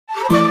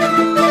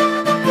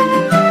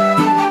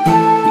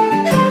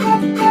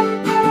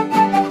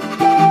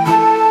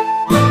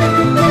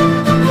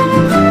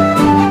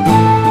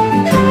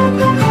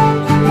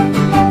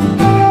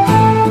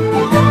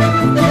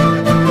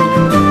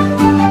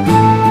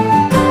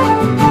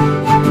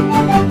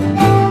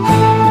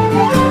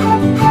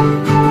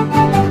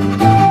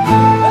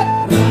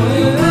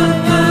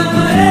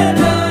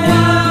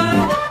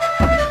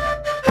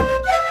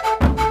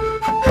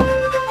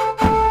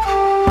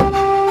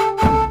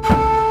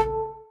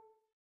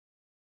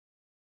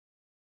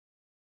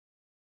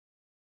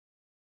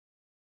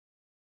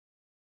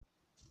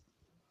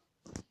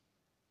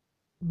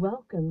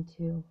Welcome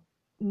to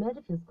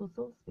Metaphysical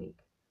Soul Speak.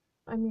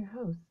 I'm your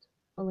host,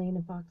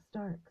 Elena Fox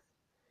Starks.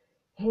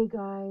 Hey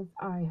guys,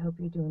 I hope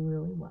you're doing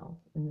really well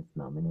in this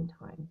moment in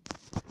time.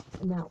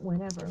 And that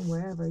whenever and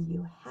wherever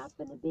you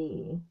happen to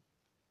be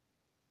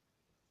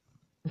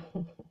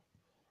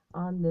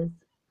on this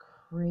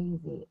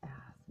crazy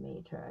ass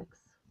matrix,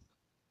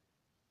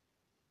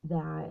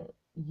 that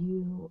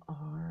you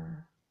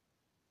are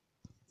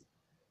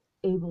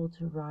able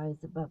to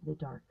rise above the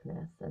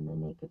darkness and the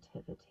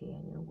negativity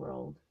in your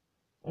world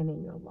and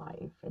in your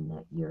life, and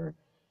that you're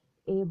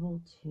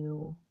able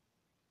to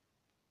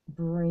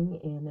bring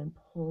in and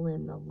pull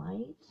in the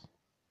light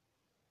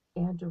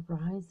and to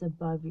rise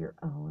above your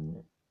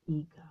own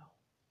ego.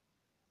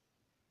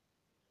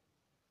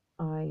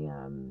 I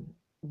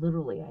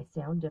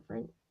sound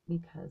different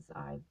because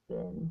I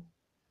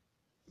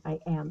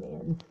am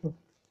in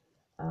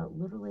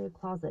literally a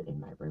closet in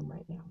my room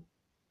right now.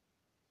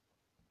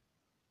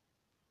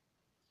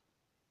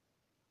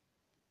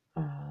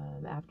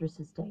 After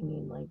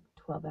sustaining like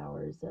 12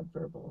 hours of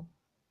verbal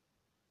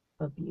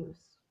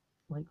abuse,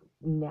 like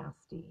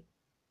nasty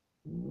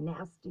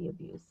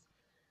abuse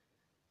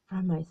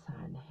from my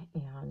son.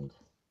 And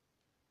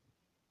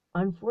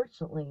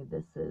unfortunately,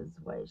 this is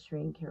what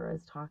Sri and Kara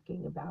is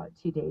talking about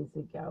 2 days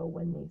ago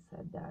when they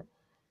said that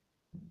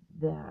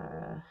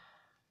the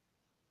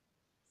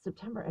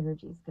September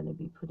energy is going to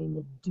be putting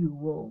the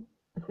dual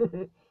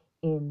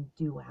in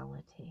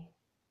duality.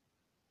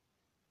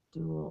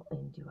 Dual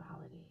in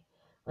duality.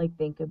 Like,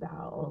 think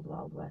about old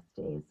Wild West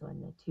days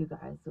when the two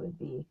guys would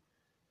be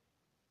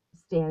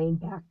standing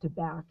back to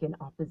back in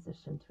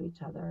opposition to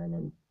each other and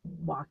then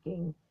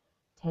walking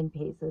 10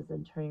 paces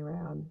and turning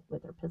around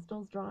with their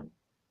pistols drawn.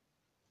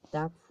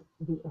 That's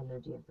the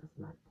energy of this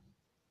month.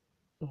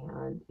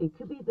 And it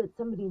could be that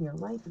somebody in your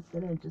life is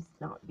going to just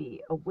not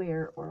be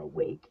aware or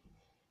awake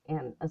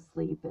and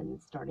asleep and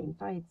starting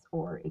fights,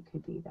 or it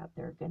could be that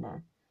they're going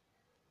to,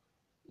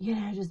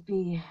 just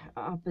be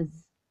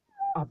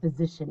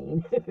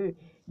oppositioning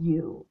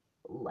you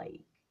like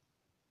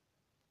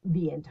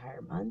the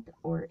entire month,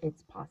 or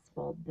it's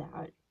possible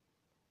that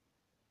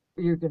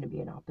you're going to be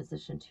in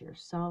opposition to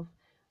yourself,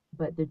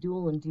 but the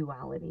dual and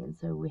duality, and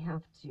so we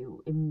have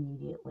to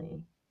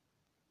immediately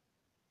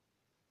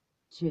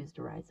choose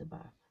to rise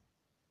above.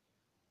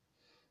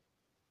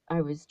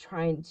 I was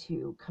trying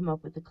to come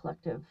up with a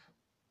collective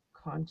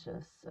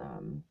conscious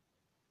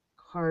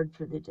card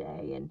for the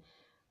day, and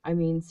I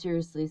mean,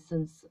 seriously,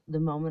 since the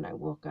moment I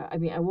woke up,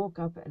 I woke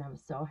up and I'm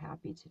so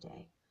happy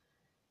today.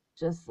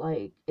 Just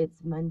like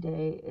it's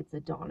Monday, it's a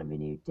dawn of a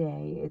new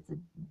day, it's a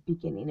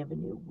beginning of a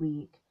new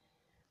week.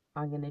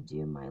 I'm going to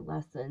do my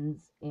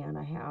lessons, and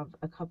I have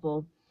a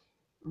couple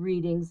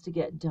readings to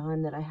get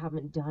done that I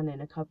haven't done in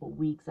a couple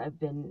weeks.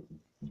 I'm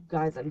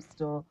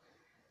still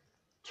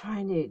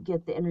trying to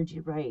get the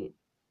energy right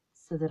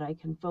so that I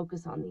can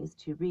focus on these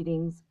two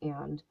readings,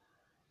 and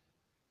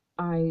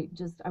I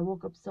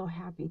woke up so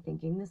happy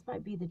thinking this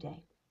might be the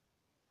day.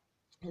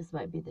 This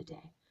might be the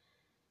day.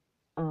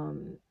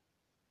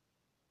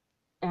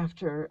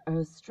 After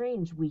a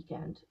strange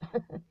weekend,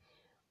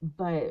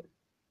 but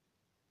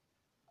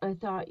I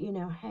thought,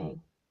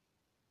 hey,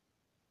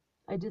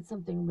 I did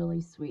something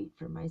really sweet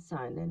for my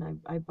son, and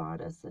I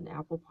bought us an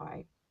apple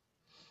pie,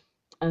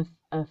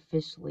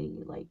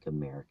 officially like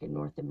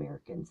North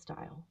American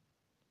style,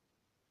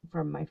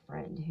 from my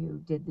friend who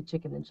did the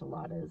chicken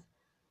enchiladas.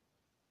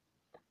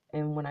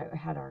 And when I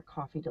had our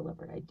coffee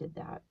delivered, I did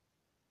that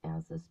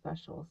as a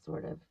special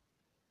sort of,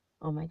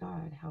 oh my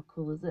God, how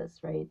cool is this,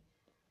 right?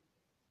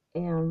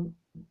 And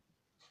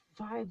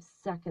 5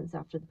 seconds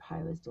after the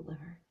pie was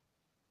delivered,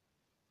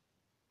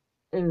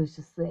 it was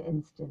just the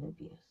instant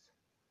abuse.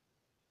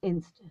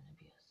 And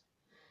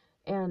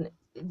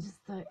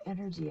just the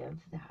energy of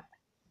that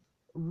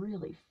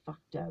really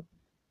fucked up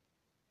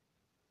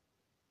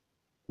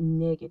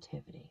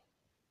negativity.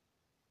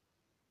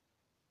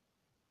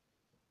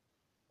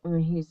 When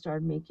he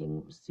started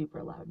making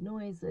super loud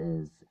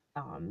noises,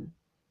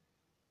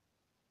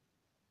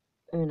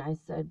 and I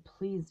said,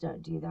 please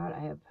don't do that. I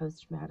have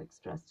post-traumatic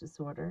stress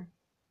disorder.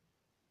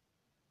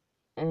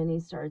 And he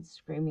started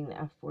screaming the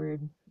F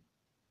word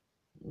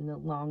in a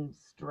long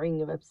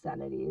string of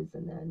obscenities.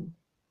 And then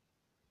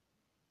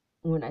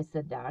when I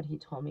said that, he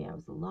told me I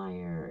was a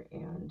liar,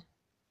 and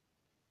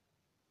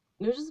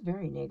it was just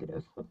very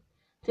negative.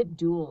 The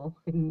dual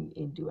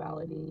in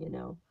duality,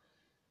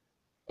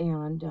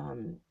 And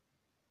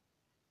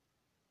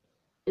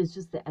it's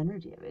just the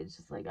energy of it. It's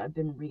just like I've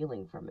been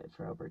reeling from it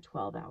for over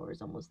 12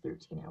 hours, almost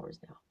 13 hours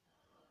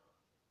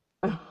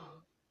now.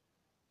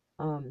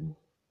 um,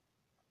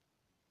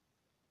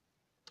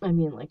 I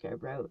mean, like I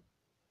wrote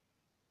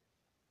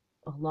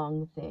a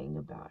long thing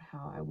about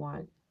how I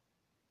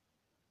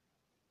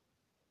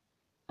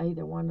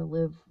either want to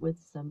live with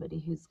somebody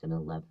who's going to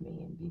love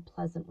me and be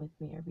pleasant with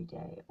me every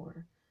day,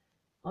 or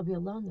I'll be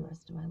alone the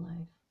rest of my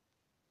life.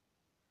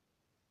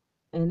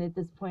 And at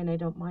this point, I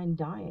don't mind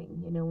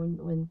dying. You know,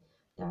 when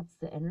that's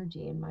the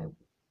energy in my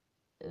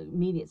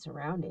immediate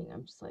surrounding,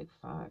 I'm just like,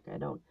 fuck, I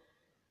don't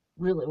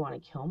really want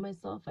to kill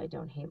myself. I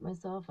don't hate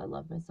myself. I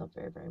love myself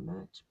very, very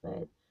much.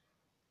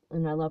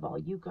 And I love all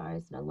you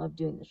guys, and I love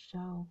doing the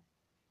show.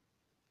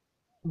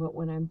 But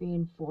when I'm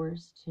being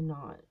forced to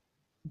not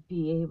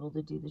be able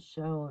to do the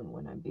show, and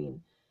when I'm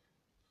being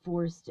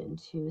forced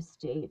into a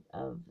state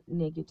of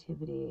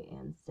negativity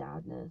and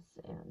sadness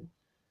and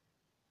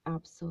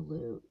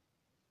absolute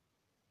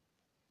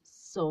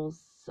soul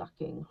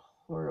sucking,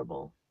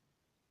 horrible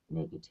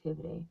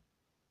negativity,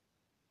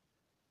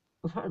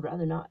 I'd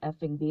rather not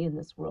effing be in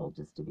this world,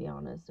 just to be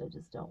honest. I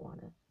just don't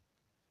want to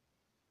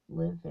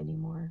live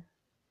anymore.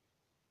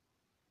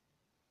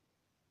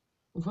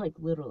 I'm like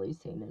literally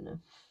sitting in a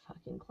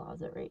fucking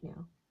closet right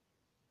now.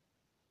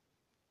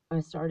 I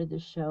started the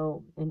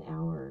show an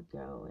hour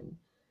ago, and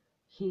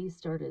he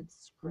started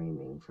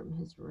screaming from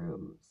his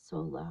room so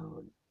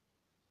loud,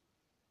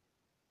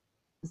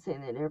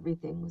 saying that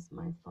everything was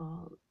my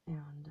fault.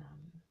 And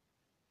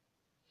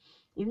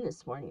even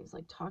this morning, he was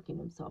like talking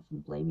to himself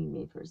and blaming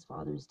me for his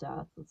father's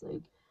death. It's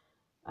like,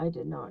 I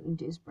did not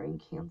induce brain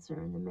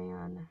cancer in the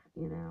man,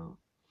 you know.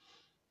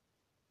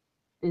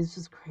 It's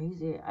just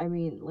crazy. I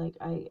mean, like,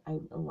 I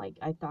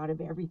thought of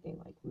everything.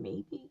 Like,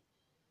 maybe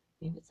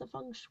it's a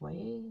feng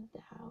shui,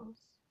 the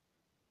house.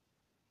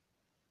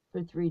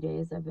 For 3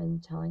 days, I've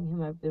been telling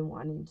him I've been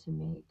wanting to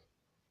make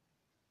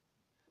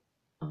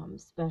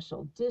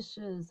special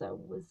dishes. I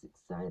was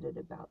excited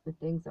about the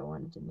things I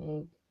wanted to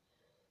make.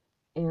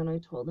 And I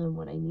told him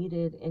what I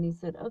needed. And he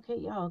said, okay,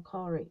 yeah, I'll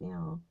call right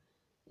now.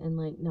 And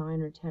like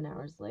 9 or 10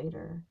 hours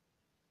later,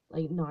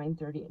 like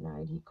 9:30 at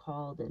night, he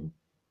called and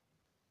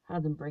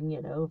had them bring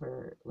it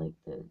over, like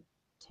the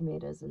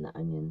tomatoes and the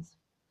onions,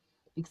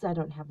 because I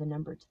don't have the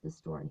number to the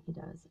store and he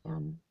does.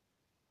 And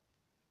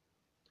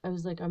I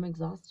was like, I'm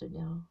exhausted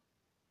now.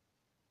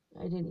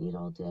 I didn't eat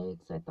all day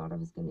because I thought I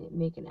was going to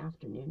make an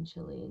afternoon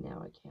chili, and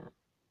now I can't.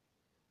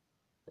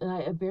 And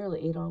I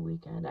barely ate all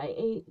weekend. I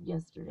ate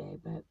yesterday,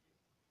 but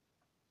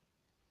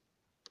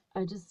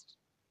I just,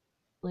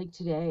 like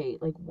today,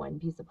 like one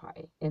piece of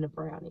pie and a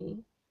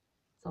brownie.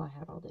 That's all I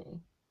had all day.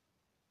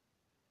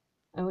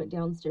 I went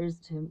downstairs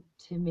to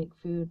make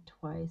food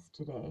twice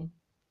today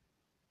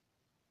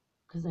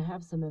because I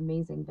have some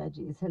amazing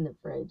veggies in the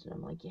fridge, and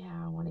I'm like,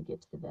 yeah, I want to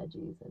get to the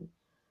veggies and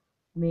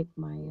make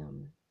my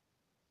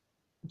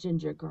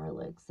ginger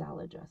garlic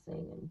salad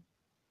dressing and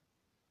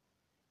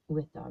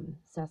with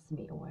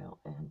sesame oil.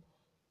 And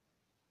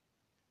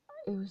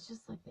it was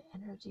just like the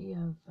energy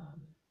of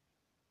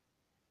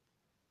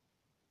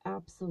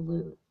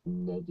absolute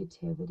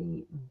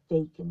negativity,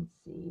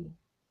 vacancy,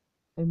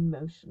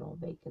 emotional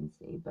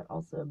vacancy, but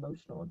also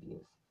emotional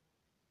abuse.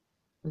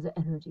 It was the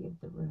energy of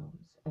the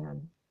rooms.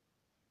 And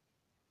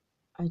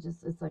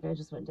it's like I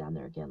just went down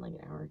there again like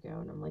an hour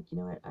ago, and I'm like, you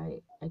know what,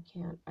 I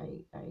can't,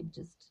 I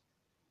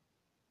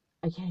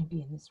can't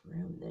be in this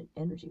room. The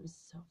energy was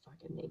so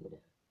fucking negative.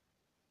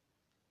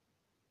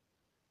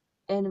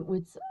 And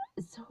what's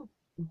so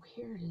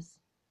weird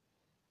is,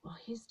 while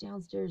he's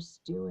downstairs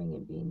stewing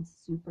and being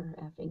super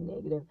effing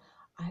negative,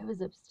 I was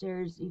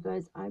upstairs. You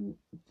guys, I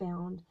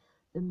found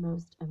the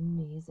most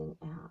amazing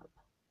app.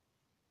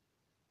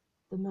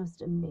 The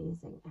most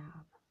amazing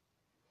app.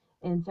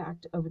 In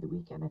fact, over the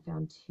weekend, I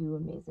found two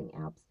amazing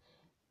apps.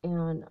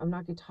 And I'm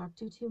not going to talk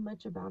too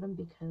much about them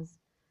because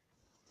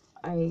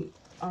I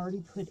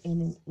already put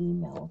in an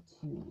email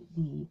to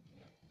the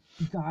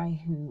guy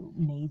who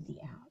made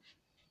the app.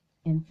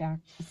 In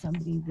fact,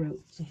 somebody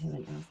wrote to him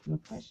and asked him a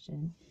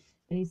question,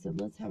 and he said,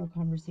 let's have a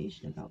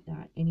conversation about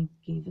that. And he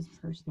gave his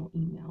personal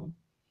email,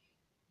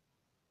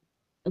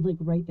 like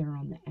right there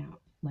on the app,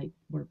 like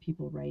where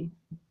people write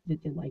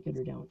that they like it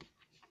or don't.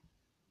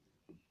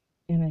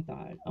 And I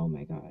thought, oh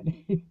my God.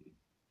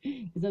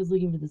 Because I was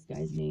looking for this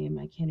guy's name.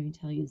 I can't even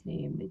tell you his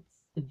name.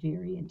 It's a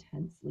very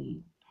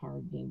intensely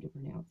hard name to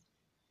pronounce.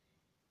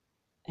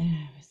 And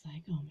I was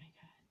like, oh my God.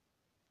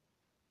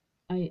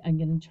 I'm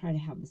going to try to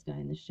have this guy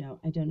on the show.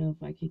 I don't know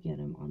if I could get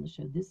him on the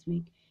show this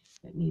week,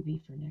 but maybe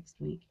for next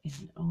week.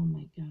 And oh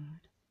my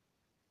God,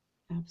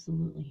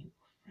 absolutely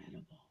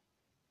incredible.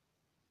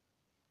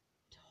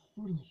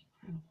 Totally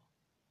incredible.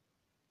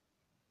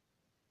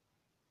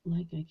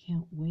 Like, I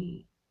can't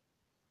wait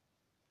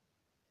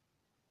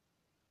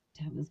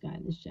to have this guy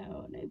on the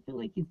show. And I feel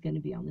like he's going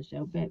to be on the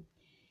show, but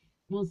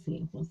we'll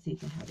see. We'll see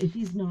if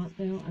he's not,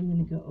 though. I'm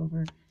going to go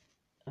over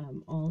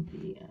all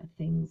the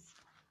things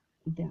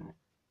that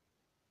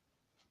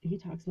he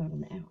talks about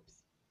on the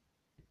apps.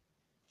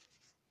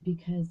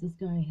 because this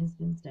guy has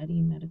been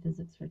studying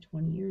metaphysics for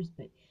 20 years,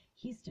 but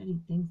he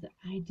studied things that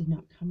I did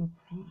not come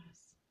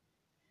across.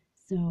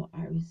 So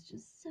I was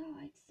just so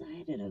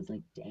excited. I was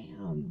like,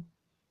 damn,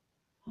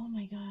 oh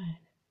my God,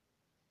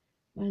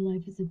 my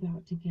life is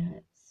about to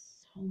get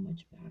so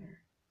much better.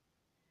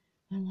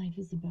 My life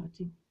is about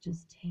to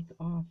just take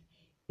off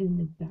in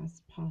the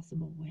best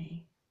possible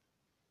way.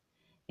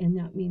 And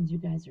that means you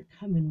guys are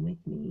coming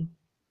with me.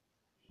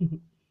 And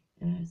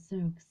I was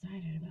so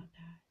excited about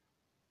that.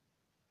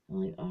 I'm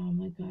like, oh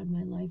my God,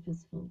 my life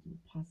is filled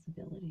with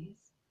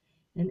possibilities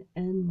and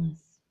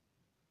endless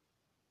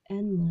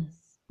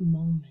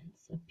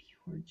moments of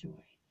pure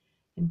joy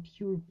and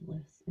pure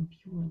bliss and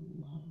pure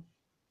love.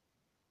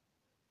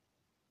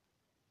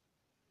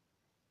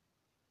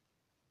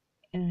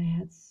 And I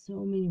had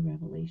so many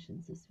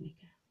revelations this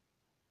weekend.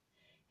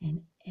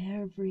 And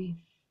every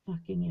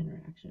fucking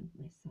interaction with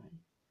my son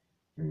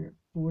for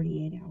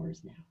 48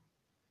 hours now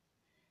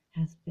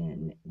has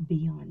been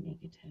beyond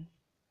negative.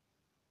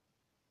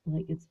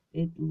 Like it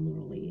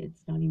literally,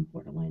 it's not even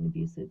borderline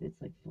abusive,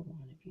 it's like full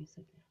on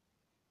abusive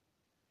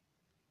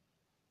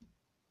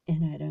now.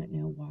 And I don't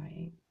know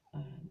why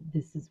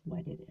this is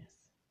what it is.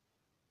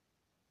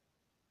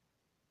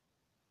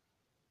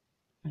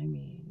 I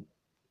mean,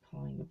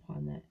 calling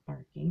upon the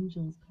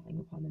archangels, calling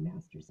upon the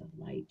masters of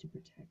light to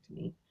protect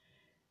me,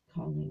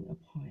 calling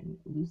upon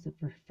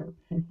Lucifer for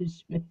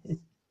punishment,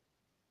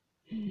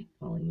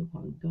 calling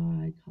upon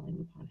God,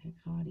 calling upon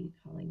Hecate,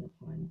 calling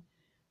upon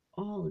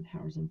all the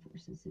powers and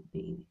forces that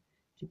be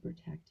to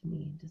protect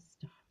me and to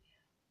stop you,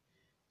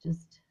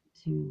 just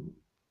to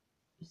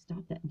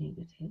stop that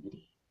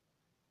negativity.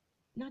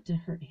 Not to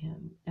hurt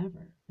him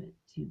ever, but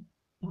to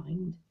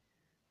bind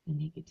the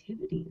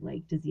negativity.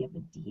 Like, does he have a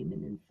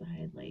demon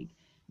inside? Like,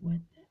 what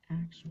the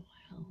actual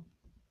hell?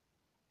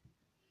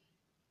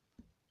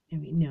 I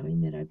mean,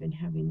 knowing that I've been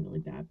having really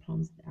bad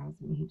problems with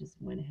asthma, he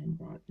just went ahead and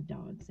brought the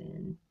dogs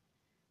in.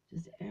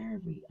 Just on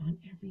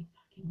every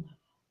fucking level.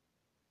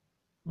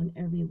 On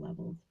every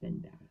level, it's been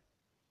bad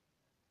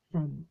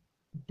from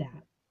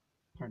that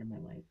part of my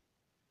life.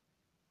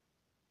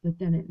 But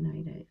then at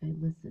night, I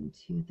listened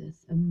to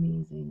this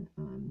amazing,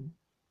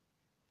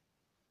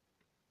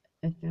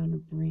 I found a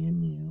brand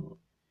new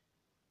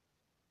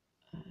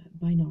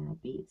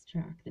binaural beats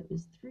track that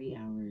was 3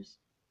 hours,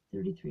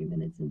 33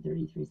 minutes, and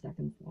 33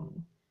 seconds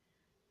long.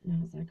 And I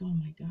was like, oh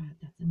my God,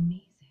 that's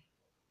amazing.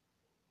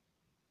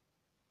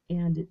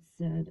 And it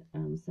said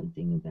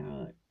something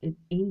about an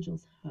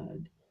angel's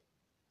hug.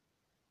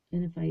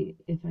 And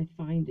if I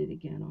find it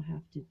again, I'll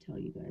have to tell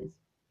you guys.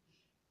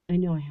 I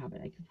know I have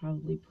it. I could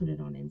probably put it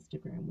on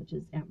Instagram, which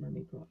is at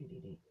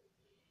mermaidgirl888.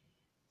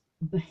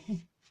 But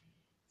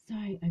so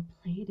I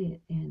played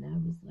it and I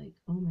was like,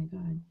 oh my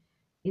God.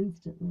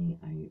 Instantly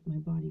my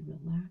body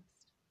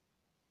relaxed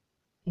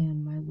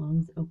and my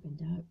lungs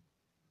opened up.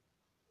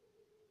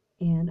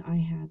 And I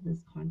had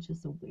this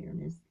conscious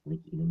awareness,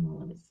 like even while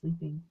I was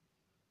sleeping,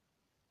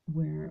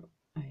 where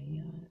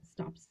I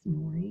stopped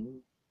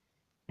snoring.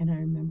 And I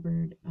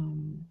remembered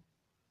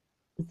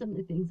some of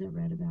the things I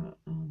read about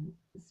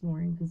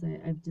snoring, because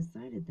I've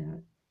decided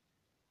that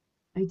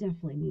I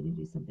definitely need to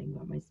do something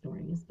about my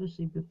snoring,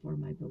 especially before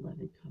my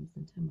beloved comes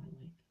into my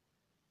life.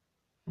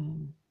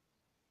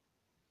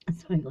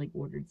 So I like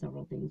ordered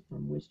several things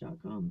from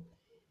wish.com.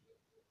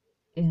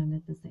 And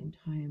at the same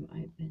time,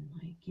 I've been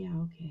like, yeah,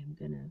 okay, I'm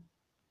gonna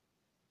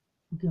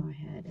go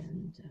ahead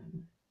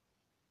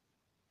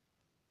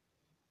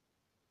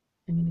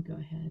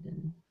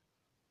and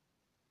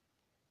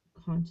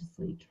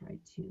consciously try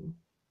to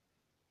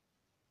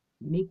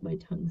make my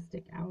tongue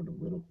stick out a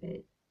little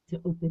bit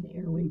to open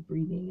airway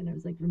breathing. And I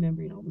was like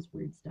remembering all this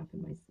weird stuff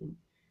in my sleep,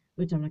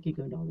 which I'm not gonna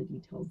go into all the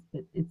details,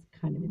 but it's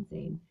kind of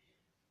insane.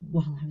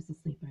 While I was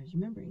asleep, I was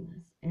remembering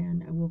this,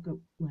 and I woke up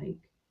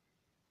like,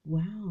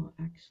 wow,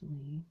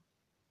 actually,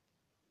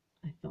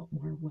 I felt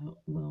more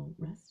well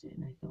rested,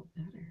 and I felt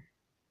better.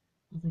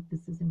 I was like,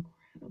 this is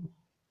incredible.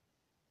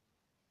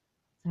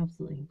 It's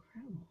absolutely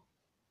incredible.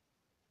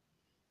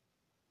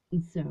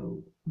 And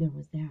so there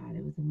was that.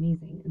 It was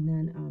amazing. And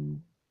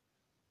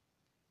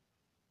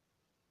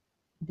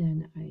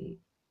then I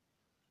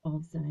all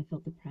of a sudden I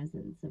felt the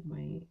presence of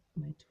my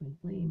twin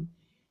flame,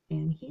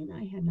 and he and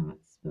I had not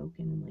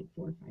spoken in like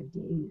 4 or 5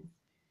 days.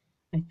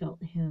 I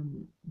felt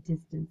him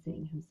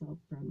distancing himself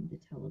from the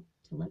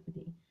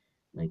telepathy.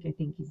 Like, I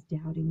think he's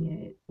doubting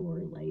it,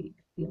 or like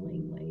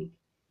feeling like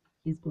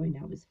he's going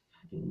out of his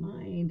fucking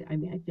mind. I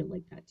mean, I feel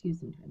like that too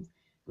sometimes,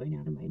 going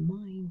out of my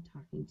mind,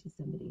 talking to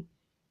somebody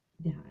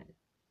that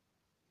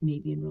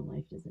maybe in real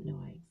life doesn't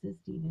know I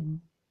exist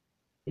even.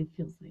 It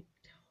feels like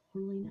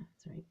totally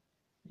nuts, right?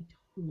 Like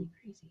totally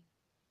crazy.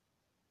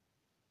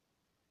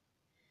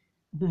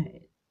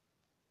 But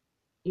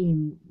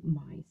in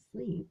my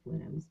sleep,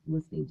 when I was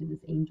listening to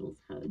this angel's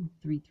hug,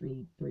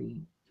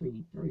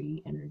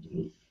 33333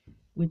 energy,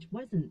 which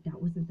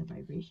that wasn't the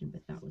vibration,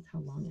 but that was how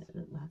long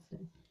it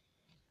lasted.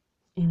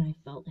 And I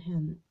felt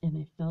him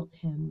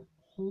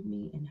hold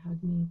me and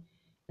hug me,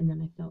 and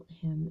then I felt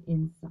him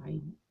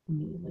inside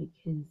me, like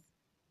his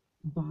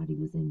body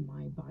was in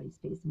my body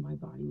space space and my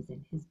body was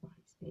in his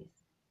body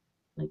space,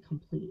 like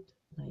complete,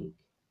 like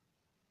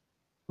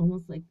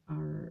almost like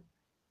our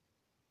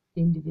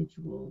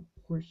individual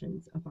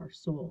portions of our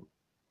soul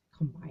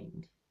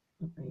combined,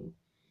 right?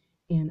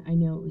 And I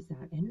know it was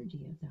that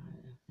energy of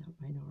that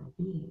binaural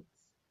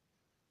beings.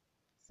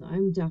 So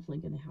I'm definitely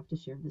going to have to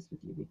share this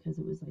with you because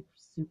it was like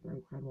super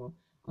incredible.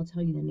 I'll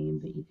tell you the name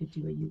of it. You could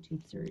do a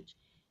YouTube search,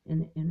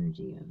 and the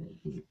energy of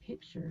it, the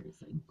picture is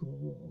like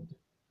gold.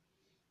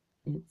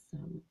 It's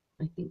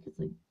I think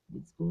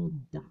it's gold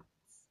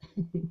dots.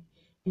 And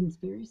it's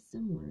very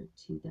similar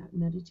to that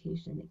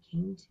meditation that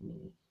came to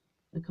me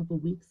a couple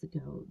weeks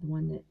ago, the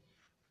one that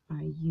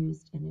I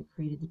used, and it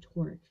created the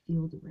toric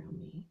field around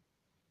me.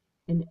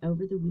 And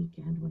over the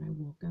weekend, when I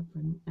woke up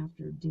from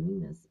after doing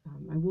this,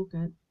 I woke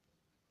up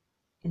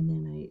and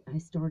then I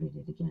started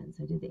it again.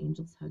 So I did the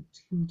angel's hug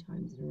 2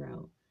 times in a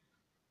row.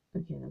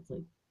 Okay, that's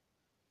like,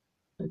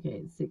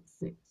 okay,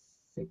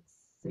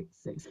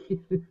 66666.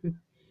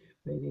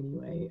 But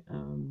anyway,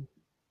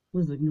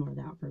 let's ignore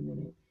that for a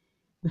minute.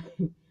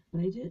 But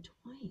I did it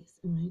twice,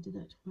 and when I did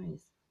that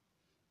twice,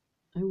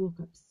 I woke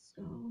up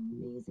so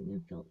amazing. I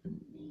felt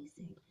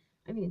amazing.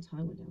 I mean, until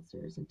I went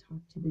downstairs and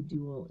talked to the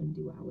dual and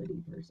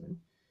duality person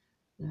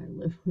that I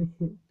live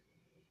with,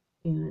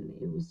 and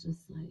it was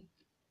just like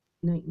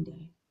night and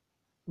day,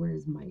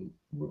 whereas my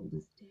world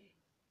is day.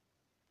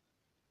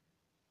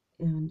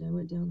 And I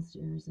went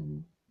downstairs,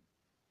 and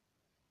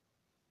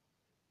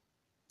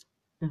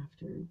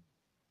after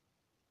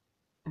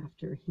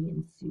he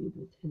ensued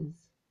with his,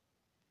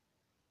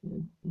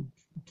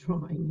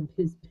 drawing of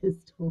his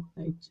pistol,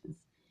 I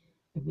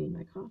made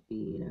my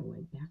coffee and I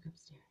went back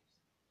upstairs.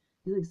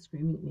 He's like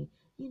screaming at me,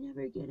 "You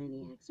never get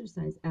any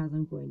exercise," as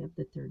I'm going up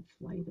the 3rd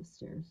flight of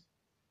stairs.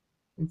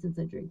 And since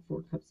I drink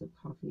 4 cups of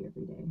coffee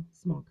every day,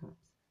 small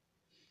cups,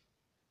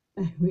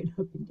 I went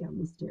up and down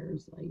the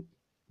stairs like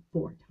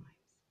 4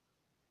 times.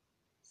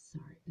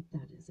 Sorry, but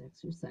that is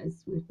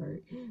exercise,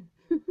 sweetheart.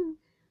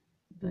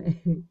 But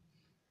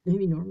I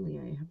mean, normally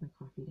I have my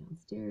coffee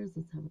downstairs.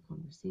 Let's have a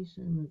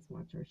conversation. Let's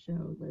watch our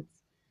show.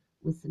 Let's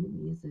listen to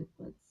music.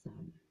 Let's,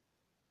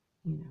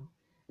 you know.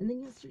 And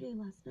then last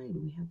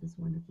night, we had this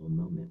wonderful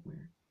moment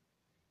where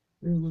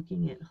we were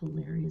looking at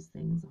hilarious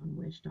things on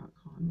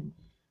Wish.com and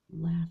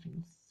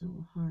laughing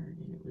so hard.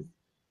 And it was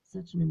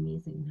such an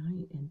amazing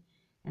night. And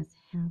as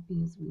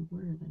happy as we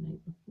were the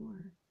night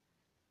before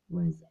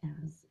was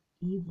as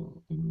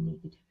evil and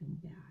negative and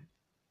bad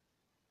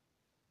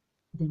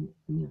than,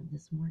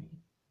 this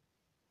morning.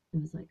 It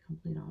was like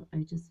complete all.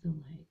 I just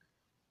feel like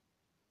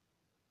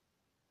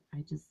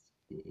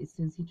as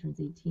soon as he turns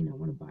 18, I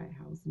want to buy a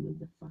house and move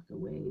the fuck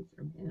away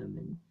from him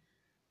and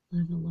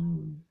live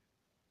alone.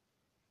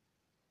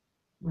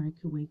 Where I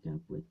could wake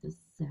up with the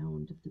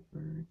sound of the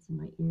birds in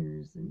my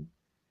ears and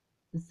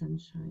the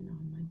sunshine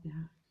on my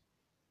back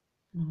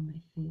and on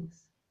my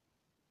face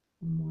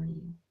in the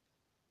morning.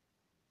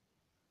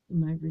 And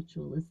my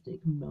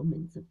ritualistic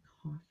moments of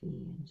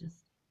coffee and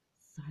just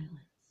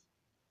silence.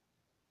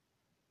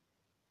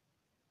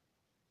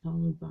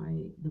 Followed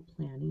by the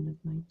planning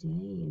of my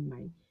day and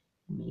my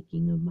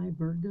making of my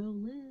Virgo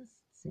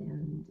lists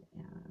and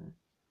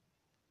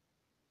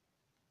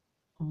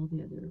all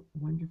the other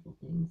wonderful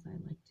things I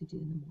like to do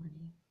in the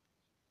morning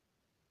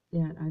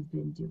that I've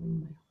been doing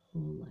my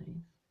whole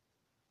life.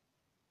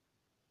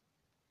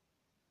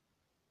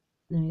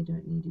 And I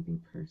don't need to be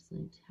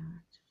personally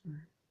attacked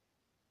for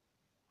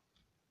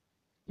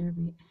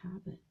every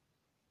habit,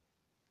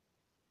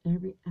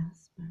 every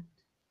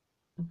aspect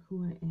of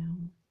who I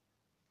am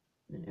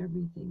and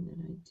everything that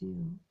I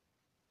do.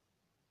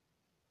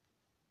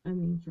 I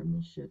mean, from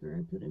the sugar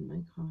I put in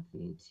my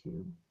coffee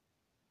to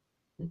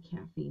the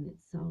caffeine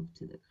itself,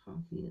 to the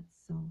coffee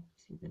itself,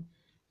 to the,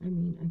 I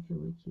mean, I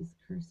feel like he's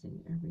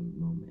cursing every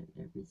moment,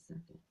 every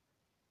second.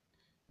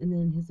 And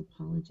then his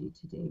apology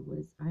today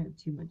was, "I have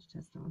too much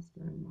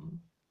testosterone, Mom."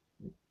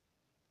 Like,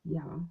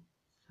 yeah,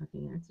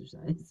 fucking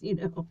exercise,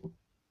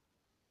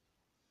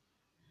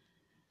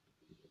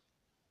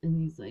 And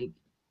he's like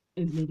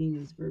admitting he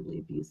was verbally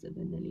abusive,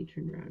 and then he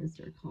turned around and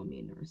started calling me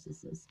a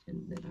narcissist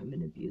and that I'm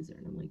an abuser.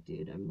 And I'm like,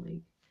 dude, I'm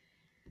like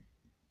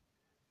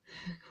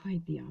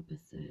quite the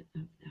opposite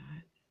of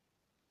that.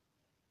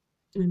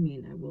 I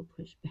mean, I will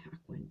push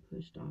back when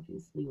pushed,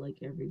 obviously,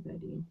 like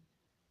everybody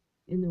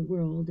in the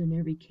world and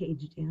every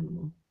caged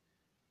animal.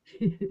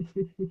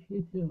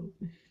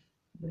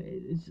 But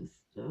it's just,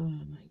 oh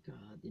my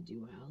God, the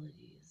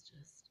duality is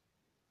just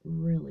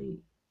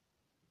really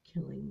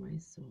killing my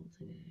soul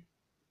today,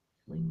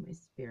 killing my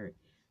spirit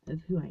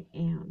of who I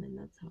am. And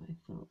that's how I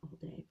felt all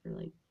day for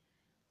like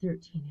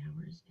 13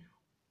 hours now.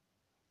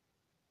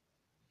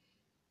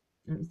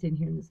 I'm sitting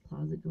here in this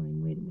closet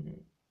going, wait a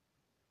minute.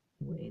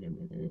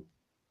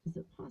 Is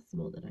it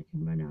possible that I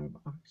can run out of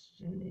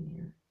oxygen in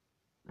here?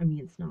 I mean,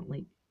 it's not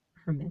like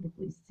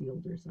hermetically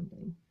sealed or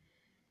something.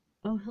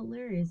 Oh,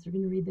 hilarious. We're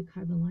going to read the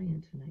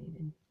Kybalion tonight,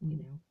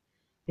 and,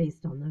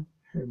 based on the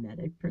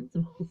Hermetic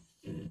principles,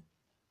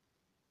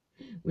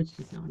 which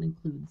does not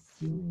include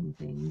sealing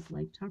things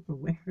like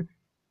Tupperware.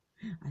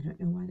 I don't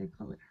know why they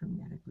call it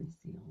hermetically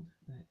sealed,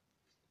 but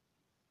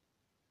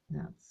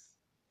that's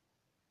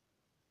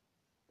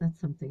that's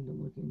something to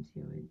look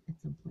into at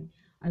some point.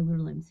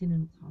 I'm sitting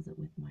in a closet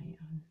with my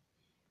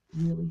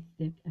really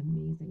thick,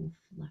 amazing,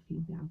 fluffy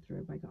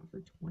bathrobe I got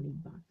for $20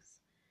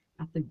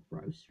 at the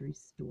grocery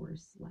store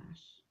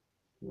slash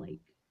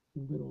like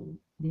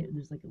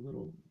there's like a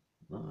little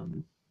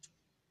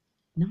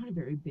not a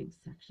very big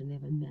section. They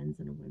have a men's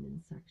and a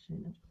women's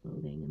section of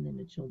clothing and then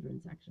a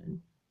children's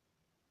section.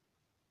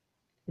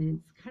 And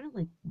it's kind of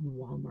like the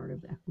Walmart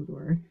of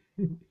Ecuador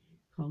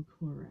called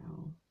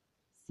Coral,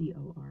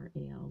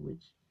 Coral,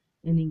 which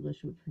in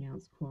English would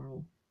pronounce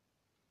coral,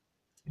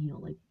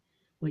 like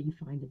what you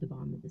find at the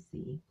bottom of the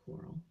sea,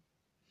 coral.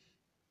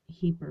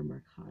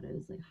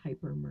 Hypermercados, like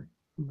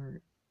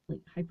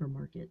like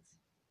hypermarkets,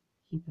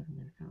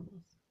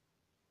 hypermercados.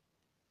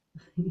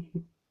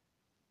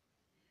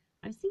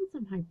 I've seen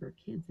some hyper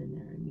kids in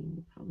there. I mean,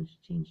 they probably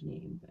should change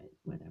name, but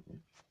whatever.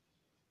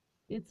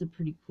 It's a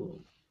pretty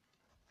cool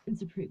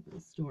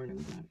store, and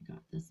I'm glad I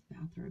got this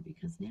bathrobe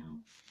because now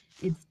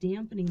it's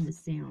dampening the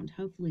sound.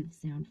 Hopefully the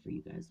sound for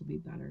you guys will be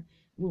better.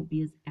 It won't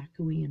be as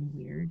echoey and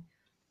weird.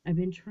 I've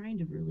been trying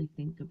to really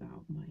think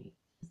about my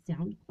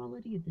sound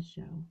quality of the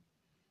show,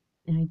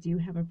 and I do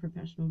have a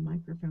professional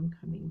microphone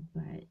coming,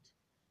 but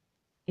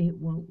it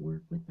won't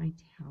work with my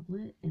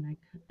tablet, and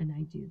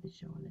I do the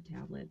show on a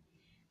tablet,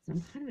 so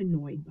I'm kind of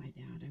annoyed by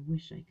that. I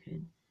wish I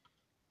could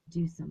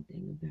do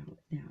something about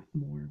that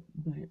more,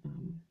 but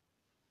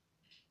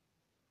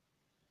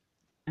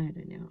I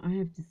don't know. I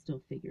have to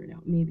still figure it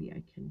out. Maybe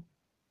I can.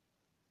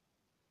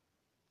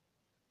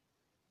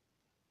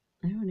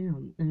 I don't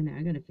know.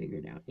 I gotta figure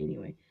it out.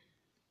 Anyway,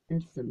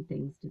 that's some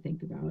things to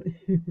think about.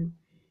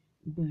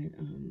 But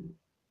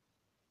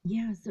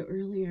yeah. So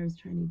earlier I was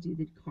trying to do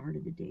the card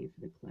of the day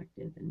for the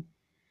collective, and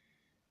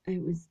I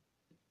was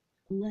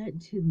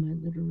led to my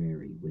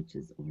literary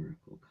witches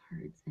oracle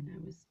cards, and I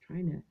was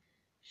trying to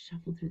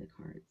shuffle through the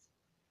cards,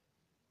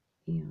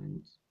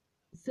 and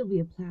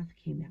Sylvia Plath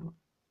came out,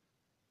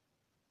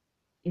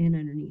 and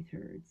underneath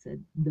her it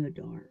said the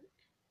dark.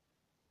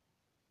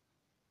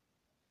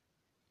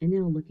 And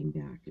now looking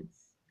back,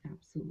 it's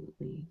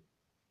absolutely,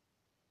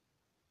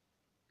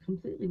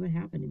 completely what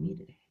happened to me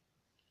today.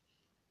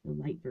 The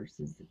light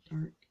versus the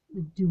dark,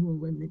 the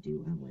dual and the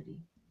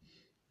duality,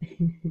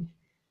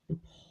 the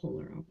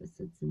polar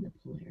opposites and the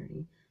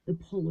polarity, the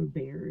polar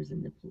bears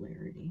and the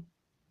polarity.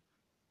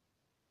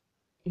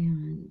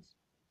 And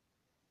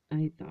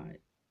I thought,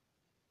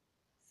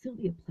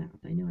 Sylvia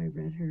Plath, I know I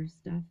read her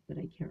stuff, but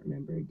I can't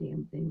remember a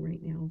damn thing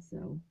right now,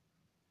 so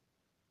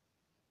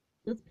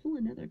let's pull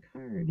another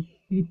card.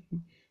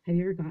 Have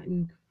you ever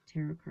gotten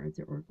tarot cards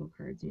or oracle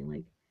cards and you're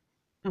like,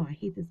 oh, I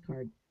hate this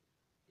card.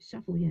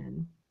 Shuffle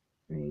again,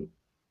 right?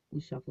 You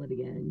shuffle it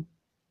again.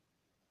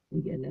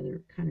 You get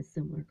another kind of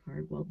similar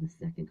card. Well, the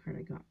second card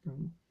I got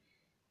from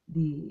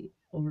the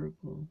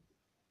Oracle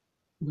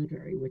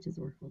Literary Witches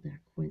Oracle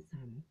deck was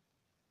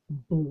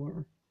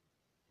boar.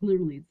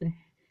 Literally, it's a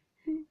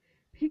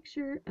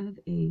picture of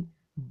a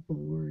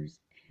boar's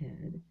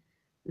head.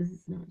 This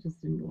is not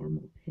just a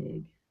normal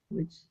pig,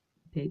 which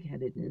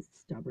pig-headedness,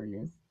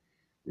 stubbornness.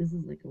 This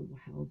is like a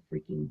wild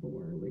freaking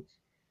boar, which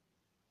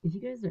if you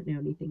guys don't know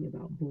anything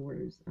about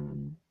boars,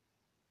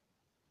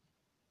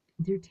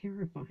 they're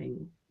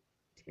terrifying,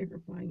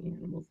 terrifying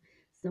animals.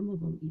 Some of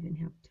them even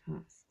have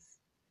tusks.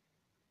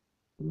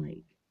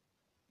 Like,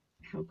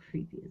 how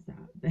creepy is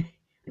that? But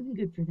I mean,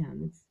 good for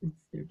them. It's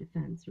their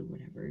defense or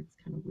whatever. It's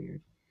kind of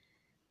weird.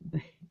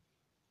 But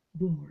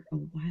boar, a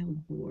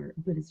wild boar,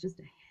 but it's just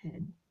a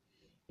head.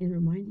 It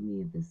reminded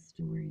me of this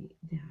story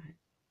that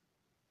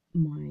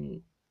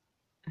my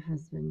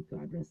husband,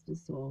 God rest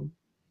his soul,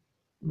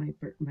 my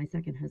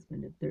second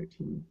husband of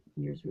 13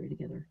 years, we were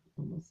together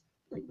almost,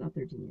 like about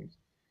 13 years,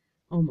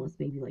 almost,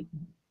 maybe like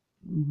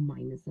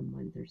minus a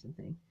month or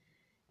something.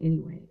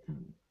 Anyway,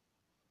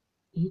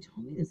 he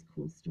told me this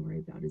cool story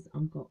about his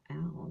Uncle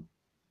Al.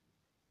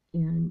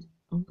 And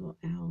Uncle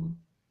Al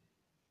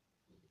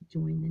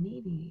joined the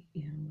Navy,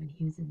 and when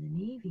he was in the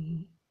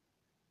Navy,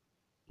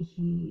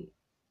 he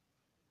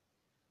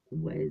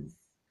was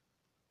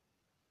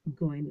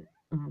going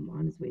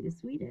on his way to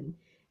Sweden,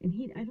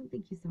 and I don't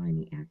think he saw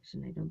any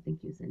action. I don't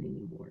think he was in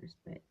any wars,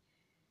 but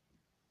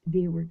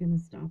they were going to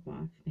stop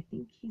off. I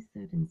think he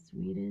said in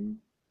Sweden,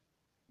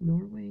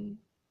 Norway,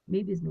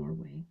 maybe it's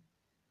Norway.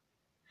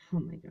 Oh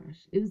my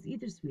gosh, it was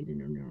either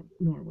Sweden or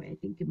Norway. I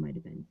think it might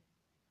have been.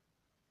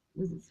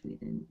 Was it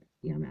Sweden?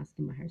 Yeah, I'm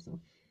asking my higher self.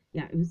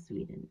 Yeah, it was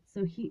Sweden.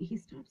 So he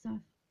stops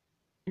off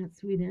at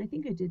Sweden. I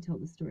think I did tell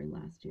the story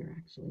last year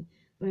actually,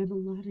 but I have a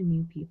lot of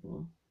new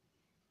people.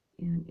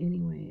 And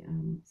anyway,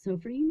 so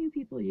for you new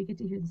people, you get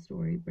to hear the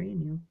story brand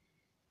new.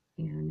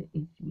 And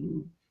if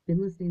you've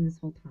been listening this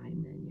whole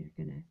time, then you're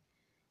gonna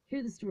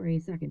hear the story a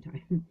second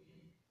time.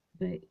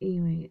 But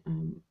anyway,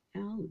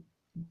 Al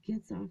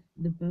gets off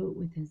the boat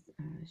with his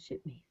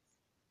shipmates,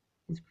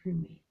 his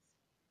crewmates,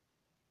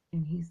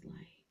 and he's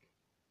like,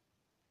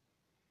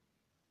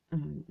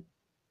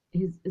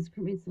 his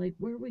crewmates like,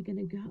 where are we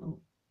gonna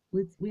go?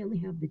 We only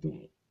have the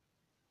day.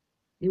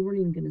 They weren't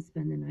even gonna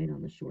spend the night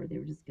on the shore. They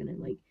were just gonna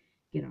like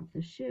get off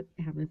the ship,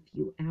 have a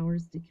few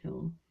hours to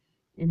kill,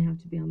 and have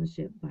to be on the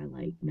ship by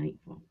like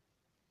nightfall.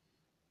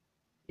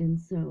 And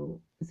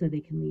so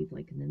they can leave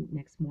like in the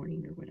next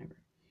morning or whatever.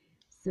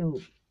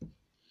 So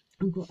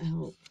Uncle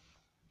Al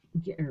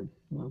or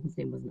well, his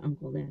name wasn't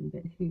Uncle then,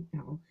 but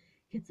Al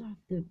gets off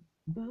the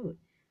boat.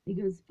 He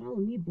goes, "Follow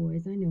me,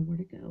 boys. I know where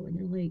to go." And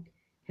they're like,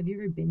 "Have you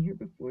ever been here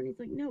before?" And he's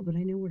like, "No, but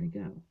I know where to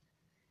go."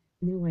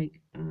 And they're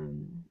like,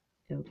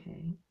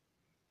 okay.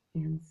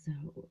 And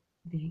so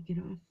they get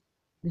off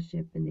the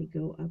ship and they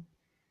go up.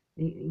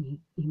 He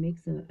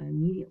makes a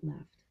immediate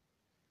left,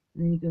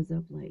 and then he goes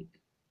up like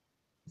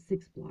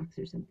 6 blocks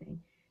or something.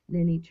 And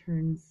then he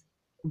turns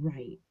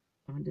right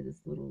onto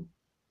this little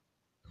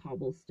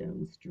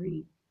cobblestone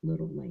street,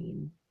 little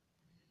lane.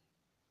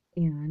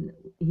 And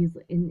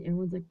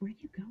everyone's like, "Where are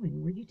you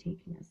going? Where are you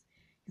taking us?"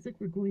 He's like,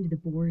 "We're going to the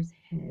Boar's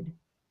Head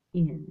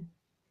Inn."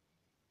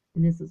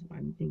 And this is why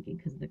I'm thinking,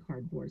 because of the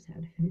card Boar's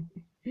Head.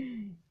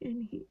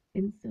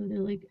 and so they're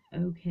like,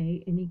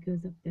 "Okay." And he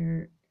goes up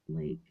there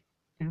like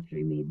after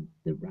he made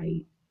the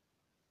right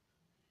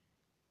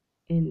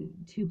and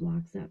 2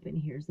 blocks up, and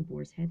here's the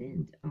Boar's Head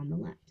Inn on the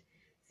left.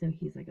 So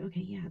he's like,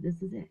 "Okay, yeah,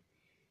 this is it."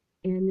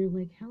 And they're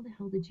like, "How the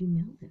hell did you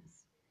know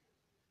this?"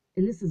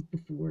 And this is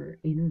before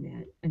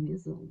internet. I mean,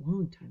 this is a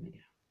long time ago.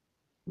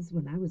 This is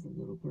when I was a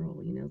little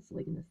girl, it's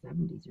like in the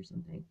 70s or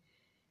something.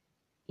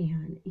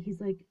 And he's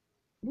like,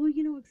 "Well,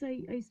 because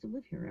I used to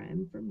live here.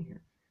 I'm from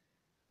here."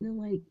 And they're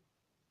like,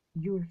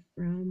 "You're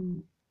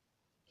from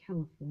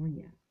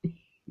California.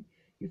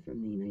 You're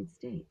from the United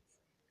States.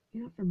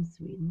 You're not from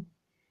Sweden."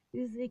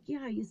 He's like,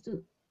 "Yeah, I used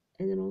to."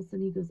 And then all of a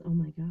sudden he goes, "Oh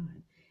my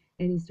God."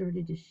 And he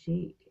started to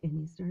shake and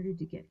he started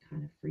to get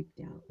kind of freaked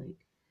out,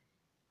 like,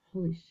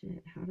 "Holy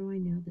shit, how do I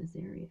know this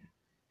area?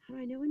 How do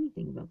I know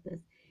anything about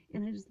this?"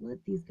 And I just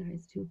led these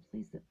guys to a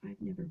place that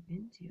I've never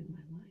been to in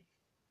my life.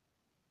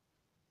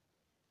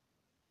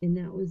 And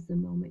that was the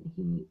moment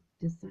he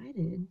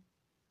decided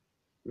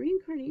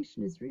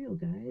reincarnation is real,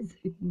 guys.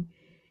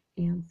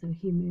 And so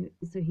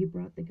he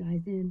brought the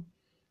guys in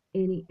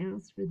and he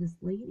asked for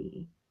this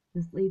lady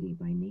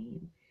by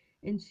name.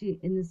 And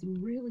this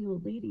really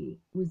old lady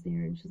was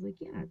there and she's like,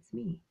 "Yeah, it's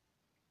me."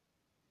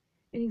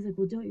 And he's like,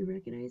 "Well, don't you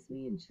recognize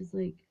me?" And she's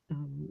like,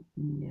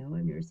 "No,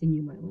 I've never seen you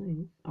in my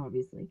life,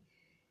 obviously."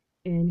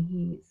 And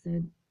he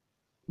said,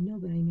 "No,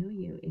 but I know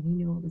you." And he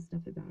knew all the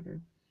stuff about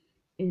her.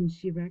 And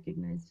she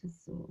recognized his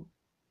soul.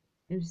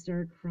 And she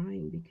started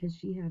crying because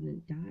she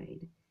hadn't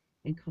died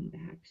and come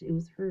back. It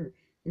was her,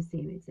 the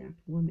same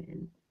exact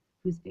woman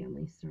whose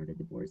family started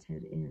the Boar's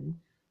Head Inn.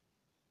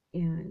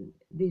 And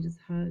they just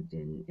hugged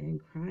and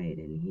cried.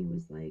 And he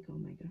was like, "Oh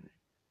my God."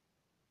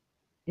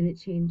 And it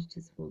changed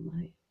his whole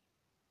life.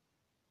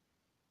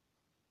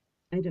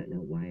 I don't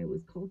know why it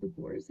was called the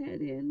Boar's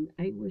Head Inn.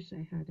 I wish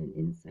I had an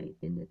insight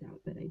into that,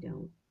 but I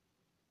don't.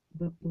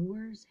 But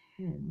Boar's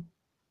Head.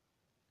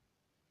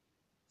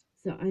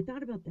 So I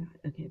thought about that.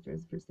 Okay,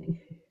 first thing.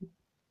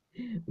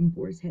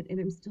 Boar's Head. And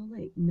I'm still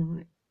like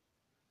not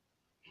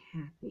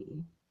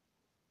happy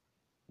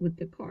with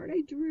the card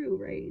I drew,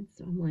 right?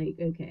 So I'm like,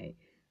 okay,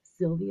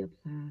 Sylvia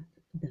Plath,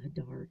 the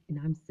dark. And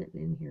I'm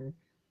sitting in here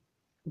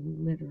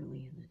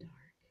literally in the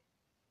dark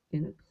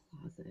in a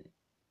closet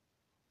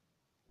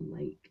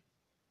like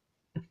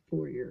a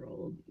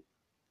 4-year-old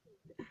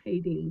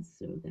hiding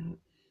so that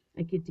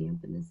I could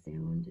dampen the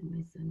sound and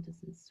my son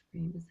doesn't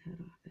scream his head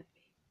off at me.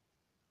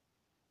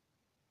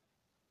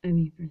 I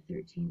mean, for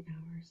 13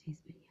 hours, he's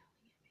been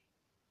yelling at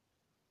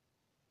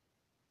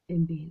me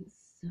and being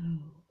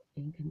so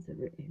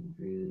inconsiderate and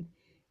rude.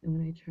 And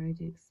when I try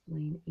to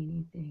explain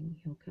anything,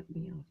 he'll cut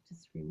me off to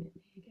scream at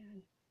me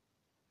again.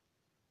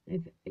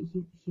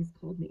 He's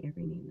called me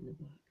every name in the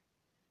book.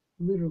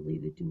 Literally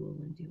the dual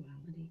and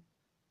duality,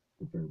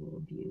 verbal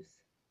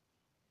abuse.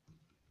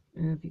 I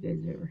don't know if you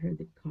guys have ever heard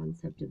the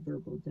concept of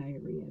verbal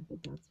diarrhea,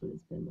 but that's what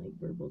it's been like,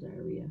 verbal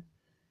diarrhea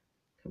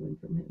coming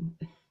from him.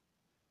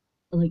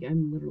 Like,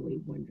 I'm literally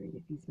wondering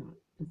if he's not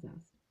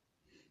possessed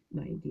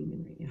by a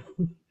demon right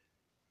now.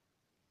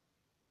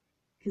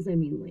 Because, I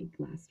mean, like,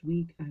 last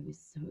week I was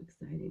so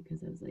excited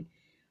because I was like,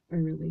 our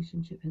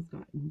relationship has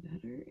gotten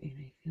better, and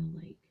I feel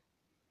like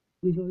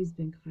we've always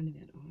been kind of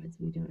at odds.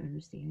 We don't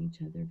understand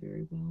each other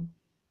very well,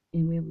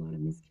 and we have a lot of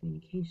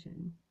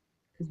miscommunication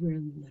because we're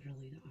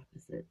literally the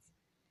opposites.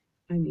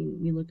 I mean,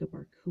 we look up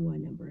our Kua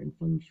number in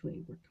Feng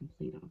Shui, we're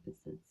complete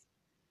opposites,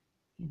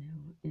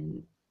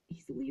 and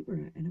he's a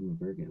Libra and I'm a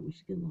Virgo. We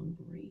should get along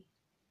great.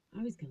 I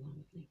always get along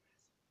with Libras.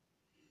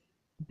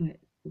 But,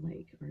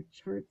 like, our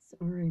charts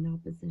are in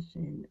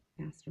opposition,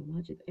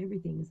 astrologic,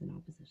 everything is in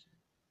opposition.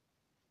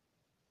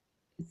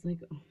 It's like,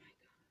 oh my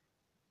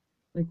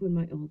God. Like, when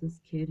my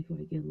oldest kid, who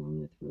I get along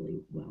with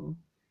really well,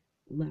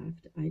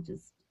 left,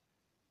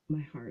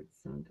 my heart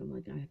sunk. I'm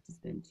like, I have to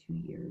spend 2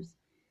 years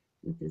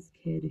with this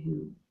kid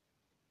who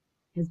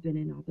has been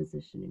in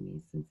opposition to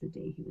me since the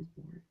day he was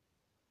born.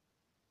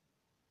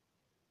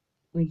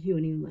 Like, he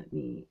wouldn't even let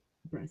me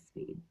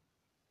breastfeed.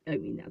 I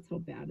mean, that's how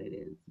bad it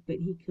is. But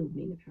he killed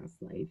me in a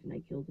past life, and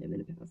I killed him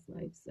in a past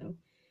life. So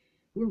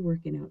we're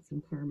working out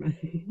some karma.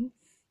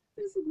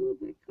 There's a little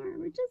bit of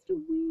karma, just a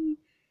wee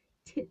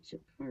titch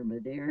of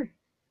karma there.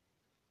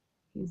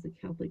 He was a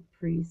Catholic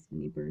priest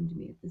and he burned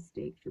me at the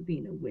stake for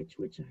being a witch,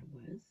 which I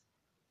was,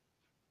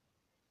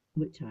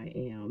 which I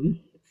am,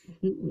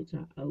 which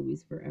I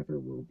always forever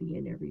will be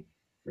in every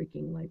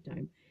freaking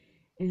lifetime.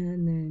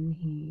 And then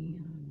he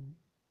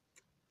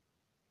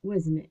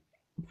wasn't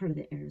part of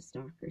the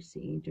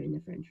aristocracy during the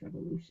French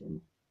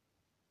Revolution.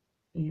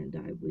 And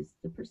I was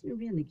the person who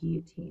ran the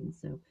guillotine.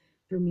 So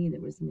for me,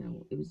 there was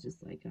no, it was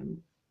just like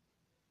I'm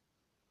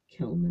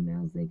killing them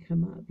as they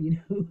come up, you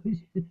know.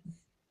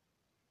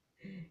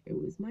 It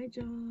was my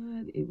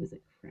job. It was a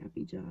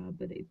crappy job,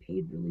 but it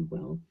paid really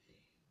well.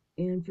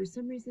 And for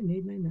some reason,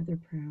 made my mother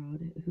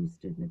proud, who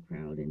stood in the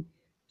crowd and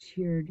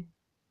cheered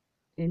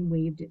and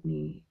waved at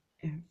me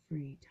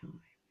every time.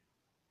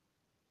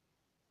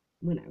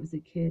 When I was a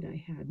kid, I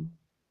had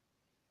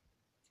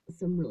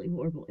some really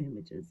horrible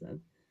images of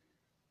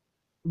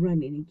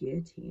running a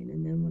guillotine.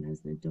 And then when I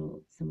was an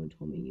adult, someone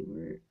told me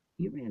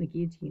you ran a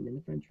guillotine in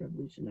the French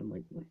Revolution. I'm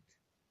like, what?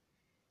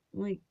 I'm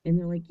like, and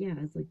they're like, yeah,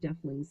 it's like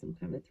definitely some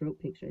kind of throat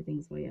picture. I think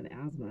it's why you have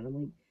asthma. And I'm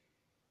like,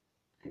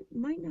 it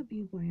might not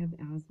be why I have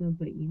asthma,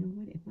 but you know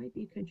what? It might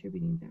be a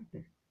contributing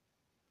factor.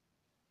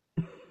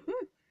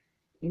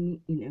 And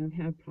you know, I've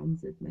had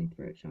problems with my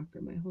throat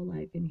chakra my whole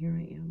life, and here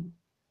I am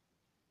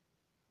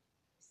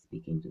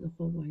speaking to the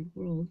whole wide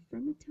world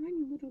from a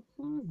tiny little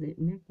closet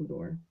in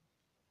Ecuador,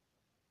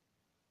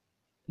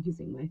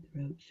 using my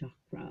throat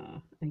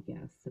chakra, I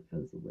guess,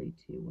 supposedly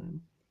to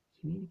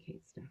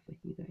communicate stuff with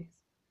you guys.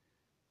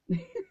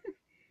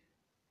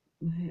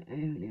 But I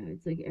don't know.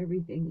 It's like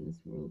everything in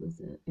this world is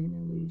an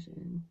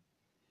illusion.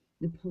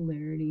 The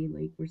polarity,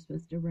 like we're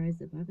supposed to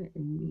rise above it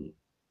and meet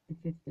the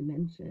fifth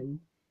dimension.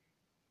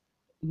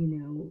 You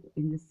know,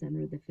 in the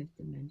center of the fifth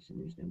dimension,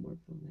 there's no more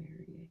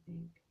polarity, I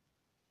think.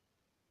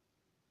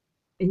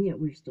 And yet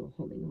we're still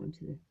holding on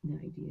to the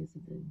ideas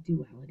of the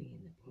duality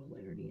and the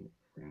polarity and the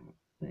crap.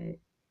 But,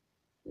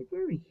 like,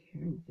 where are we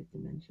here in the fifth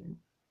dimension?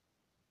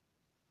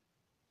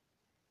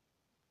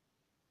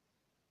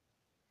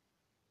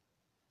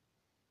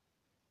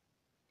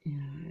 Yeah,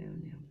 I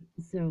don't know.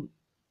 So,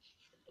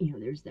 you know,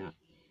 there's that.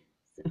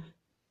 So,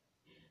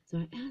 so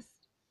I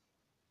asked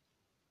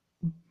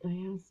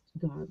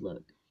God,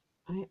 look,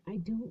 I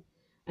don't,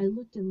 I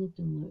looked and looked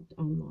and looked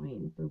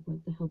online for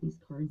what the hell these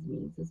cards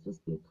mean. It's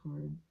supposed to be a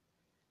card,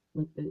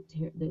 like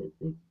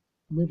the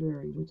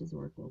literary witches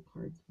oracle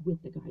cards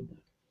with the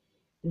guidebook.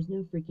 There's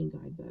no freaking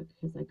guidebook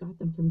because I got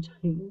them from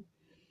China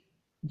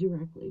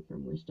directly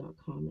from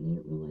wish.com, and I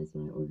didn't realize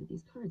when I ordered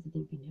these cards that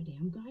there'd be no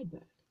damn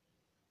guidebook.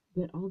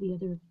 But all the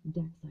other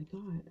decks I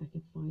got, I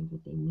could find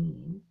what they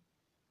mean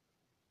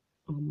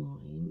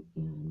online,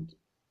 and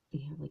they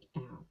have like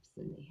apps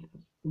and they have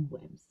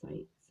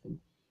websites, and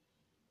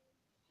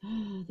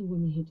the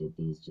women who did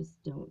these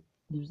just don't,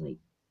 there's like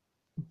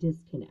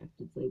disconnect.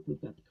 It's like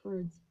we've got the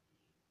cards,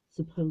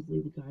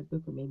 supposedly the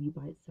guidebook, or maybe you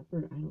buy it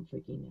separate. I don't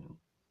freaking know.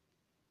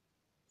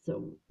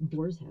 So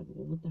boar's head,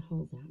 well, what the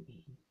hell does that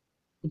mean?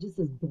 It just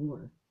says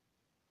boar.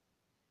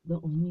 The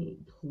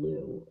only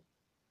clue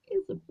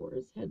is a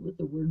boar's head with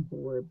the word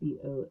boar,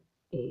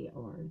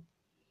 Boar.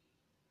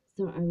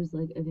 So I was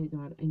like, okay,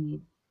 God, I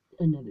need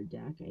another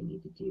deck. I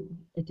need to do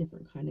a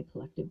different kind of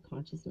collective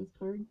consciousness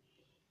card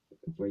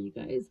for you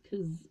guys,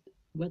 because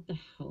what the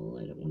hell?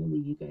 I don't want to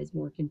leave you guys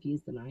more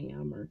confused than I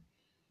am, or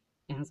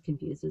as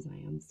confused as I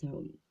am.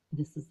 So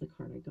this is the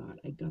card I got.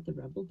 I got the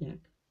Rebel deck.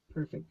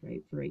 Perfect,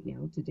 right, for right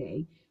now,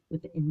 today,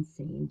 with the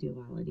insane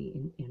duality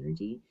in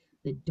energy,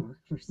 the dark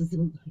versus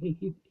the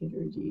light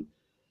energy.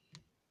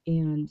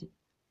 And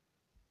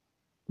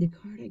the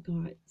card I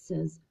got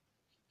says,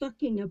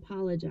 fucking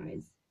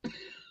apologize. And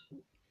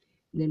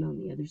then on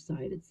the other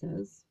side it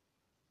says,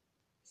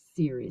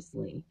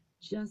 seriously,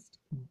 just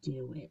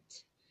do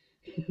it.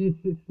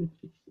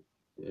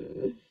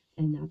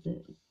 And that's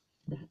it.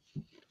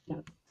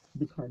 That's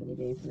the card of the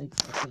day for the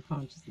collective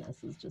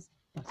consciousness, is just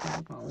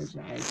fucking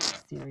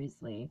apologize.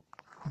 Seriously,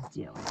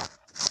 do it.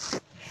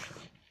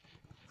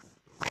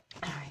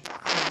 Alright,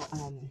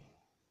 so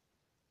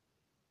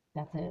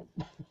that's it.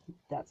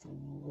 That's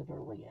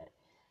literally it.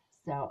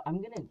 So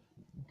I'm gonna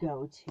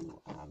go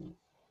to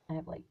I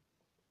have like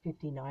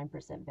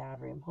 59%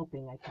 battery. I'm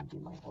hoping I can do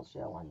my whole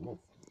show on this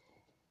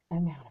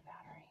amount of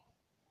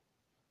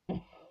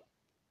battery.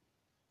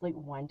 It's like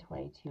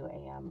 1:22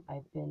 a.m.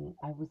 I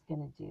was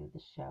gonna do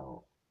the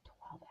show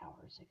 12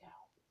 hours ago.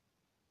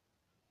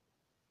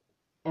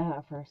 And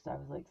at first I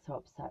was like so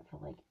upset for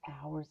like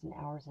hours and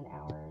hours and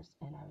hours,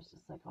 and I was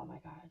just like, oh my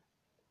God.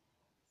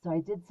 So I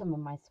did some of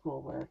my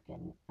schoolwork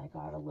and I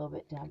got a little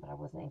bit done, but I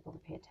wasn't able to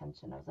pay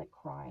attention. I was like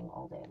crying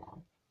all day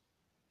long.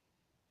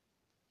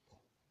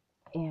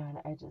 And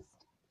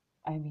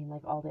I mean,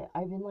 like all day,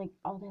 I've been like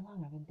all day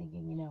long, I've been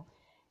thinking, you know,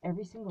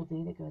 every single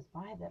day that goes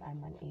by that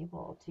I'm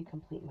unable to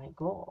complete my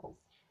goals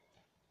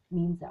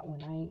means that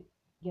when I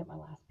get my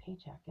last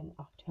paycheck in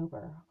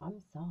October, I'm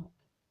sunk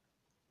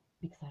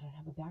because I don't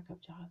have a backup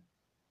job.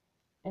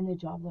 And the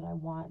job that I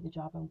want, the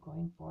job I'm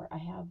going for, I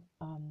have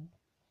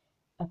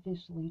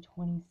officially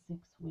 26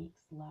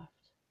 weeks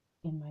left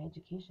in my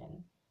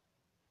education.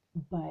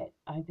 But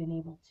I've been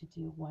able to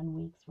do 1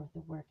 week's worth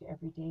of work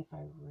every day if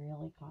I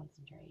really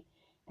concentrate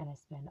and I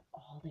spend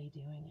all day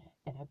doing it.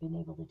 And I've been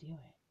able to do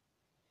it.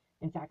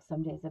 In fact,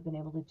 some days I've been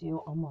able to do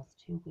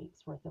almost 2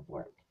 weeks worth of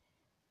work.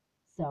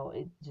 So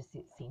it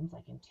seems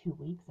like in 2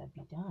 weeks I'd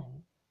be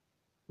done,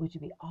 which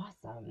would be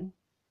awesome.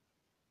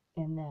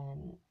 And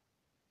then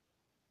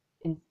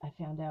I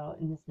found out,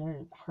 and this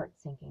another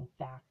heart-sinking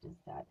fact is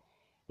that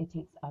it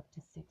takes up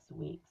to 6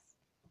 weeks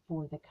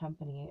for the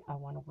company I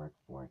want to work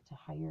for to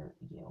hire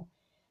you,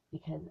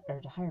 because, or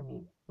to hire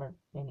me, or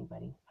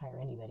anybody, hire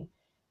anybody,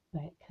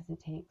 but because it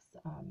takes,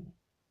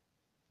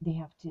 they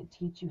have to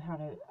teach you how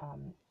to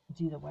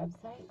do the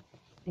website.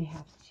 They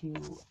have to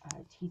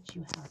teach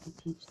you how to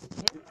teach the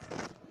kids.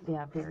 They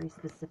have very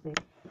specific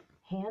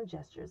hand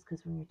gestures,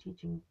 because when you're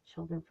teaching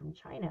children from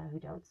China who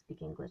don't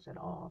speak English at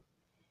all,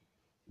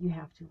 you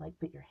have to like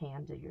put your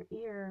hand to your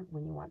ear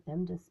when you want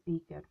them to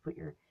speak. You have to put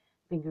your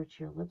finger to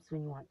your lips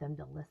when you want them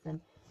to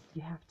listen.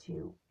 You have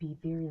to be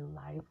very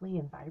lively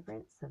and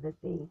vibrant so that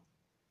they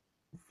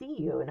see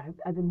you. And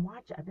I've been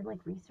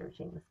like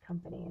researching this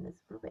company, and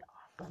it's really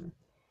awesome.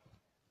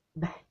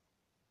 But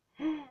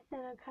and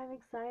I'm kind of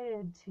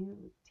excited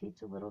to teach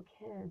the little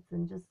kids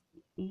and just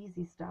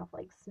easy stuff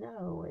like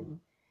snow and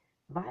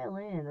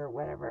violin or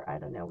whatever. I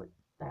don't know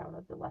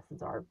what the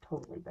lessons are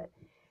totally, but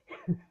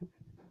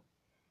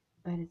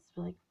but it's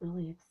like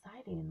really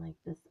exciting. Like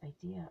this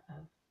idea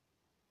of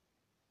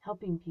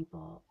helping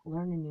people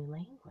learn a new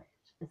language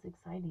is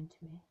exciting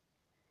to me.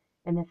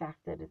 And the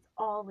fact that it's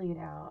all laid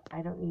out,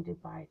 I don't need to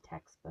buy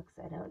textbooks,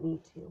 I don't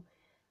need to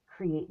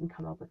create and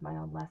come up with my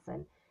own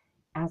lesson,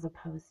 as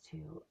opposed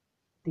to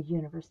the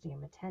university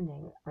I'm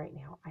attending right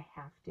now. I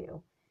have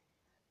to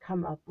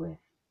come up with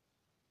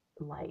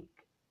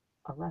like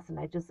a lesson.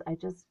 I just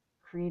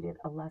created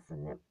a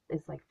lesson that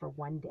is like for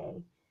one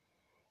day,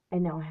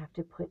 and now I have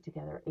to put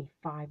together a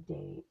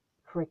 5-day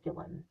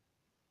curriculum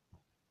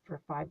for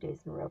 5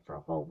 days in a row for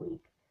a whole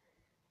week.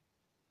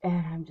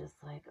 And I'm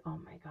just like, oh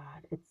my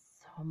God,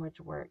 it's so much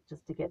work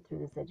just to get through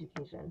this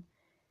education.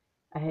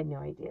 I had no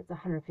idea. It's a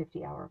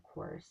 150-hour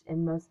course,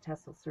 and most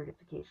TESOL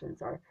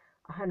certifications are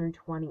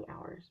 120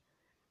 hours.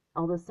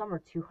 Although some are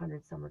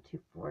 200, some are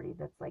 240.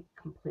 That's like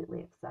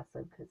completely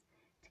excessive, because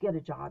to get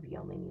a job, you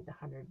only need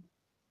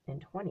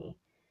 120.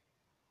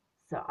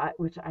 So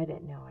which I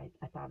didn't know.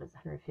 I thought it was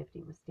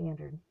 150 was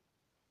standard.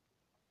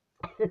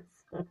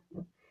 So,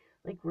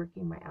 like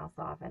working my ass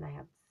off, and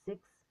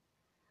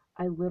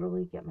I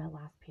literally get my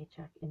last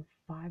paycheck in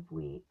 5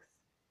 weeks,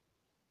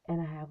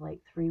 and I have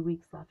like 3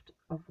 weeks left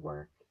of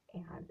work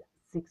and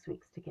 6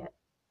 weeks to get.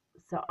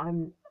 So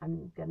I'm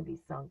gonna be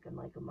sunk in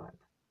like a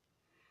month,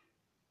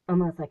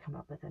 unless I come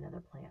up with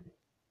another plan.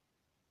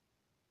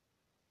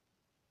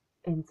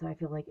 And so I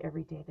feel like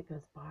every day that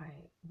goes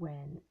by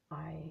when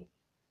I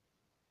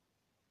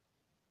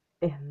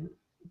am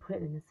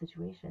put in a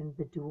situation,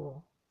 the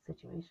dual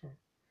situation,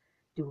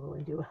 dual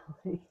and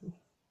duality,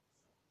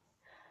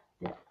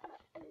 that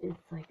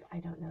it's like I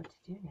don't know what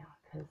to do now,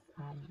 because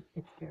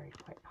it's very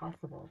quite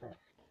possible that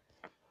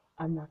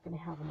I'm not going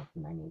to have enough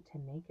money to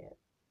make it.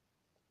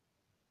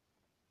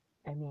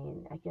 I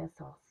mean, I guess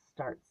I'll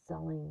start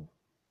selling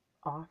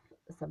off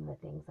some of the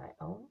things I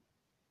own.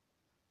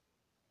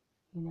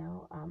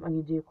 I'm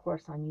going to do a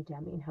course on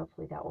Udemy, and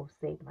hopefully that will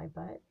save my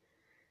butt.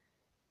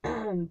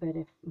 But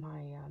if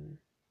my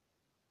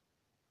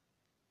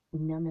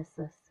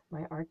nemesis,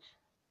 my arch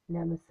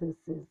nemesis,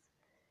 is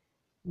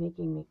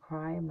making me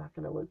cry, I'm not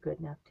going to look good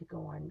enough to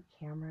go on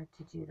camera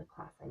to do the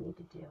class I need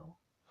to do.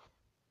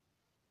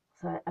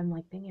 So I'm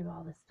like thinking about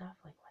all this stuff,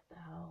 like what the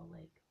hell,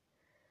 like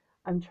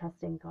I'm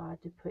trusting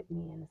God to put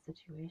me in a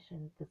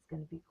situation that's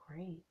going to be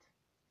great.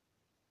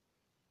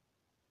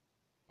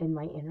 In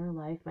my inner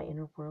life, my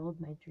inner world,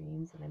 my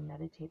dreams, and I'm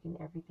meditating,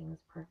 everything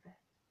is perfect.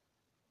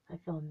 I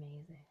feel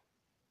amazing.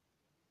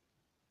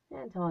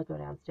 Yeah, until I go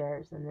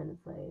downstairs, and then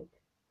it's like,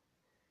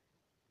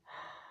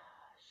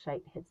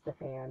 shite hits the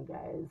fan,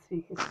 guys.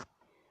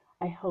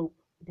 I hope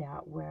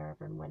that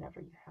wherever and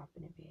whenever you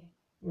happen to be,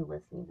 you're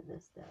listening to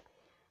this, that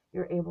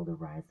you're able to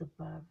rise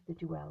above the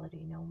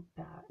duality, no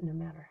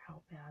matter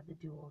how bad the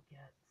dual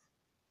gets.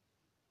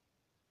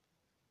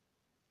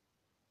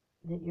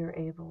 That you're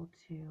able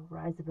to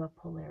rise above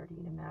polarity,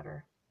 no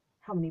matter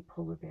how many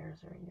polar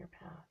bears are in your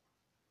path.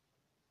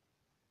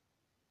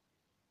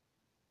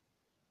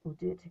 We'll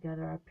do it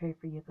together. I pray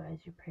for you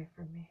guys. You pray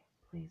for me.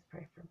 Please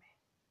pray for me.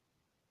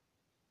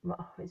 I'm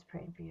always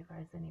praying for you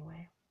guys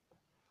anyway.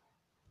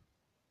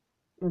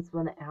 It's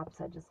one of the apps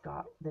I just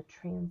got, the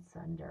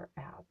Transcender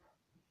app.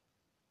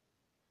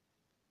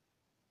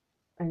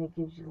 And it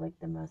gives you like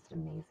the most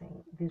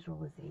amazing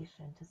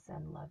visualization to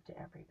send love to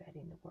everybody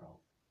in the world.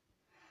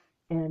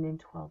 And in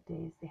 12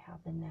 days, they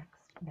have the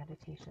next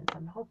meditation. So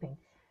I'm hoping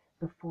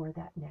before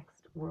that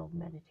next world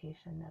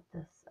meditation that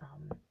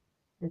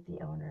that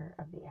the owner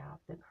of the app,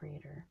 the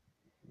creator,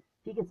 if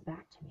he gets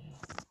back to me,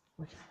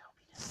 which I hope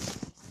he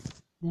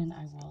does, then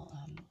I will,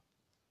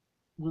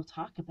 we'll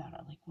talk about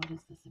it. Like, what is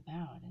this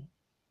about? And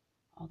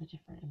all the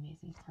different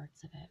amazing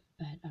parts of it.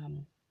 But,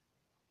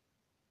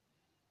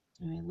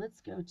 Anyway,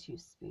 let's go to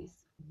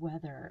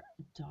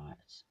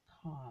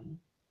spaceweather.com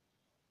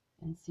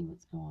and see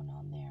what's going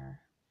on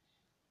there.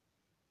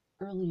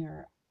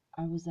 Earlier,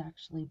 I was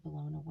actually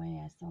blown away.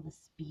 I saw the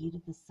speed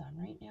of the sun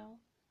right now,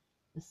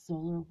 the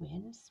solar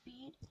wind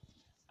speed.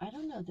 I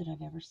don't know that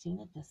I've ever seen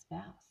it this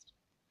fast.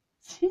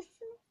 It's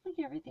like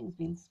everything's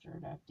being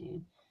stirred up,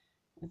 dude.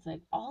 It's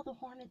like all the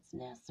hornets'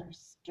 nests are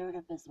stirred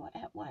up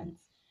at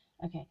once.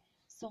 Okay,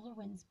 solar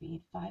wind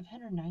speed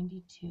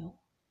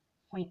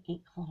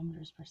 592.8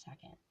 kilometers per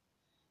second.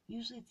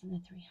 Usually it's in the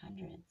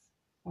 300s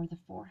or the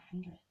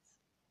 400s.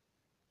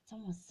 It's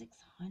almost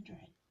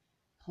 600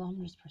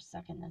 kilometers per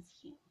second. That's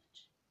huge.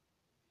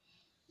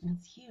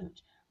 That's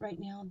huge. Right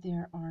now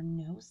there are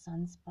no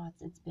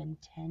sunspots. It's been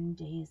 10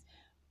 days.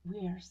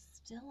 We are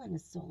still in a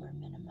solar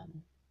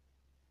minimum.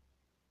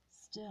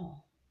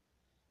 Still.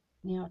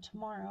 Now,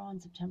 tomorrow on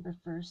September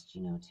 1st,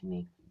 to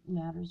make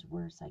matters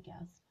worse, I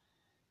guess,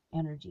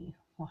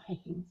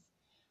 energy-wise,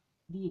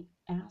 the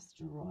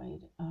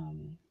asteroid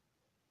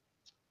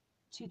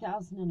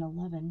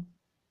 2011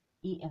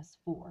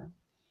 ES4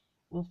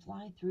 will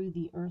fly through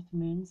the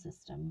Earth-Moon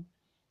system,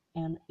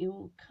 and it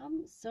will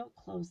come so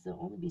close that it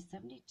will only be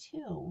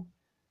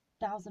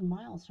 72,000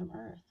 miles from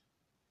Earth.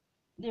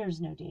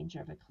 There's no danger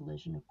of a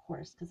collision, of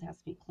course, because it has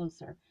to be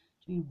closer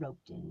to be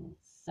roped in,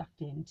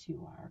 sucked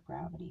into our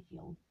gravity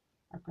field,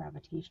 our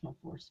gravitational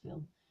force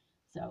field.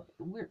 So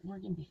we're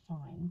going to be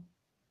fine.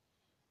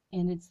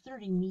 And it's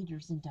 30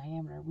 meters in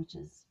diameter, which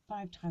is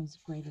 5 times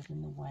greater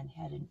than the one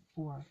headed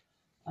for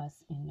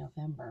us in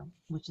November,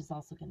 which is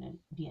also going to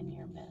be a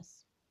near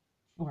miss,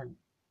 or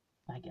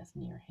I guess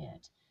near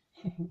hit.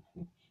 If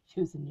it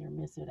was a near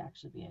miss, it would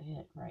actually be a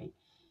hit, right?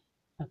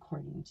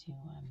 According to,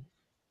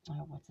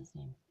 what's his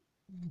name?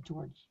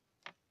 George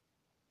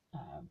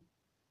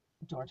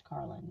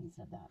Carlin, he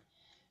said that.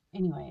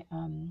 Anyway,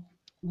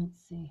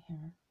 let's see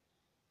here.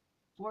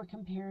 For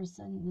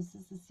comparison, this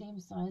is the same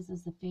size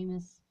as the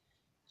famous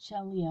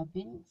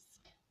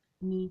Chelyabinsk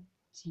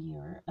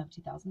meteor of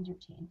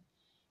 2013,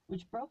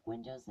 which broke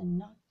windows and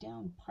knocked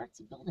down parts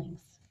of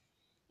buildings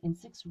in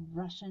 6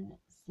 Russian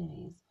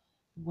cities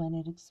when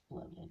it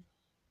exploded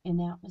in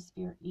the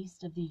atmosphere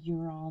east of the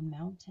Ural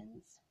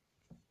Mountains.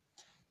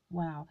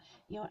 Wow.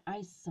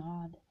 I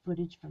saw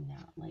footage from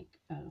that like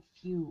a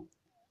few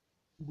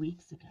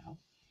weeks ago.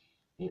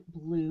 It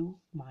blew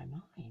my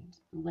mind.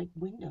 Like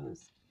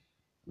windows,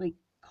 like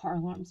car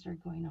alarms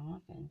started going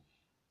off,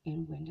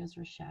 and windows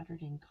were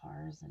shattered in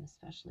cars, and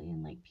especially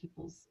in like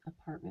people's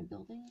apartment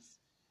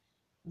buildings.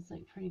 It's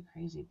like pretty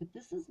crazy. But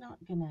this is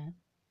not gonna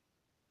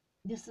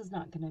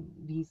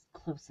be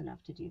close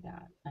enough to do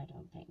that. I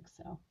don't think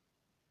so.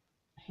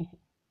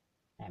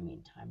 I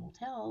mean, time will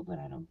tell, but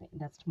I don't think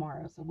that's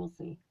tomorrow, so we'll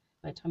see.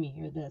 By the time you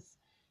hear this,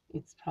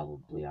 it's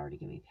probably already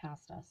going to be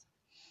past us.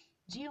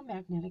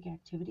 Geomagnetic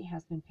activity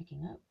has been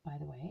picking up, by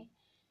the way.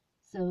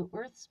 So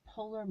Earth's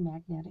polar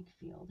magnetic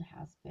field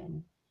has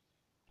been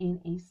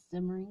in a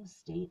simmering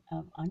state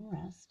of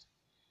unrest,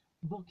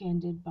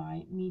 bookended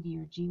by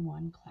Meteor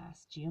G1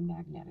 class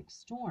geomagnetic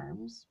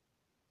storms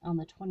on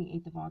the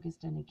 28th of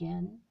August and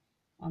again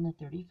on the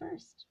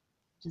 31st,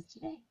 just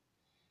today.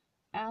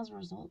 As a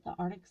result, the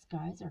Arctic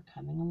skies are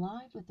coming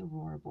alive with the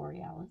aurora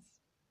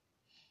borealis.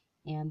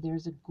 And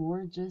there's a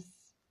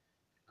gorgeous,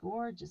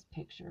 gorgeous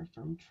picture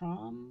from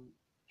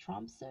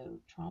Tromsø,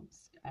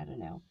 I don't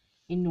know,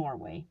 in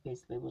Norway.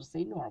 Basically, we'll just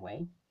say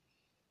Norway.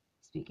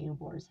 Speaking of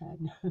Boar's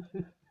Head.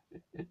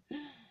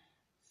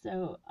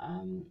 So,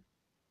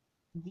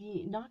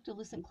 the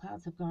noctilucent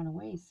clouds have gone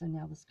away, so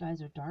now the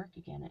skies are dark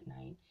again at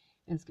night,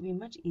 and it's going to be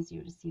much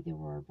easier to see the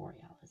aurora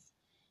borealis.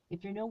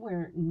 If you're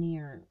nowhere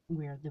near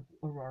where the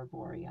aurora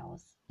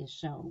borealis is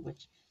shown,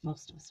 which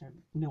most of us are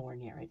nowhere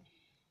near it,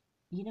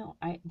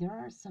 there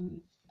are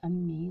some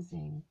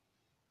amazing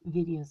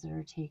videos that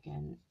are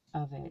taken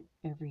of it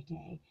every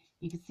day.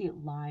 You can see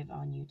it live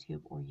on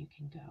YouTube, or you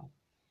can go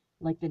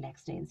like the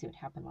next day and see what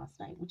happened last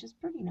night, which is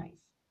pretty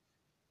nice.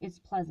 It's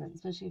pleasant,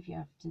 especially if you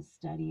have to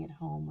study at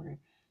home or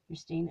you're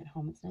staying at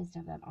home. It's nice to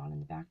have that on in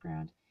the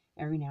background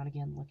every now and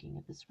again, looking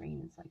at the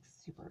screen. It's like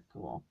super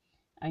cool.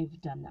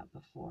 I've done that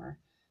before.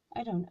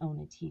 I don't own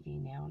a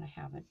TV now, and I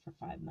haven't for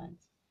 5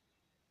 months.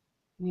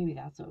 Maybe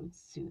that's what would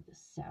soothe the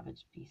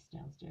savage beast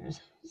downstairs.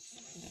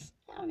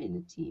 Having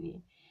the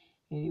TV.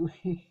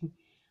 Anyway,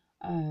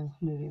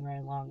 moving right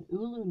along.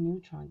 Ulu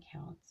neutron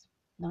counts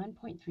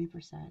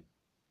 9.3%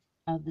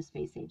 of the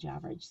space age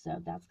average,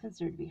 so that's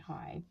considered to be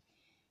high.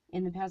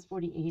 In the past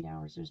 48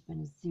 hours, there's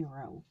been a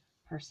 0%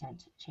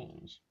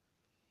 change.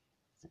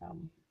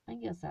 So I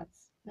guess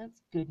that's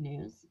good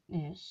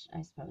news-ish,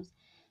 I suppose.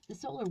 The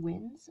solar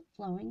winds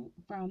flowing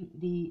from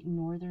the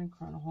northern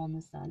coronal hole in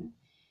the sun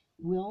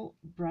will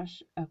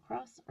brush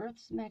across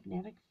Earth's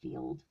magnetic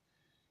field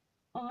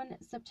on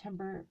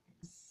September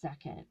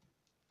 2nd.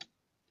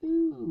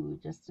 Ooh,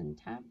 just in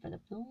time for the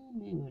full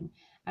moon.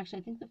 Actually,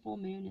 I think the full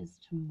moon is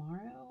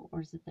tomorrow,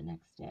 or is it the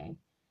next day?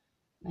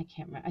 I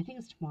can't remember. I think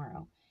it's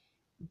tomorrow.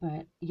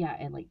 But yeah,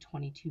 at like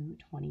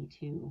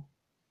 22:22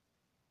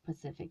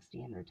 Pacific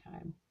Standard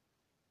Time.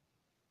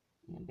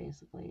 And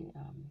basically,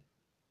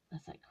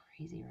 That's like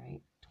crazy,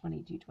 right?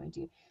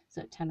 22:22.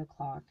 So at 10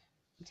 o'clock,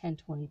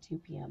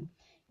 10:22 p.m.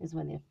 is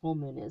when the full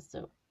moon is.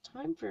 So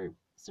time for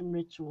some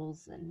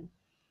rituals and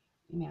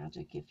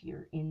magic if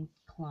you're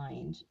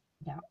inclined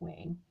that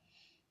way.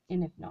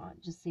 And if not,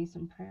 just say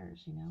some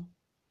prayers.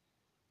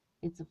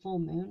 It's a full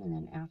moon, and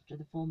then after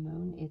the full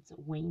moon, it's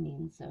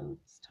waning. So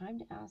it's time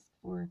to ask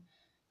for,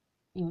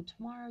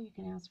 tomorrow you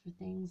can ask for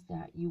things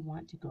that you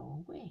want to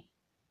go away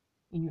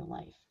in your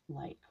life,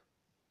 like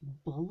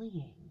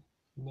bullying,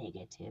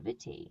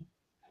 negativity,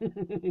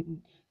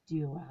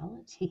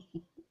 duality,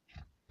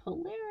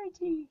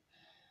 polarity.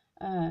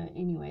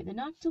 Anyway, the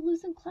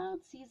Noctilucent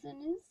cloud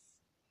season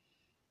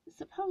is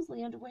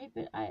supposedly underway,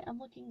 but I'm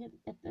looking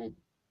at the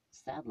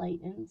satellite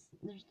and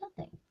there's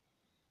nothing.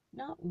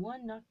 Not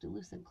one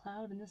Noctilucent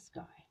cloud in the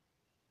sky.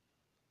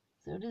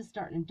 So it is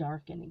starting to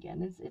darken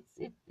again.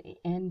 It's the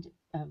end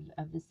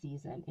of the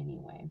season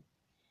anyway.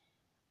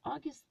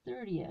 August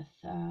 30th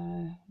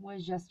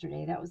was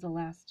yesterday. That was the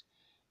last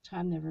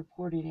time they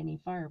reported any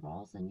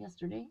fireballs. And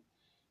yesterday,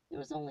 there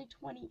was only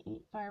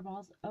 28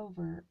 fireballs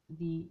over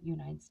the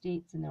United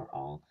States, and they were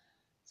all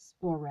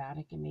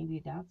sporadic, and maybe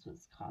that's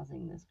what's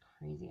causing this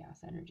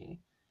crazy-ass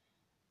energy.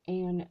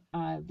 And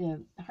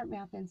the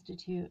HeartMath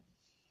Institute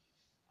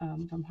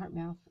from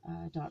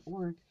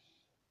heartmath.org,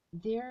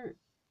 they're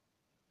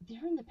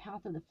in the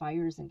path of the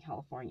fires in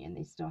California, and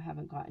they still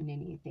haven't gotten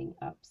anything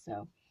up.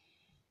 So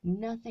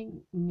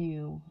nothing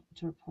new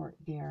to report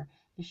there.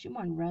 The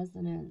Schumann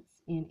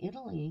resonance in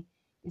Italy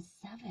is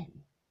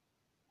 7.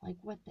 Like,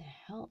 what the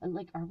hell?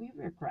 Like, are we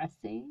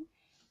regressing?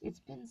 It's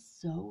been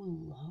so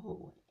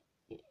low,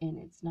 and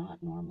it's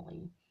not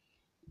normally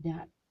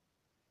that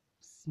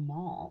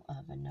small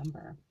of a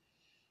number.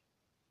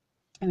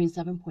 I mean,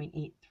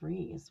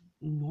 7.83 is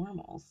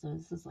normal, so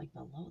this is like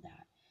below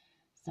that.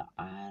 So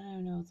I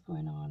don't know what's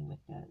going on with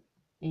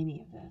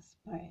any of this,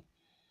 but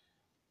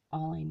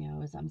all I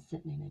know is I'm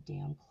sitting in a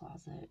damn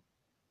closet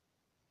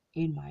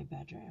in my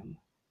bedroom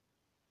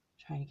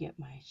trying to get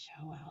my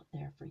show out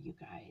there for you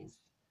guys.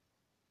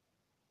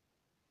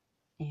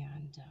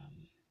 And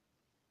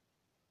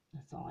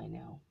that's all I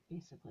know,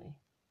 basically.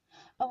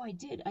 Oh, I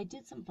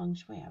did some feng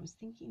shui. I was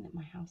thinking that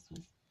my house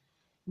was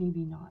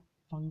maybe not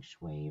feng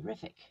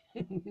shui-rific.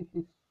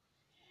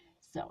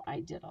 So I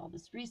did all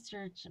this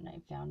research, and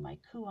I found my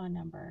Kuan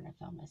number, and I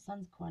found my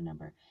son's Kuan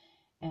number,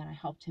 and I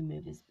helped him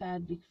move his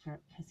bed because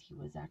he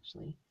was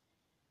actually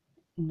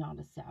not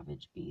a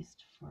savage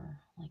beast for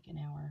like an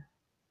hour.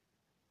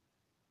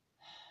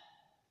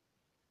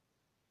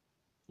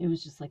 It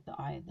was just like the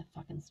eye of the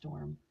fucking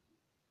storm.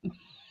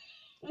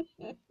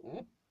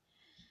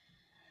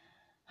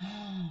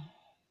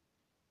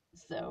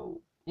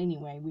 So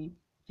anyway, we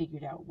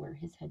figured out where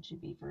his head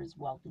should be for his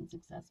wealth and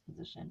success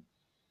position.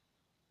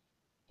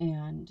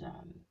 And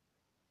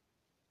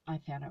I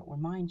found out where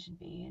mine should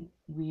be, and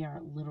we are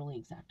literally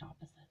exact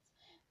opposites.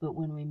 But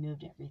when we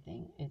moved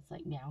everything, it's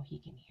like now he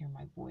can hear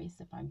my voice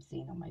if I'm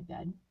sitting on my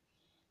bed.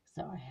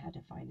 So I had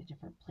to find a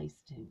different place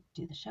to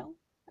do the show.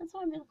 And so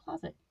I'm in a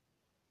closet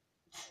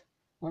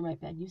where my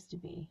bed used to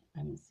be.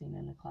 I'm sitting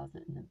in a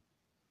closet in the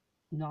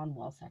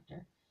non-wall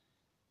sector.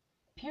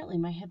 Apparently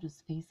my head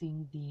was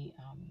facing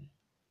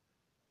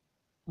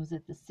was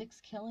it the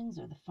 6 killings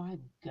or the 5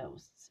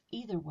 ghosts?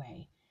 Either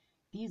way,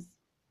 these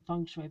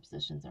feng shui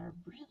positions are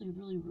really,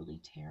 really, really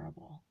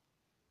terrible.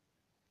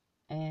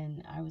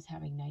 And I was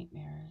having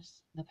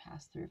nightmares the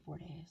past 3 or 4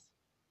 days.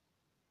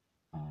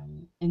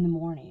 In the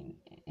morning,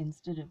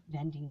 instead of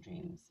venting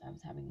dreams, I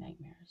was having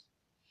nightmares.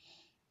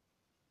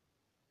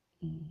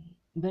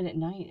 But at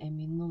night, I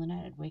mean, in the middle of the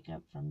night, I'd wake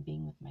up from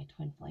being with my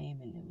twin flame,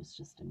 and it was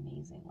just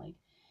amazing. Like,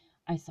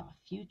 I saw our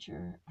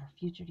future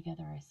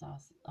together. I saw,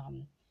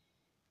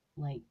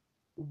 like,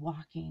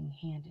 walking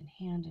hand in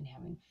hand and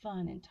having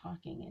fun and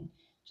talking and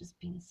just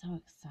being so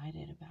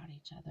excited about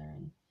each other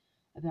and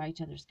about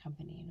each other's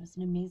company. And it was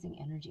an amazing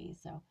energy.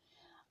 So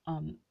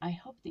I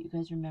hope that you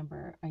guys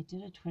remember I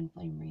did a twin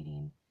flame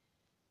reading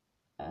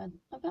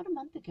about a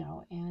month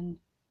ago, and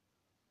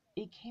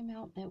it came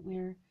out that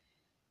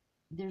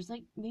there's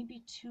like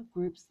maybe 2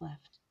 groups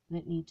left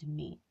that need to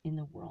meet in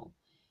the world.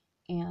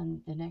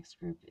 And the next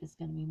group is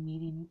going to be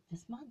meeting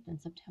this month in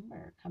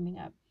September, coming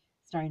up,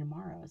 starting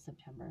tomorrow is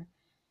September,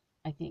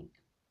 I think,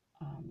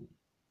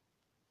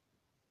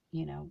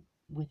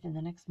 within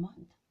the next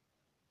month.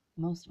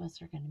 Most of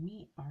us are going to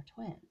meet our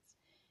twins.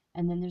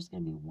 And then there's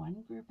going to be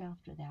 1 group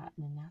after that,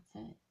 and then that's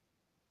it.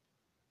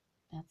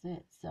 That's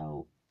it.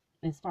 So,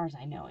 as far as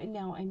I know, and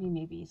now, I mean,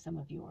 maybe some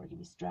of you are going to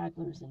be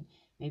stragglers, and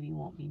maybe you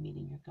won't be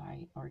meeting your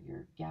guy or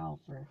your gal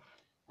for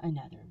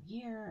another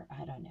year.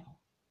 I don't know.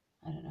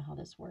 I don't know how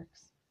this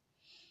works.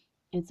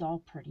 It's all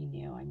pretty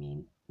new. I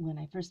mean, when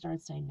I first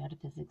started studying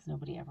metaphysics,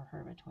 nobody ever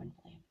heard of a twin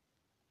flame.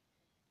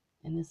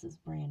 And this is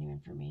brand new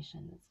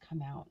information that's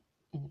come out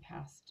in the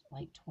past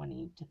like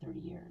 20 to 30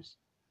 years.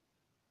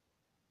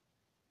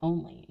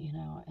 Only,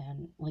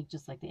 and like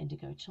just like the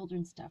indigo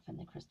children stuff and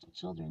the crystal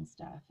children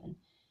stuff and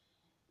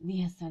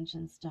the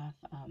ascension stuff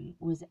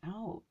was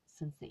out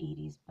since the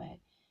 80s, but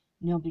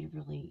nobody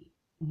really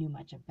knew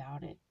much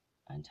about it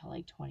until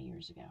like 20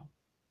 years ago.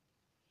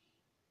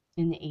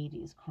 In the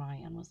 80s,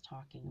 Cryon was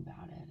talking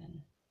about it,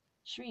 and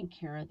Sri and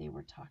Kara, they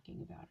were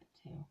talking about it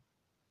too.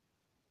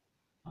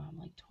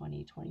 Like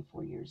 20,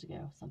 24 years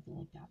ago, something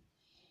like that.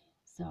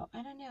 So,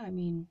 I don't know. I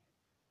mean,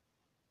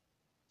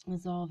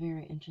 it's all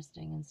very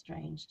interesting and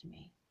strange to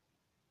me.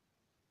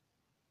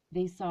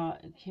 They saw,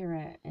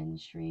 Kara and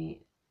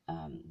Sri,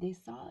 they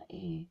saw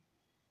a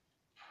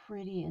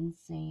pretty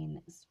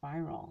insane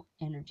spiral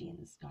energy in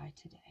the sky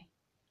today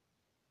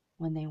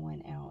when they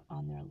went out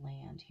on their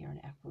land here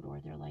in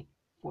Ecuador. They're like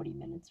 40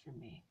 minutes from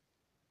me.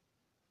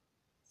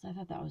 So I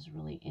thought that was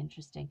really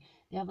interesting.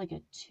 They have like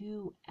a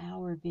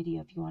 2-hour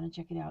video if you want to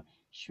check it out.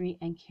 Sri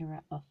and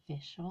Kara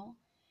Official.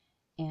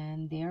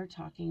 And they are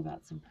talking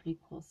about some pretty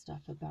cool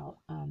stuff about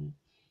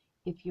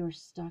if you're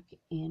stuck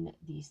in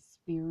the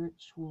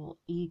spiritual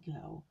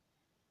ego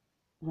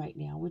right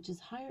now, which is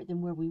higher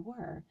than where we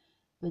were,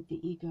 but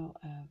the ego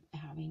of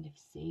having to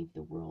save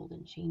the world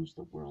and change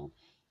the world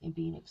and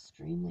being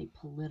extremely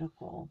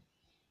political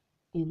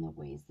in the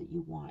ways that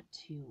you want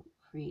to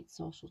create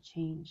social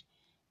change.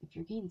 If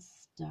you're getting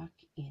stuck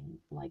in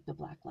like the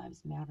Black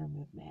Lives Matter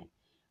movement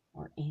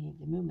or any of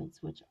the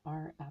movements, which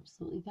are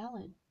absolutely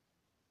valid,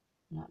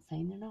 I'm not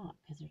saying they're not,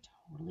 because they're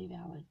totally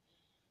valid,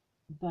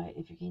 but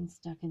if you're getting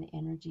stuck in the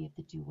energy of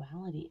the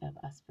duality of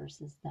us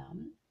versus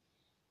them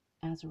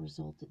as a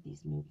result of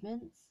these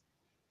movements,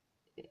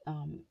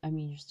 I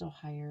mean, you're still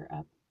higher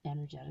up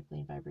energetically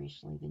and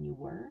vibrationally than you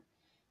were,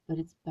 but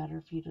it's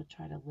better for you to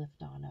try to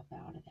lift on up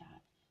out of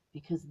that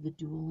because of the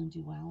dual and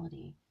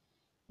duality.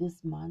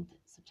 This month,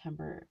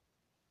 September,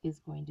 is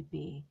going to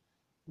be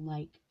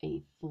like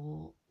a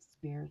full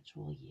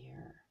spiritual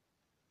year.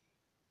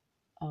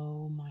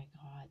 Oh my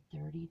God,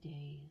 30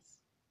 days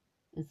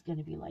is going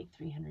to be like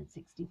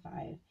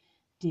 365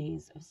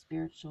 days of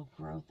spiritual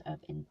growth, of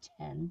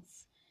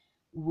intense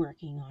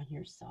working on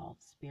yourself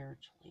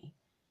spiritually.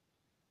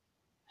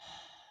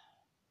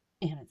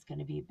 And it's going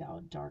to be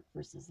about dark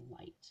versus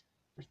light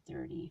for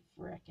 30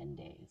 frickin'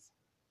 days.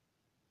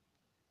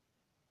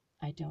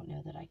 I don't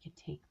know that I could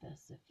take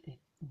this if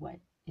what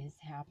has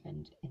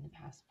happened in the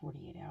past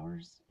 48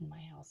 hours in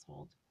my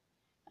household.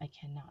 I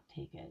cannot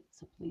take it.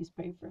 So please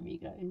pray for me,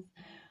 guys.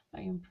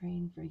 I am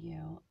praying for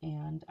you,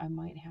 and I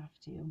might have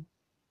to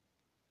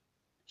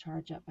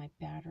charge up my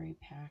battery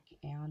pack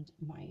and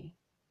my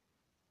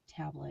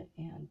tablet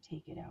and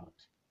take it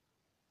out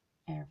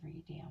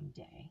every damn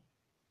day.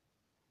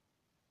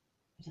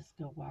 Just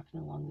go walking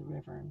along the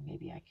river, and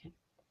maybe I could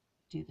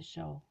do the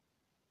show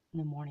in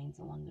the mornings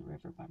along the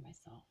river by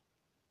myself.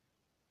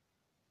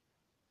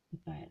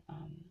 But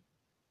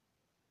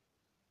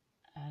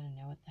I don't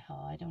know what the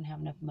hell. I don't have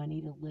enough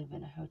money to live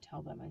in a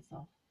hotel by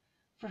myself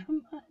for a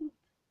month.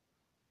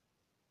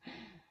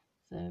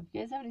 So if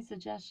you guys have any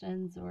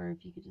suggestions, or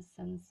if you could just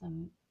send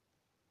some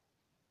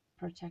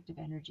protective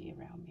energy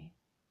around me,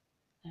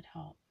 that'd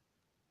help.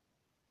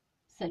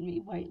 Send me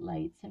white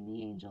light. Send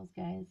me angels,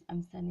 guys.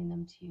 I'm sending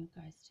them to you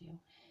guys too.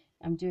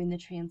 I'm doing the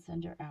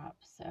Transcender app,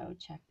 so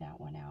check that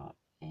one out.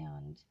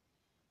 And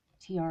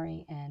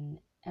TRANSCENDER.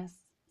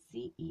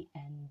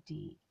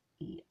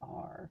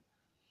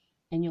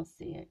 And you'll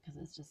see it because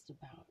it's just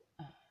about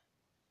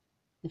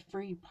the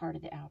free part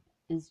of the app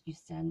is you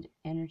send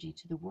energy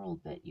to the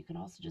world, but you can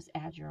also just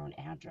add your own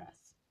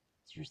address.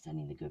 So you're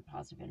sending the good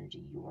positive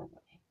energy your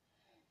way.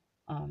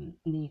 And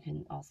then you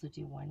can also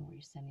do one where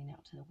you're sending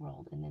out to the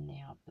world. And then they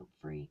have the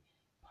free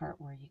part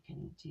where you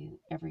can do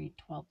every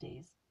 12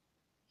 days.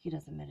 He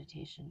does a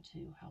meditation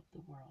to help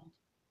the world.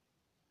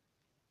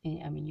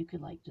 And, I mean, you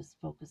could like just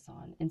focus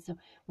on. And so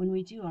when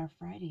we do our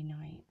Friday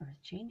night Earth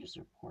Changes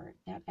report,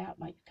 that app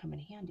might come in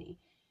handy.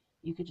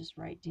 You could just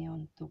write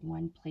down the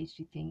one place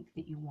you think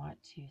that you want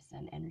to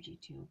send energy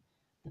to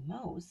the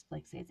most,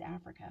 like say it's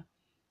Africa.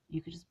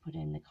 You could just put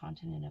in the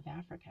continent of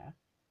Africa,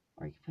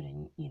 or you could put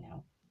in, you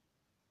know,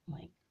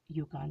 like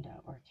Uganda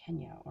or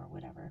Kenya or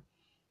whatever,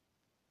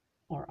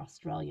 or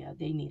Australia.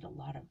 They need a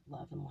lot of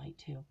love and light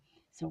too.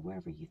 So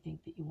wherever you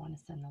think that you want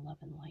to send the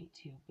love and light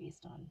to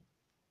based on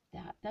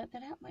that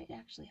app might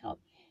actually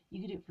help.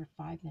 You could do it for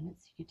 5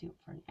 minutes. You could do it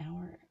for an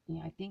hour. You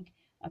know, I think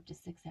up to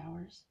 6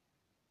 hours.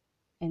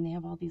 And they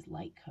have all these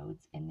light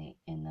codes, and they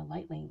in the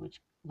light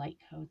language light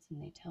codes,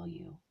 and they tell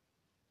you,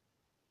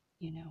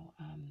 you know,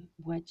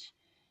 which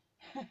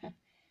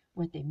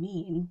what they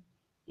mean.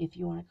 If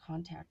you want to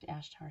contact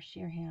Ashtar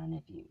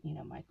Sherhan, you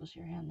know Michael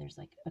Sherhan, there's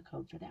like a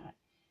code for that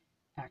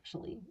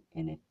actually.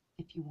 And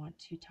if you want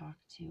to talk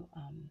to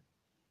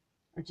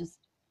or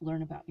just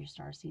learn about your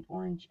starseed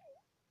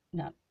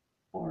not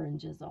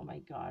oranges. Oh my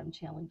God, I'm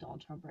channeling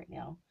Donald Trump right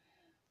now.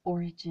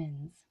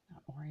 Origins,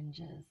 not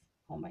oranges.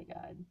 Oh my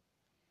God.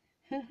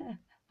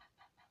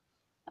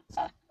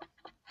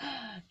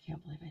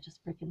 Can't believe I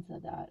just freaking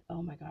said that.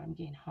 Oh my God, I'm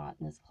getting hot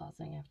in this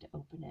closet. I have to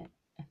open it.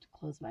 I have to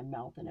close my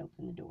mouth and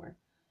open the door.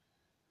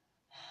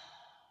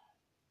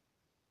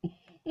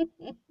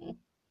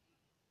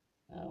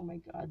 Oh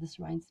my God, this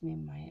reminds me of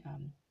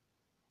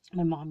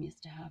my mom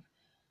used to have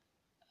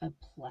a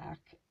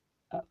plaque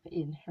up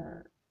in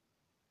her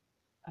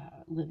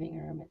living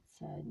room. It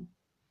said,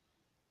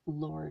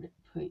 Lord,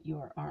 put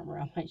your arm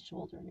around my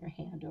shoulder and your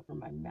hand over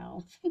my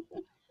mouth.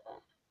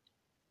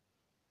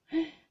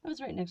 I was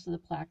right next to the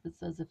plaque that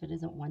says, if it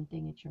isn't one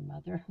thing, it's your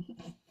mother.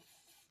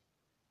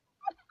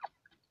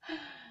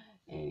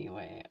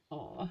 Anyway,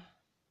 oh,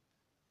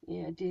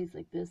 yeah, days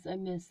like this, I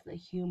miss the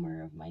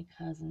humor of my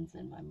cousins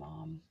and my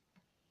mom.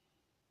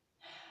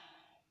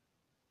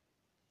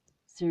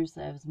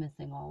 Seriously, I was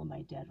missing all of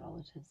my dead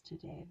relatives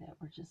today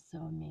that were just so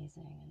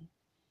amazing. And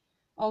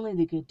only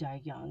the good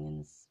die young,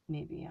 and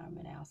maybe I'm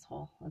an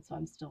asshole. That's why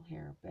I'm still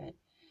here, but...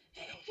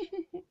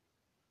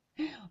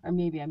 or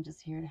maybe I'm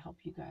just here to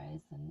help you guys,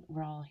 and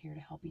we're all here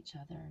to help each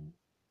other and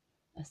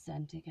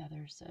ascend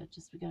together. So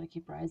just we got to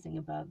keep rising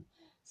above,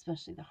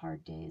 especially the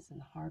hard days and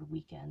the hard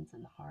weekends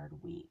and the hard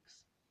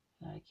weeks.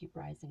 Got to keep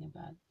rising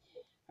above.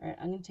 All right,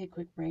 I'm going to take a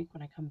quick break.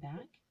 When I come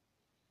back,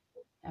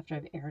 after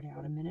I've aired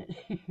out a minute,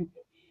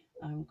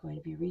 I'm going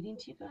to be reading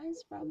to you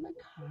guys from the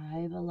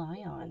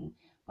Kybalion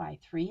by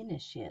 3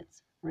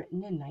 Initiates,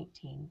 written in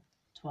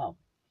 1912,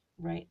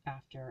 right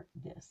after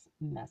this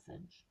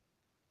message.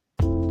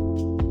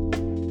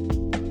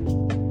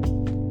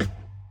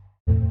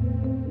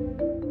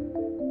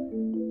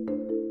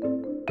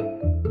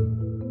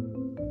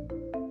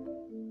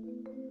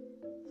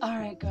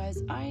 Alright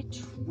guys, I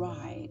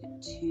tried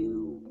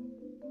to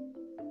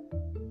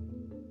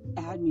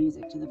add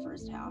music to the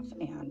first half,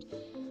 and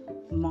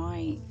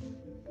my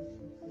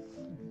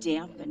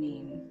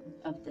dampening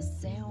of the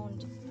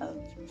sound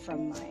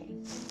from my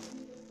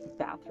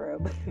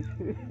bathrobe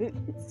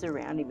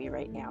surrounding me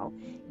right now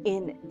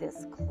in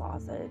this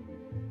closet,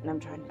 and I'm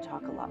trying to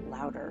talk a lot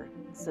louder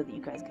so that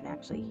you guys can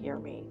actually hear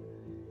me.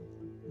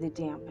 The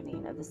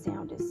dampening of the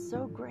sound is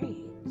so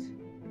great,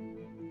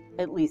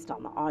 at least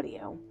on the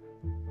audio,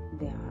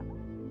 that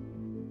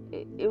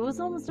it was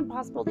almost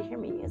impossible to hear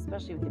me,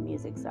 especially with the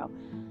music. So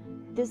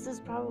this is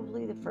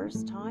probably the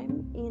first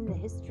time in the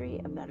history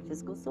of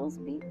Metaphysical Soul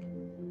Speak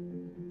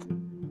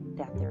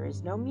that there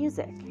is no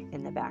music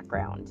in the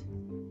background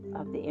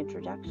of the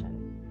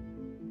introduction.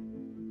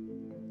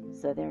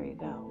 So there you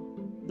go.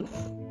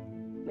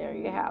 There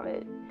you have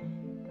it.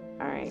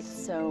 Alright,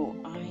 so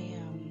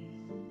I'm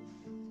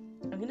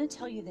going to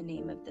tell you the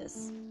name of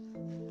this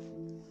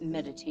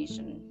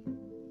meditation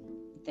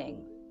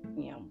thing,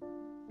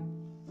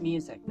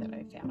 music that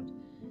I found,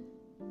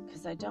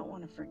 because I don't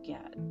want to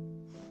forget.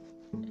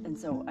 And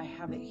so I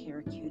have it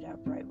here queued up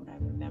right when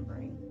I'm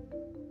remembering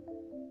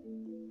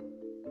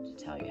to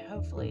tell you.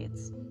 Hopefully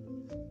it's...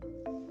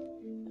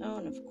 Oh,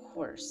 and of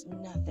course,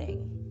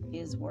 nothing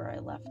is where I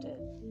left it.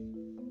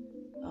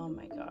 Oh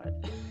my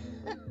god.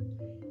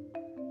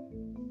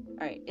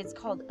 Alright, it's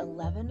called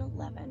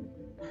 1111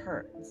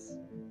 Hertz,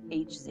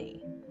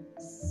 HZ.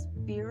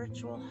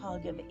 Spiritual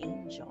Hug of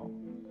Angel.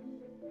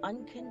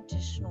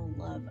 Unconditional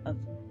love of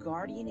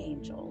guardian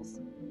angels.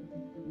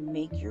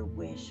 Make your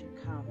wish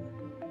come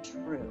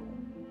true.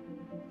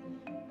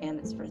 And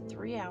it's for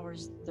 3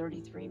 hours,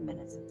 33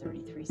 minutes, and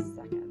 33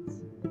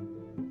 seconds.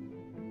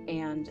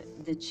 And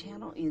the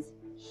channel is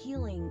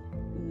Healing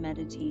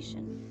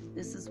Meditation.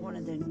 This is one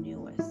of the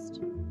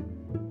newest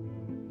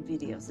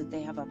videos that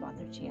they have up on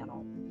their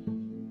channel.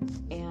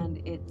 And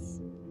it's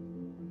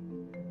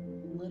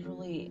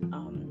literally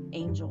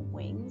angel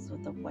wings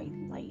with a white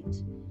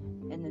light.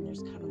 And then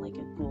there's kind of like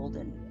a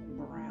golden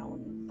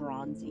brown,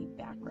 bronzy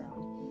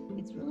background.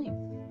 It's really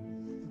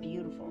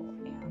beautiful.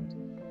 And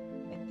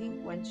I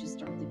think once you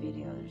start the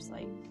video, there's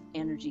like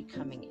energy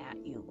coming at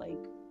you.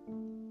 Like,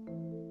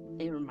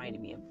 it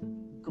reminded me of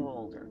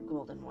gold or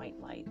golden white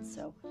light.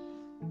 So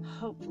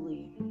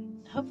hopefully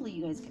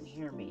you guys can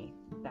hear me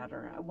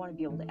better. I want to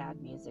be able to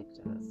add music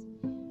to this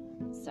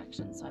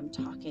section, so I'm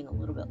talking a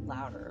little bit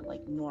louder,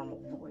 like normal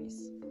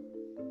voice,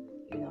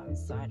 even though I'm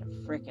inside a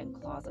freaking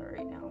closet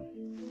right now.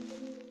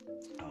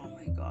 Oh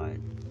my god.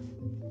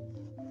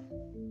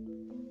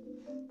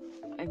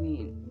 I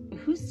mean,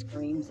 who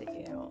screams at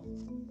you?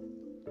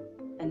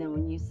 And then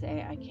when you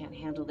say, I can't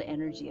handle the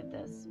energy of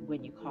this,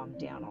 when you calm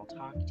down, I'll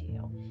talk to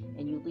you,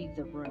 and you leave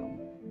the room,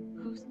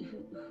 who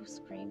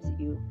screams at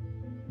you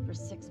for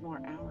 6 more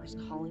hours,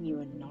 calling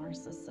you a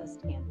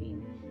narcissist,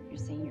 and you're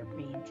saying you're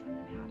being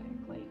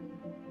dramatic? Like,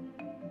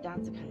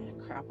 that's the kind of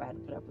crap I had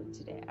to put up with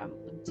today.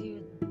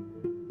 Dude,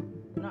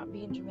 I'm not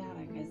being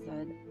dramatic. I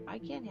said, I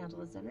can't handle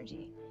this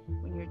energy.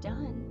 When you're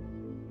done,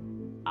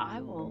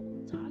 I will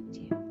talk to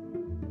you.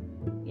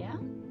 Yeah?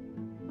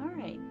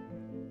 Alright.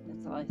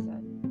 That's all I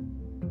said.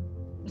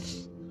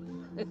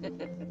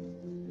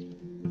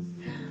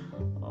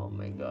 Oh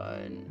my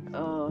god.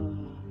 Oh.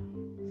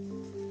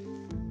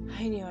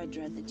 I knew I'd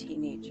dread the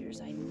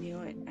teenagers. I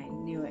knew it. I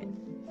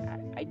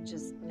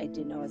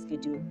didn't know I was going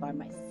to do it by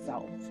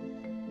myself.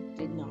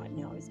 Did not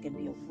know I was going to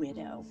be a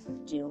widow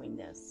doing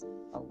this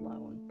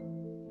alone.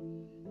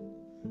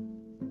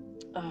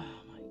 Oh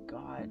my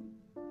god.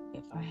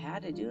 If I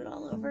had to do it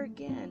all over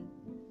again,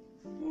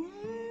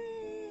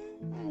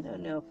 I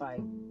don't know if I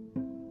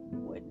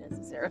would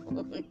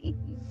necessarily.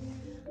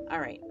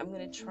 Alright, I'm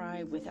going to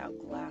try without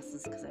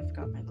glasses because I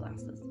forgot my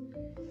glasses.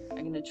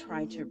 I'm going to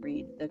try to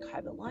read the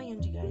Kybalion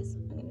to you guys.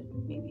 I'm going to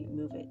maybe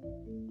move it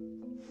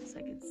so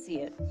I could see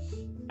it.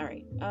 All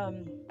right.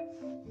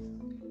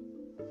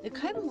 The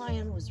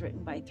Kybalion was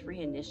written by 3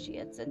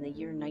 initiates in the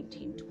year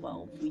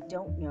 1912. We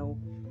don't know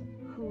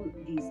who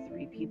these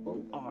 3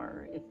 people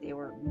are, if they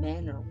were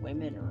men or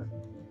women or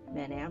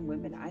men and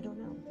women. I don't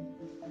know.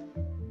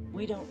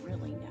 We don't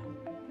really know.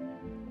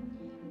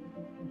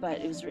 But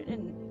it was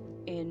written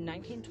in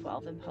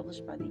 1912 and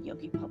published by the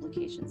Yogi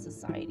Publication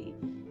Society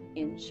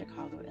in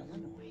Chicago,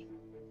 Illinois.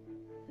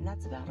 And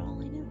that's about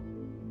all I know.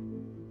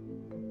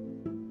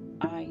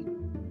 I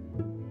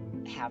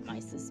have my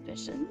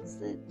suspicions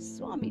that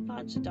Swami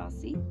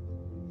Panchadasi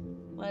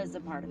was a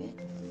part of it,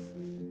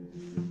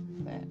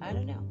 but I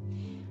don't know.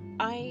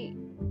 I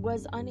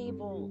was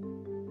unable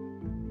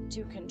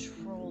to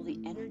control the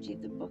energy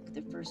of the book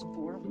the first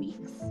 4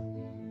 weeks,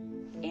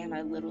 and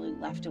I literally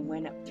left and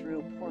went up through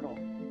a portal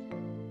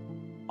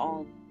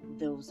all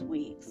those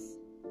weeks,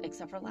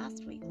 except for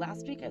last week.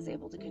 Last week I was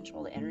able to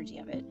control the energy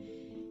of it,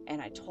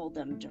 and I told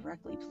them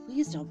directly,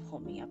 please don't pull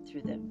me up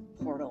through the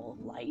portal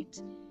of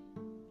light.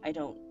 I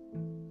don't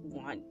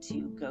want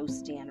to go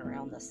stand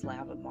around the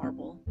slab of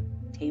marble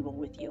table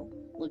with you,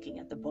 looking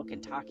at the book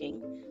and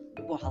talking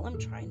while I'm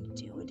trying to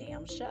do a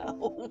damn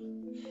show.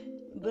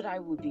 But I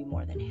would be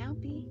more than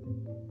happy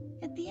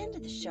at the end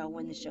of the show,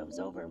 when the show's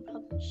over and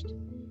published,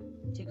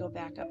 to go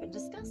back up and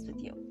discuss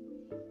with you.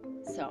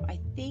 So I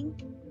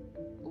think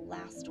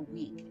last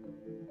week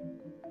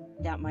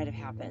that might have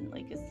happened.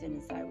 Like, as soon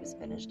as I was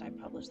finished, I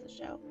published the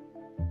show.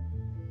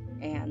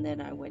 And then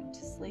I went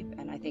to sleep,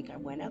 and I think I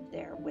went up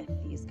there with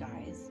these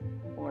guys,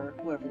 or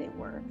whoever they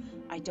were.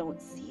 I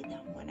don't see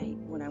them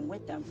when I'm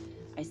with them.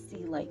 I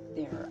see like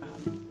their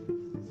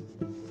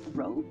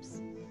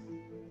robes.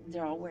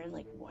 They're all wearing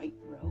like white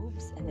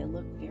robes, and they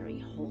look very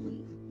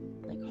holy,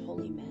 like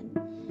holy men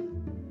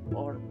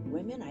or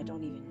women. I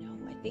don't even know.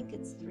 I think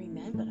it's 3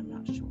 men, but I'm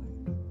not sure.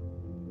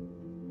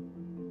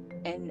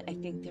 And I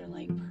think they're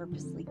like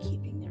purposely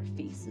keeping their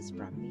faces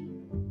from me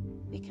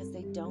because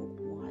they don't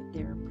want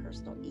their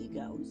personal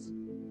egos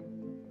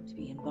to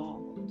be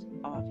involved,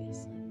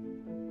 obviously.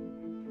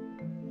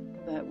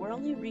 But we're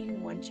only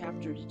reading 1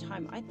 chapter at a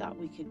time. I thought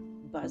we could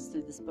buzz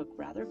through this book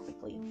rather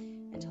quickly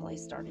until I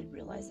started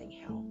realizing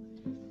how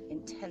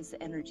intense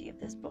the energy of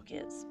this book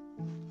is.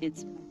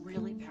 It's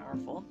really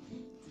powerful.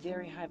 It's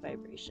very high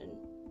vibration.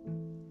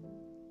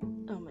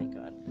 Oh my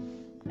God.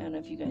 I don't know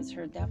if you guys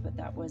heard that, but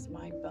that was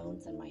my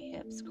bones and my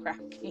hips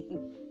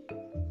cracking.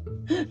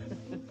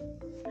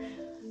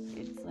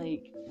 It's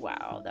like,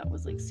 wow, that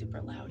was like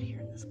super loud here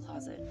in this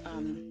closet.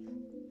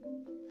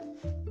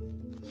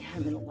 Yeah,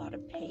 I'm in a lot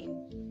of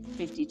pain.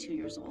 52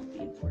 years old,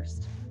 being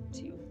forced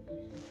to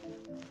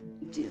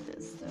do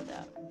this so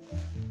that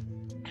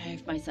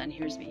if my son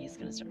hears me, he's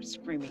gonna start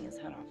screaming his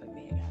head off at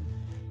me again.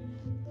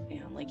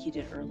 And like he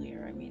did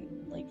earlier, I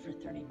mean, like for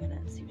 30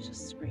 minutes, he was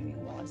just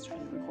screaming while I was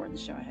trying to record the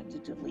show. I had to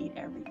delete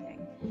everything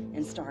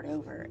and start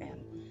over,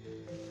 and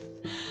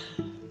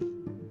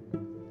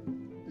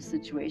the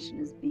situation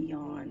is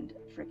beyond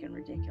freaking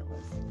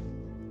ridiculous.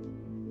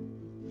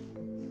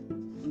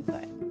 But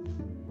I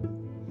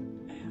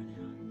don't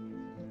know.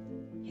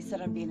 He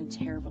said I'm being a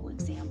terrible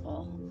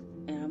example,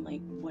 and I'm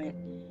like, what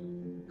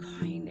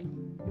kind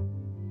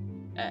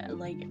of,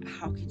 like,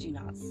 how could you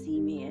not see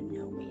me and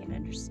know me and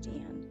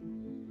understand?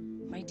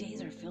 My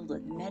days are filled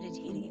with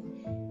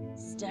meditating,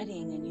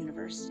 studying in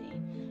university,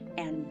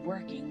 and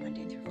working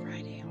Monday through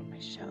Friday on my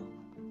show.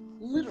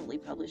 Literally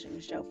publishing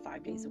a show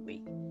 5 days a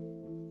week.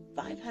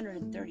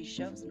 530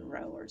 shows in a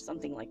row or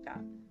something like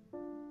that.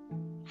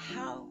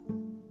 How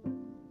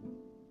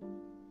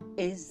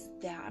is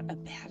that a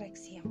bad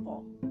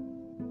example?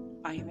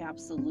 I am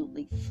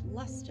absolutely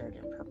flustered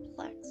and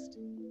perplexed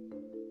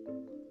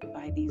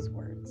by these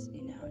words,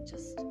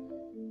 just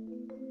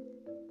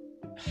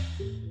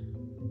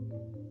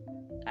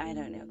I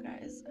don't know,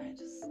 guys.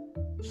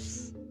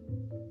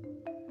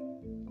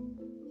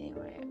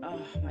 Anyway,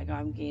 oh my God,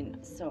 I'm getting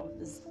it's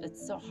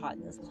so hot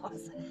in this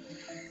closet.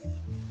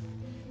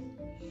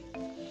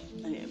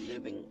 I am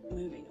moving a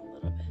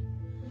little bit.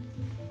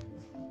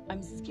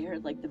 I'm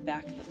scared, like the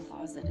back of the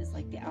closet is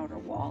like the outer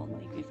wall.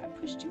 Like if I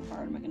push too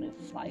hard, am I gonna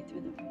fly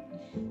through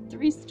the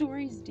 3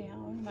 stories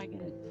down? Am I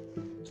gonna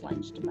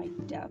plunge to my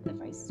death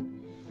if I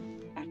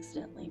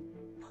accidentally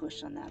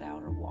push on that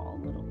outer wall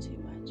a little too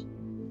much?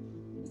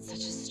 It's such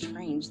a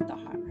strange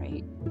thought,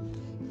 right?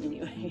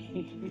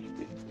 Anyway.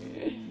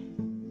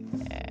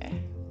 Yeah.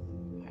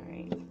 All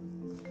right.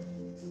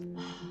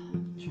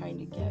 Trying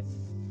to get...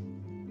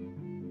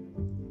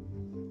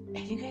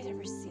 Have you guys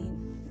ever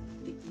seen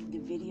the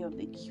video of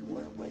The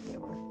Cure where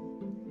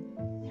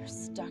they're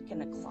stuck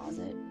in a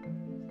closet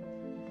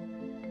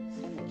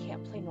and they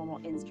can't play normal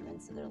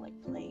instruments, so they're like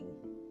playing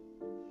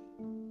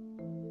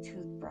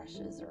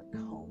toothbrushes or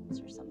combs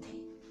or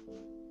something?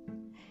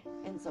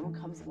 And someone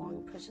comes along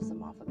and pushes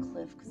them off a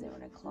cliff because they were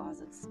in a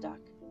closet stuck.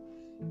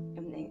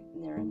 And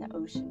they're in the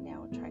ocean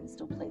now trying to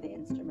still play the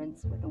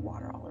instruments with the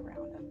water all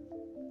around them.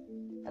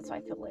 That's what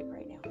I feel like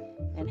right now.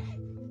 And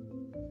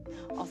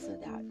also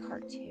that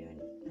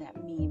cartoon, that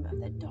meme of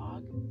that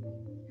dog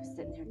who's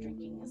sitting there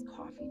drinking his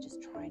coffee,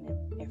 just trying to,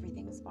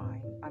 everything is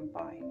fine. I'm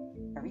fine.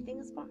 Everything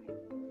is fine.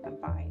 I'm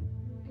fine.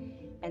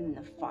 And then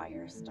the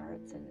fire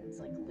starts and it's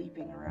like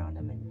leaping around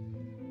him,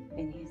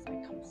 and he's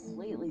like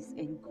completely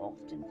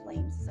engulfed in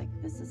flames. He's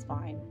like, this is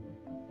fine.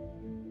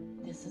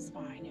 This is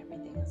fine.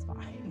 Everything is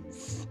fine.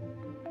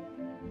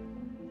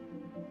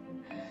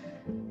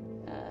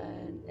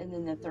 And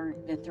then the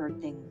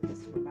third thing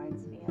this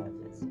reminds me of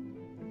is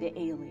the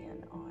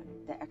alien on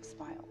the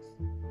X-Files.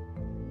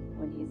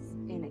 When he's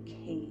in a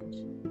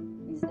cage,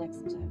 he's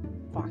next to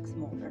Fox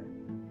Mulder,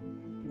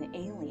 and the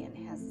alien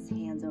has his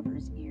hands over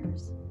his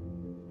ears,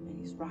 and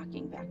he's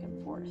rocking back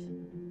and forth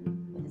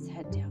with his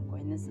head down,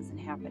 going, this isn't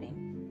happening.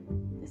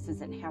 This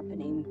isn't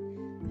happening.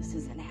 This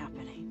isn't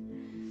happening.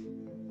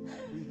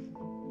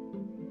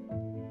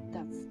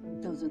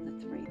 Those are the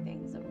three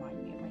things that remind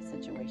me of my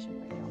situation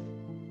right now.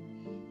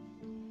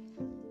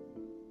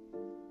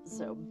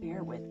 So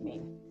bear with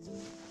me.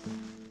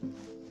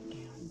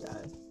 And,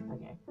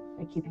 okay,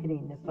 I keep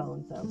hitting the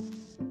phone,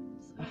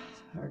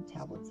 or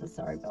tablet, so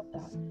sorry about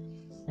that.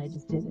 I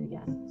just did it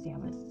again,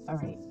 damn it. All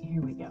right,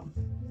 here we go.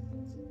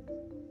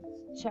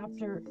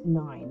 Chapter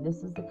 9,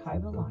 this is the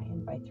Kaiba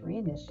Lion by 3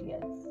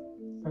 Initiates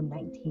from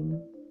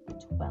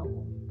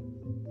 1912.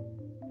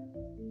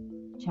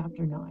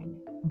 Chapter 9,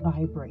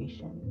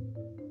 Vibration.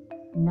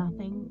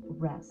 Nothing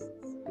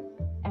rests.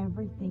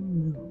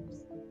 Everything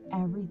moves.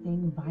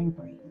 Everything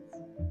vibrates.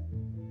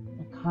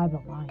 The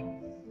Kaiba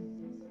Lion.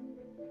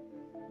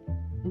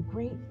 The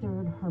great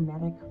third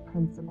Hermetic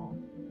principle,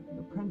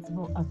 the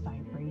principle of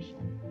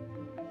vibration,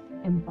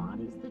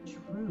 embodies the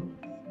truth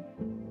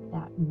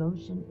that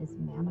motion is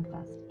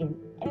manifest in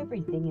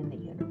everything in the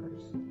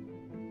universe.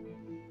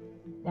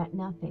 That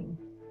nothing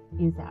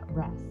is at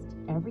rest.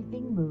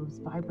 Everything moves,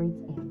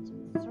 vibrates, and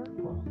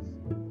circles.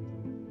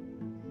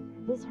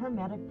 This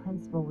Hermetic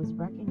principle was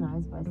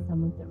recognized by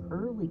some of the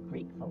early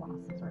Greek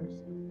philosophers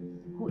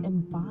who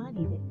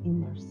embodied it in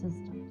their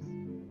systems.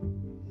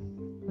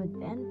 But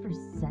then for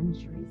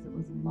centuries it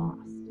was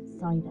lost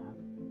sight of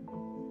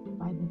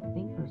by the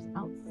thinkers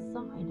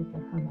outside of the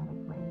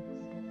Hermetic ranks.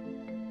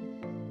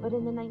 But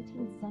in the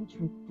 19th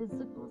century,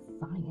 physical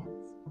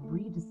science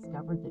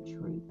rediscovered the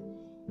truth,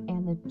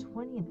 and the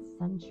 20th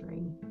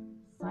century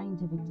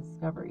scientific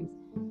discoveries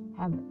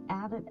have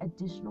added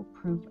additional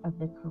proof of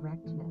the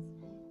correctness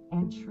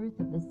and truth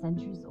of the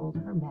centuries-old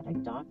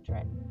Hermetic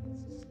doctrine.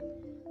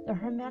 The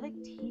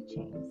Hermetic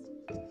teachings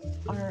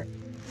are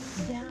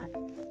that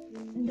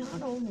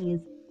not only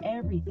is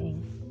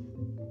everything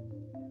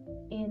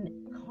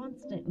in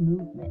constant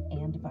movement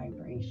and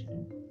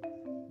vibration,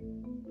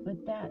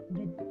 but that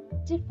the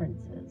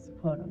differences,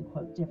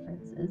 quote-unquote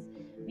differences,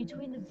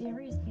 between the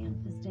various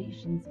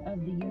manifestations of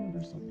the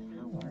universal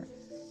power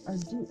are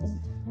due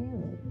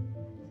entirely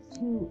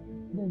to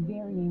the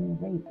varying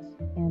rate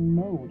and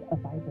mode of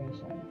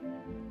vibration.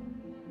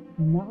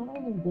 Not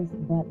only this,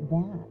 but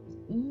that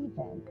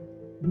even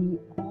the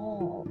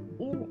all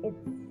in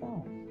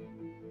itself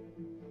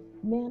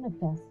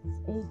manifests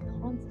a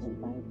constant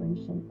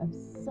vibration of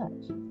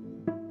such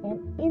an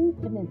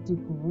infinite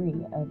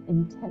degree of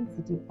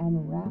intensity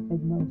and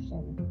rapid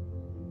motion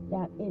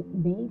that it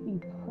may be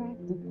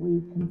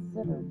practically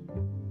considered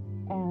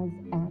as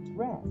at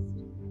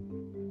rest.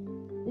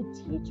 The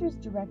teachers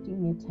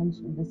directing the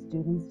attention of the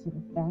students to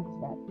the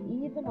fact that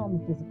even on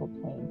the physical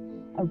plane,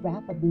 a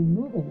rapidly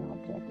moving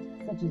object,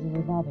 such as a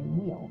revolving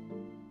wheel,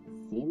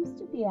 seems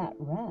to be at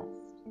rest.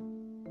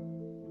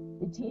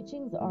 The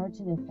teachings are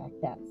to the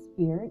effect that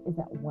spirit is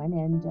at one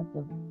end of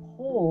the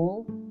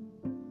pole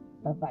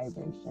of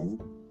vibration,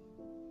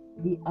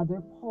 the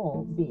other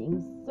pole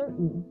being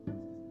certain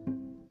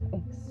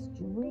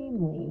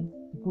extremely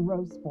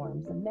gross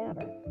forms of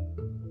matter.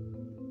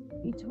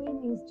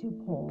 Between these two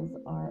poles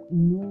are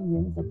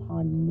millions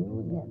upon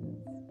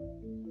millions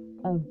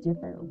of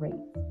different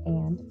rates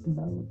and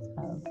modes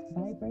of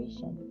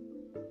vibration.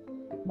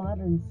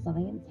 Modern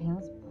science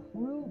has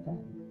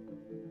proven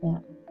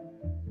that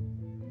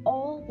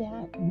all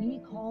that we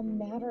call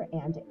matter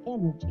and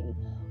energy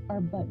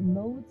are but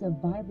modes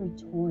of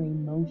vibratory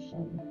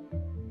motion.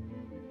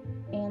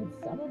 And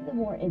some of the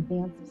more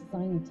advanced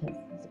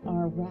scientists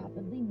are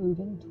rapidly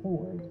moving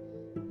toward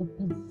the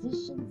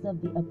positions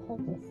of the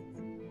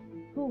occultists,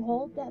 who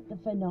hold that the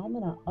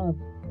phenomena of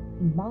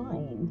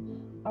mind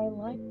are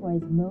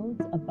likewise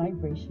modes of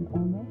vibration or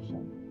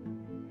motion.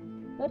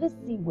 Let us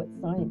see what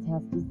science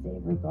has to say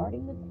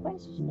regarding the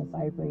question of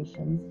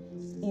vibrations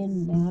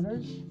in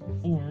matter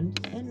and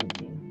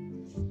energy.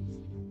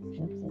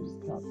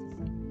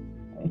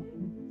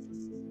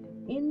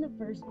 In the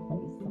first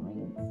place,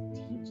 science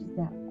teaches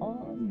that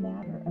all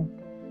matter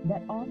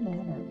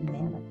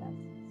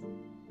manifests.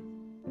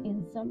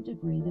 In some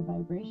degree, the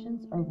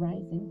vibrations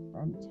arising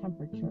from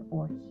temperature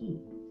or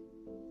heat.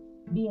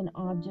 Be an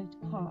object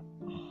cold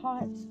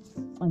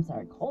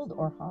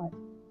or hot,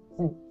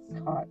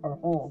 caught or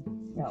hold.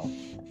 No,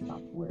 that's not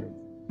the word.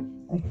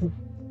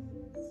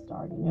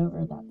 Starting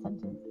over that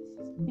sentence.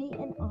 Be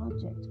an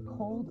object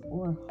cold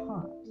or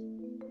hot,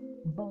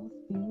 both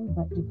being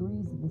but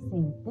degrees of the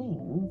same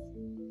things.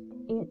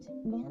 It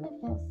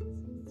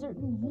manifests certain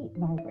and heat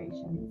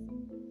vibrations,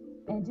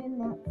 and in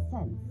that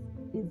sense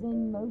is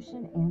in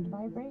motion and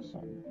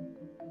vibration,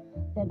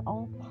 then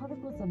all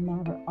particles of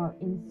matter are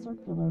in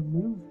circular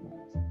movement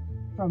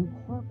from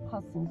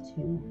corpuscle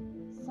to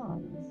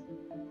suns.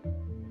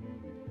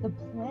 The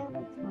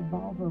planets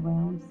revolve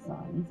around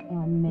suns,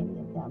 and many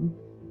of them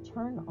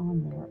turn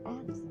on their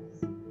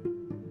axis.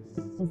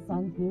 The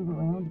suns move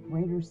around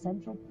greater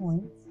central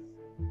points,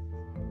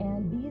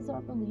 and these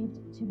are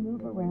believed to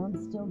move around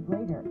still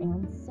greater,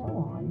 and so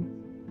on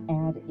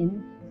ad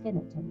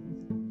infinitum.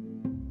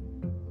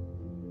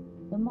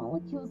 The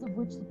molecules of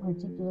which the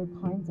particular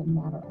kinds of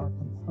matter are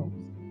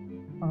composed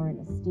are in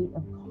a state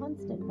of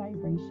constant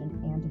vibration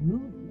and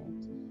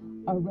movement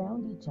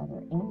around each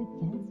other and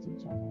against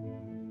each other.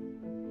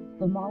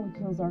 The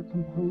molecules are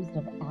composed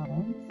of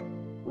atoms,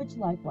 which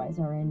likewise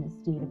are in a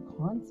state of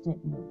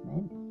constant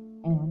movement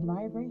and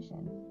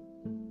vibration.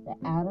 The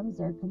atoms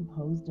are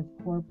composed of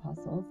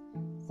corpuscles,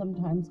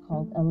 sometimes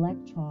called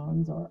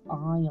electrons or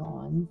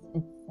ions,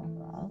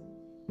 etc.,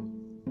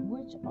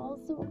 which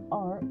also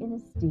are in a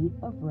state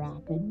of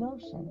rapid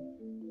motion,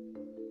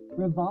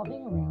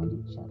 revolving around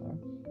each other,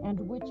 and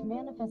which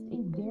manifest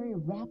a very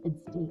rapid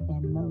state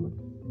and mode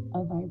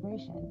of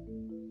vibration.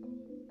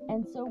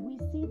 And so we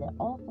see that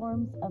all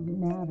forms of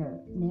matter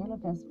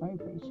manifest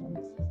vibration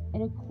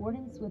in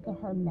accordance with the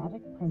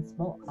Hermetic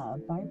principle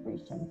of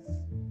vibration.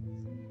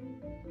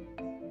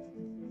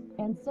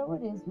 And so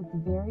it is with the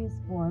various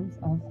forms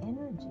of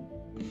energy.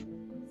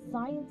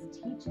 Science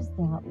teaches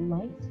that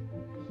light,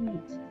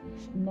 heat,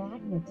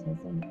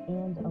 magnetism,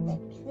 and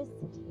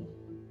electricity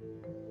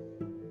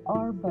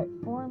are but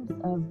forms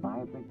of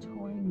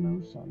vibratory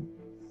motion,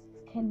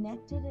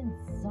 connected in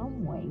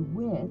some way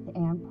with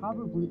and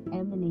probably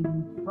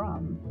emanating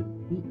from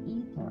the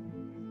ether.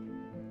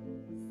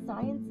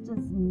 Science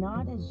does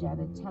not as yet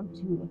attempt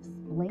to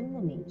explain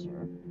the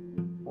nature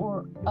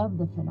or of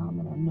the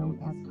phenomenon known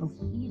as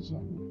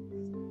cohesion,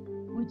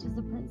 which is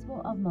the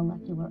principle of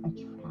molecular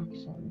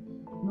attraction,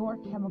 nor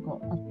chemical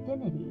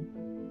affinity,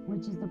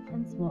 which is the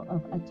principle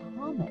of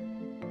atomic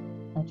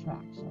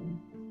attraction,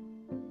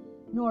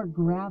 nor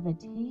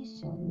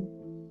gravitation,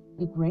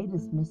 the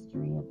greatest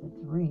mystery of the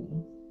three,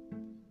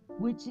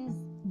 which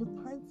is the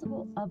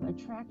principle of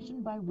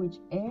attraction by which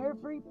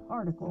every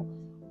particle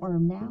or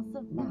mass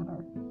of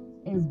matter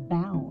is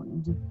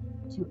bound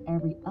to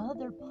every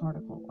other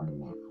particle or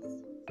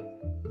mass.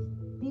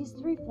 These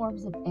three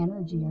forms of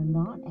energy are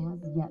not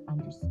as yet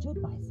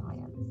understood by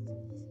science.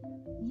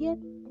 Yet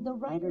the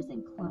writers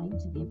incline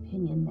to the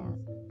opinion that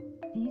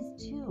these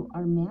two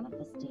are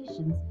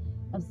manifestations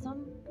of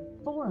some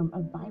form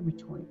of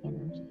vibratory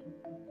energy,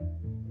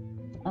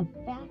 a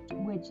fact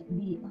which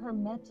the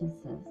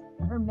Hermetists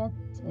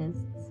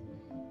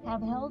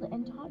have held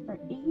and taught for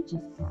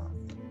ages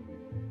past.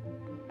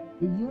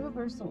 The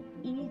universal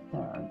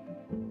ether,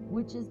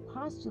 which is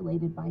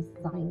postulated by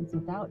science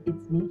without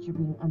its nature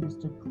being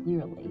understood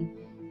clearly,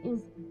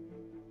 is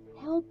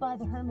held by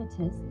the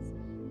Hermetists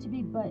to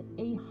be but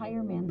a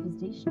higher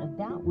manifestation of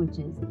that which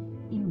is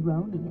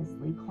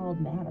erroneously called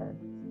matter.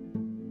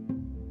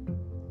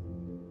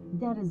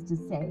 That is to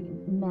say,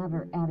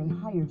 matter at a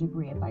higher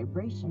degree of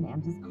vibration,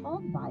 and is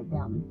called by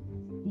them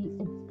the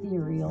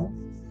ethereal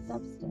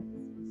substance.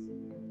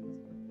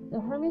 The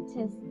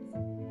Hermetists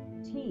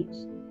teach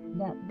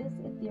that this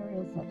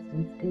ethereal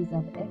substance is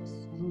of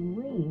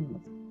extreme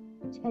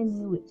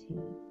tenuity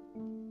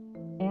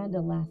and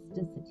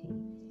elasticity,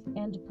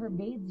 and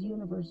pervades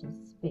universal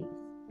space,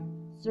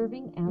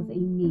 serving as a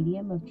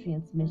medium of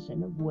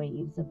transmission of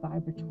waves of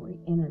vibratory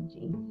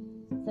energy,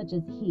 such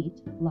as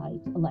heat,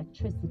 light,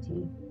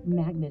 electricity,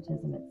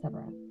 magnetism,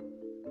 etc.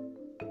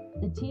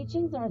 The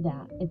teachings are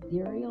that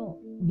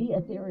the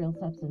ethereal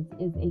substance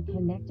is a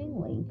connecting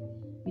link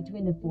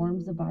between the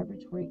forms of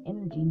vibratory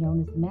energy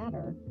known as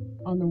matter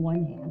on the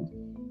one hand,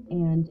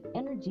 and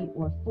energy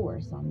or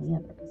force on the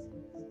other,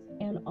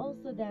 and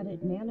also that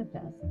it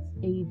manifests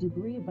a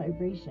degree of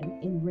vibration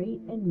in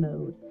rate and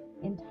mode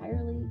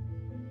entirely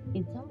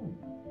its own.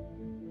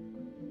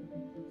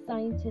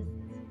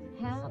 Scientists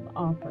have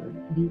offered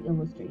the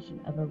illustration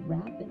of a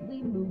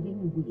rapidly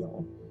moving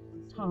wheel,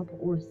 top,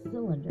 or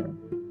cylinder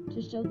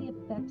to show the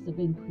effects of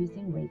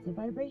increasing rates of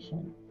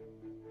vibration.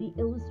 The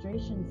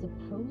illustration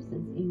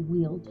supposes a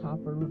wheel, top,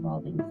 or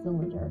revolving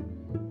cylinder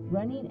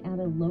running at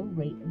a low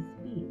rate of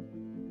speed.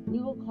 We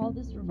will call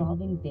this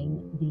revolving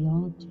thing the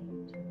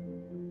object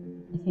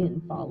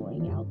in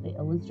following out the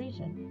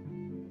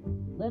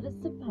illustration. Let us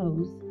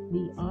suppose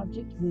the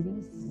object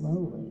moving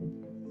slowly.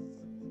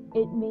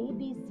 It may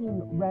be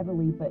seen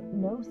readily, but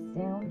no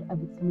sound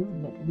of its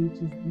movement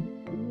reaches the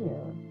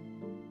ear.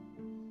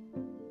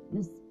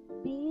 The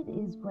speed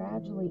is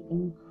gradually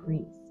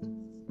increased.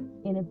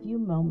 In a few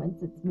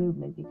moments, its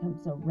movement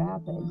becomes so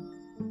rapid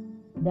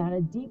that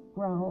a deep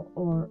growl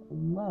or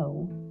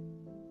low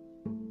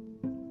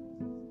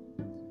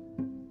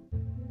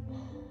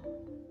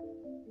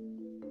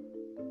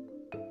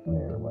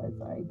where was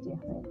I?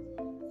 Damn it.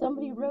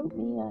 Somebody wrote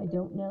me, I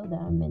don't know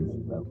them, and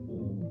they wrote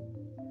me.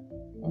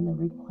 and the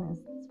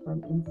requests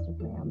from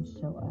Instagram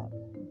show up.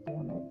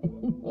 Damn it, it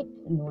made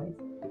a noise.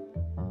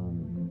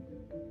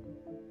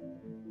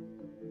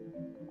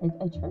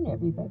 I turn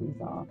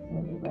everybody's off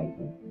when they write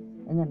me,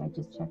 and then I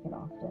just check it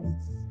often.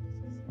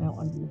 I don't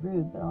want to be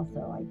rude, but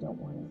also I don't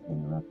want to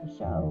interrupt the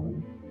show.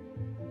 And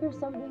here's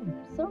somebody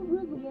so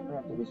rudely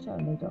interrupted the show,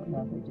 and they don't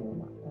know they're doing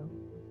that, though.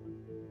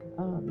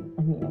 I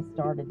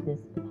started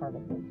this part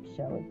of the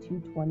show at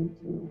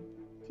 2:22.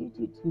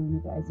 222,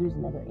 you guys. There's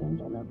another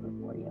angel number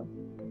for you.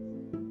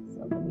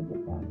 So let me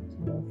get back to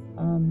this.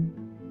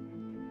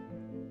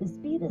 The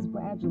speed is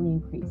gradually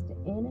increased.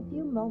 In a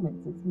few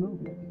moments, its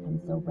movement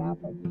becomes so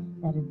rapid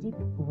that a deep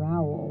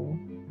growl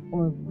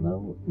or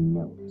low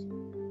note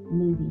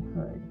may be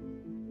heard.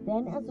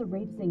 Then, as the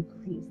rate is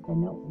increased, the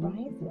note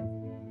rises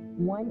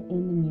one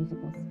in the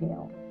musical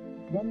scale.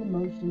 Then, the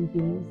motion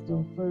being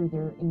still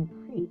further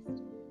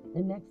increased,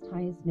 the next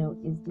highest note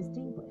is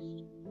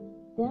distinguished.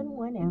 Then,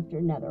 one after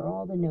another,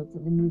 all the notes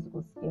of the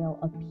musical scale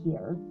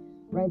appear,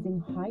 rising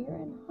higher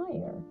and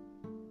higher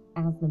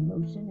as the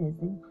motion is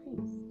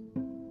increased.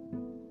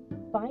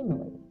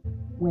 Finally,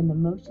 when the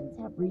motions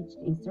have reached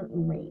a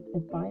certain rate,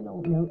 the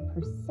final note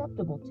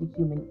perceptible to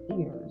human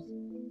ears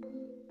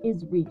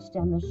is reached,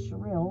 and the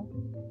shrill,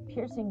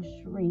 piercing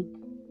shriek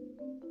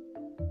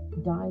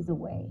dies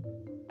away,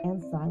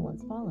 and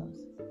silence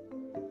follows.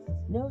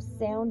 No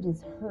sound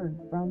is heard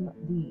from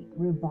the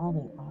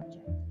revolving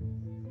object,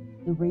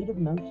 the rate of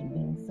motion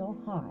being so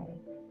high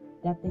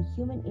that the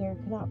human ear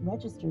cannot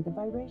register the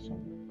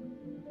vibrations.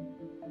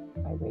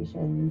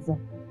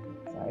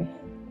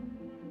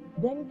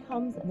 Then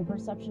comes the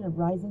perception of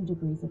rising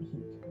degrees of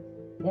heat.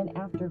 Then,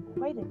 after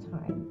quite a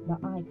time, the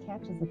eye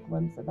catches a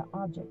glimpse of the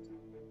object,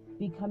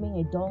 becoming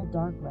a dull,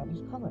 dark,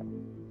 reddish color.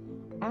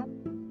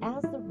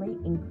 As the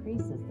rate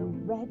increases, the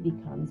red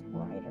becomes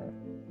brighter.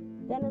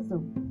 Then, as the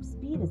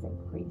speed is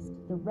increased,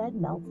 the red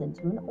melts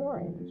into an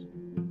orange.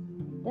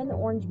 Then the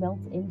orange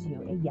melts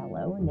into a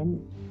yellow, and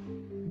then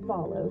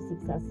follow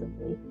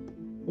successively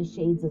the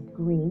shades of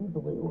green,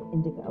 blue,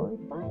 indigo, and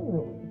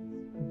finally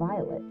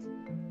violet.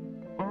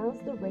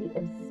 As the rate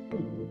of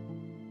speed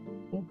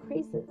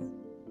increases,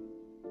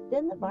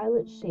 then the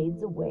violet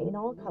shades away and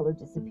all color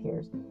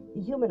disappears,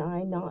 the human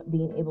eye not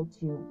being able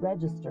to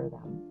register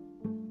them.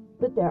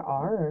 But there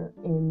are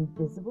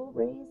invisible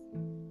rays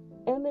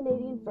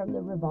emanating from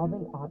the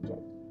revolving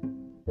object,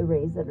 the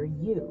rays that are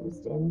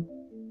used in,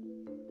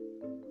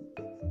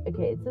 it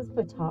says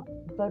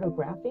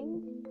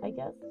photographing, I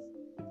guess.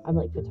 I'm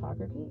like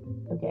photography?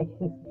 Okay.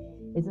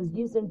 It says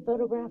used in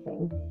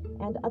photographing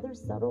and other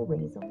subtle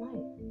rays of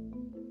light.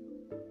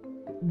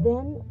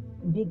 Then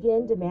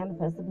begin to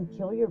manifest the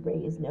peculiar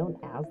rays known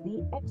as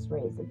the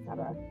X-rays,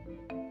 etc.,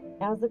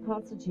 as the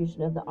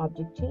constitution of the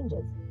object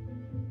changes.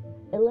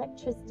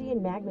 Electricity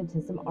and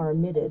magnetism are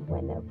emitted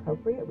when the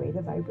appropriate rate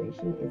of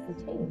vibration is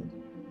attained.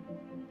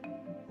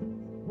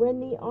 When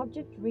the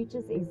object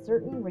reaches a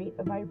certain rate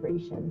of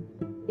vibration,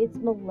 its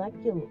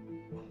molecules,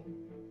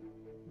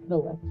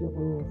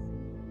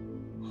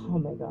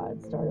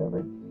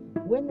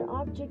 When the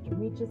object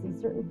reaches a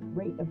certain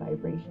rate of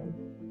vibration,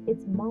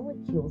 its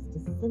molecules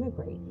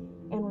disintegrate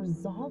and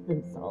resolve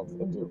themselves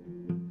into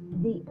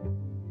the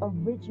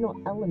original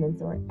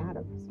elements or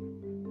atoms.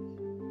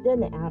 Then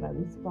the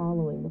atoms,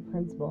 following the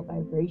principle of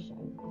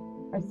vibration,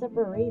 are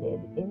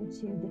separated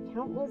into the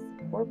countless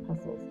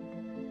corpuscles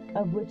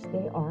of which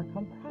they are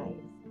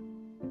comprised.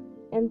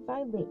 And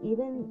finally,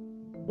 even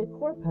the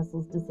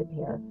corpuscles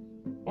disappear,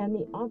 and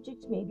the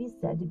object may be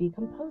said to be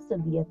composed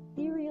of the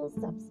ethereal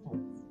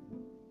substance.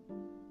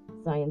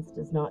 Science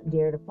does not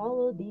dare to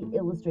follow the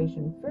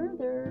illustration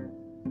further,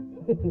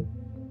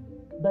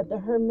 but the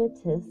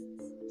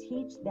Hermetists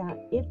teach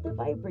that if the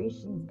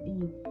vibrations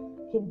be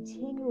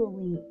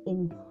continually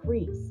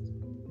increased,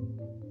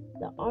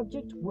 the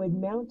object would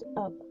mount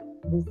up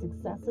the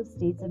successive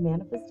states of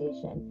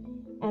manifestation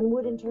and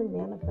would in turn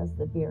manifest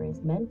the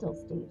various mental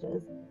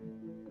stages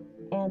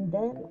and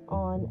then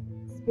on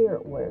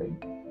spiritward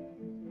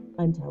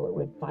until it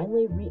would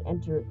finally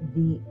re-enter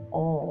the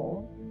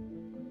all,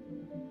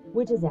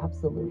 which is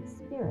absolute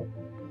spirit.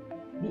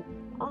 The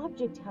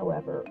object,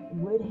 however,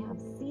 would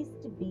have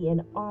ceased to be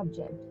an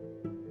object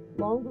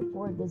long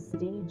before this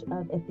stage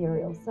of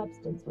ethereal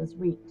substance was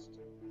reached.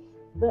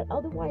 But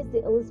otherwise,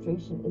 the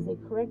illustration is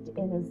correct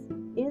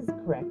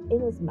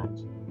inasmuch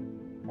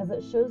as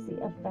it shows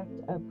the effect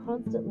of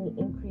constantly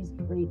increased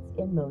rates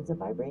in modes of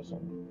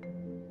vibration.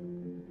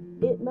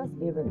 It must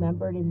be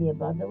remembered in the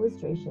above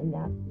illustration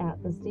that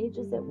at the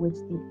stages at which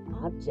the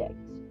object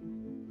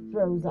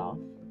throws off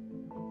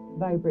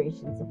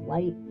vibrations of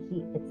light,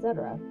 heat,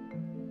 etc.,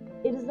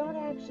 it is not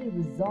actually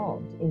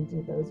resolved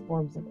into those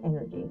forms of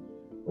energy,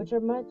 which are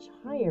much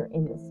higher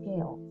in the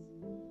scale,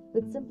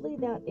 but simply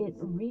that it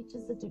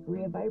reaches a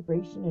degree of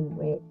vibration in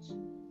which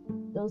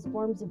those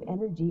forms of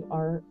energy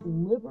are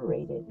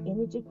liberated in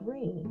a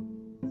degree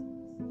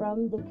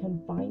from the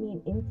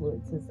confining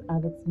influences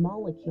of its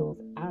molecules,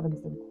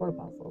 atoms, and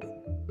corpuscles,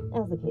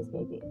 as the case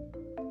may be.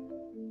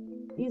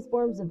 These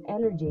forms of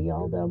energy,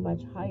 although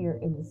much higher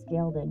in the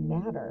scale than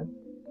matter,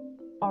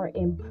 are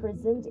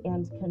imprisoned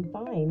and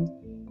confined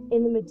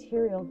in the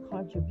material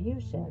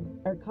combination.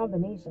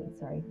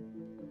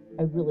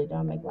 I really don't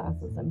have my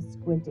glasses. I'm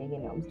squinting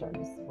and now I'm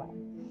starting to sweat.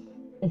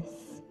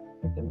 It's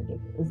freaking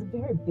ridiculous. It's a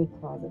very big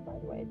closet, by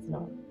the way. It's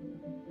not.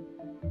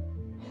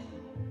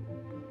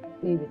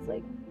 Maybe it's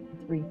like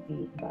 3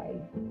 feet by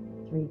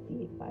 3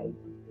 feet by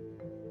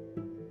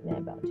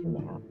about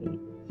 2.5 feet.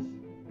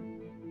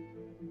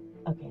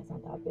 Okay, it's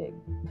not that big.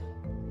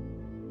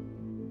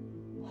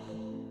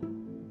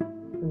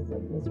 This is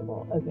like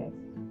miserable. Okay,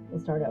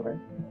 let's start over.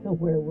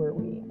 Where were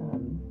we?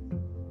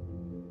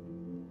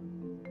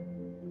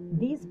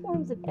 These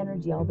forms of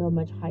energy, although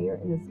much higher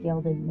in the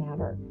scale than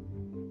matter,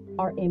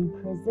 are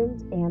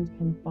imprisoned and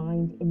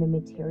confined in the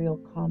material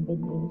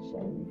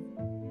combinations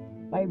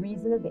by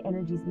reason of the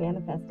energies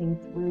manifesting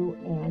through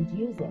and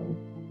using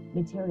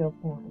material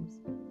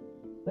forms,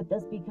 but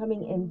thus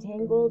becoming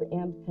entangled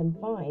and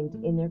confined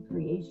in their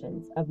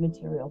creations of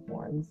material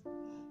forms,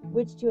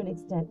 which to an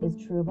extent is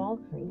true of all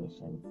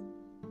creations,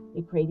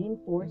 the creating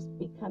force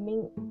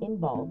becoming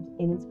involved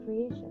in its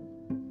creation.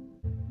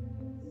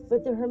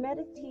 But the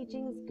Hermetic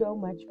teachings go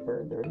much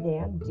further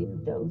than do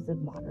those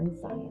of modern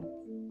science.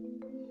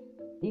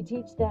 They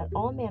teach that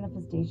all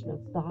manifestation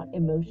of thought,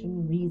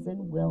 emotion,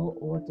 reason, will,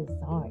 or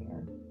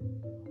desire,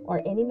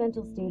 or any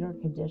mental state or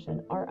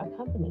condition are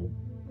accompanied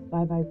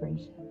by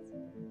vibrations,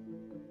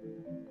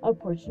 a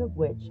portion of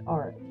which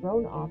are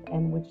thrown off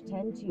and which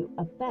tend to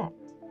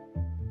affect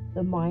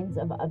the minds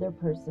of other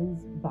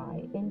persons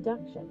by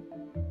induction.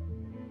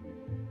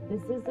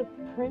 This is a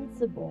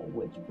principle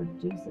which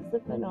produces the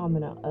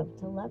phenomena of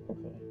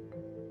telepathy.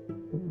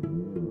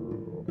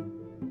 Ooh.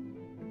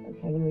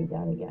 Okay, I'm going to read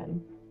that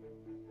again.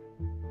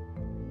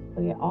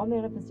 Okay, all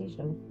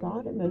manifestation of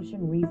thought,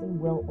 emotion, reason,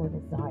 will, or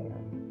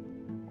desire,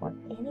 or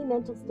any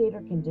mental state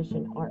or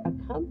condition are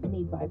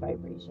accompanied by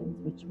vibrations,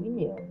 which we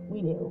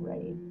knew,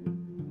 right?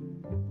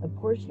 A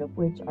portion of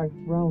which are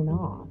thrown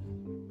off.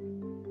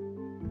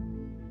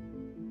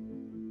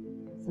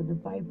 So the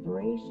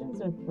vibrations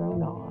are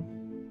thrown off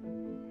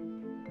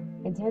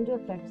and tend to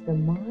affect the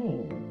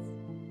minds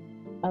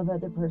of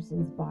other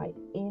persons by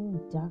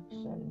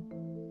induction.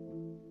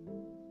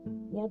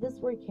 Yeah, this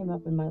word came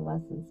up in my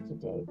lessons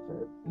today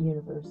for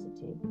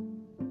university.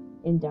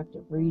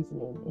 Inductive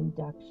reasoning,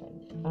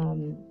 induction.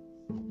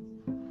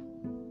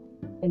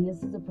 And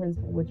this is a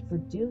principle which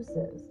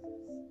produces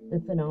the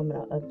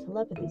phenomena of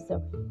telepathy.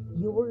 So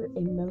your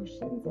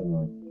emotions and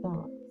your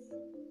thoughts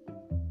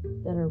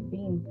that are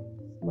being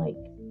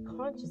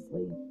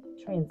consciously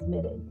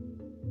transmitted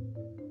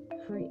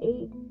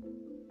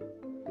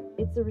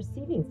it's a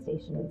receiving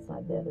station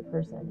inside the other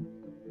person.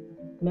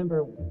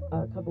 Remember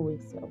a couple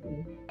weeks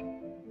ago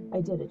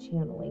I did a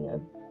channeling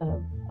of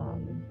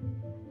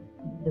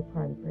the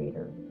prime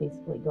creator,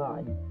 basically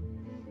God,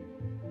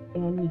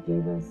 and he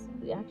gave us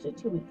actually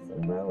 2 weeks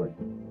in a row,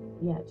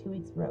 2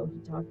 weeks in a row, he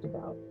talked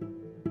about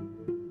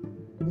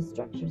the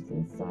structures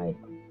inside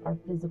our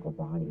physical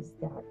bodies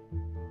that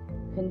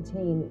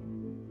contain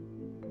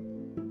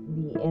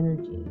the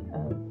energy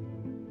of,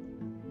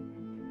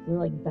 they're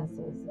like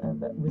vessels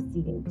of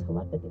receiving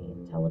telepathy,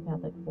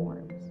 telepathic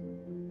forms.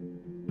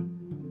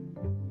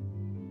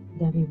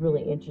 That'd be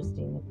really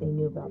interesting if they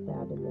knew about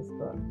that in this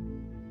book.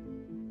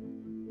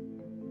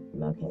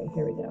 Okay,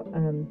 here we go.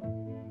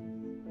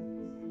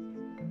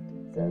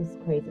 So it's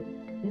crazy.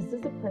 This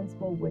is a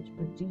principle which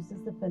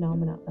produces the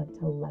phenomena of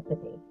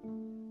telepathy,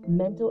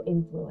 mental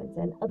influence,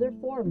 and other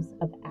forms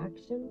of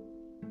action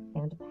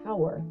and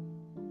power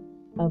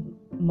of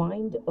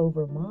mind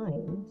over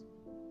mind,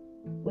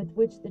 with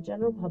which the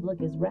general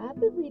public is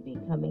rapidly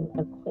becoming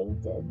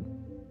acquainted.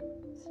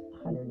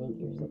 108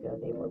 years ago,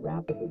 they were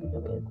rapidly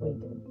becoming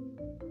acquainted.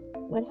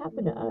 What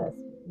happened to us?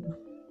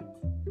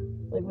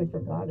 Like we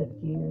forgot it a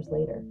few years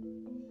later.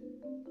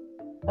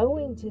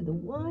 Owing to the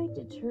wide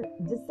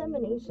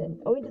dissemination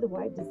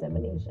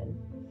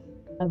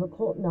of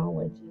occult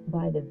knowledge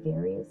by the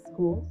various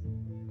schools,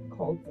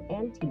 cults,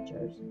 and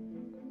teachers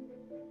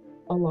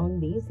along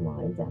these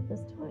lines at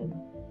this time.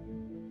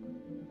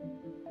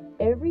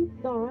 Every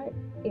thought,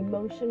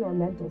 emotion, or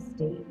mental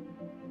state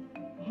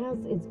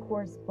has its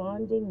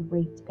corresponding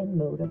rate and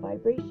mode of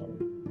vibration.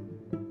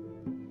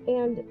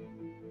 And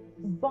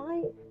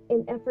by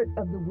an effort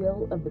of the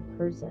will of the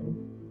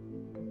person,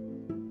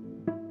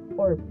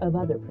 or of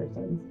other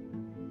persons,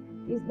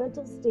 these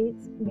mental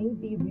states may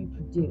be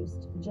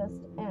reproduced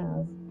just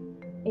as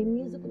a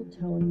musical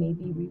tone may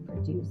be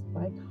reproduced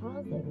by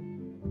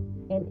causing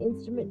an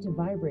instrument to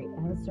vibrate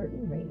at a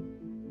certain rate,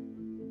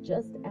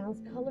 just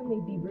as color may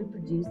be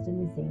reproduced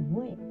in the same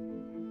way.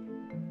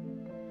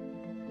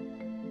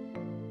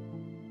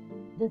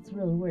 That's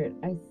really weird.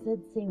 I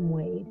said same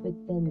way, but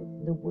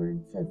then the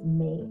word says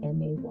may,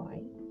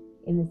 M-A-Y,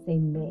 in the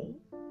same may.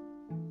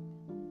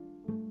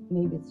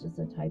 Maybe it's just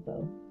a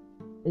typo.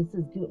 This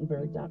is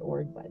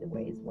Gutenberg.org, by the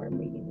way, is where I'm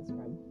reading this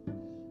from.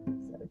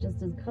 So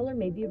just as color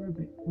may be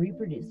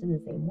reproduced in the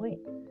same way.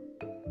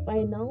 By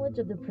a knowledge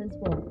of the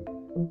principle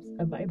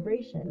of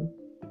vibration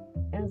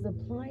as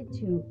applied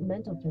to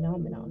mental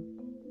phenomena,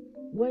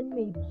 One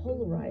may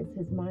polarize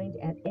his mind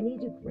at any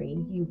degree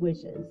he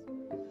wishes,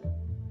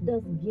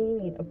 thus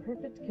gaining a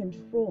perfect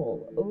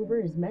control over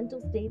his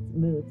mental states,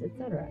 moods,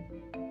 etc.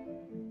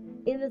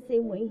 In the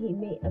same way, he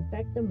may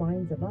affect the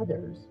minds of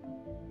others,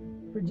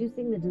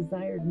 producing the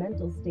desired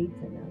mental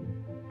states in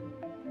them.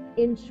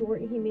 In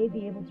short, he may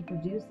be able to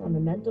produce on the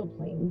mental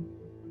plane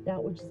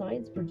that which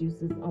science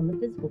produces on the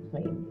physical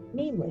plane,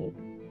 namely,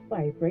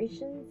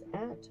 vibrations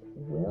at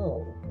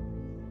will.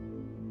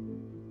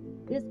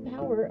 This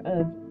power,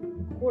 of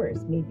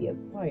course, may be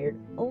acquired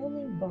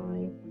only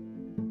by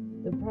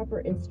the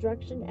proper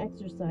instruction,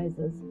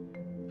 exercises,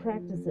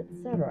 practice,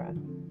 etc.,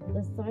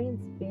 the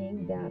science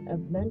being that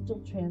of mental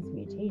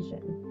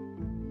transmutation,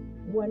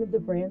 one of the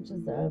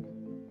branches of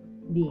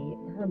the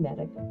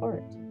Hermetic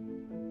art.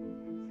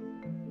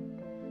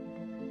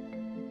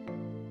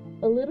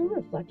 A little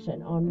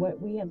reflection on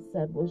what we have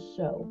said will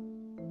show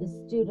the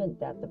student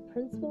that the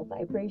principal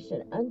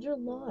vibration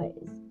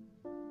underlies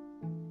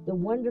the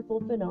wonderful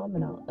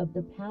phenomena of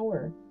the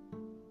power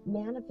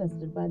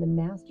manifested by the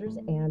masters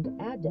and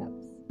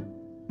adepts,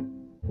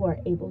 who are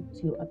able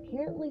to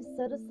apparently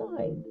set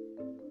aside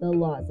the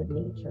laws of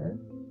nature,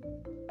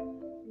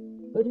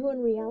 but who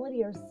in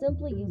reality are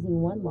simply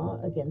using one law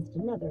against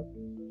another,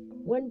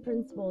 one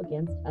principle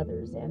against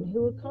others, and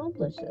who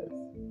accomplish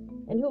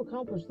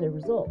their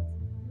results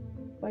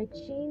by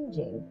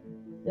changing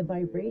the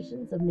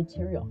vibrations of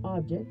material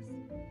objects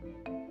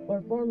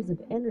or forms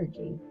of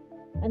energy,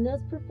 and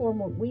thus perform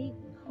what we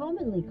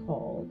commonly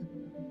called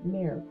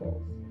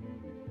miracles.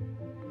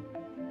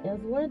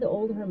 As one of the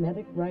old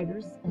Hermetic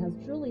writers has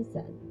truly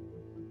said,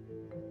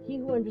 he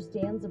who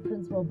understands the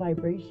principle of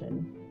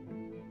vibration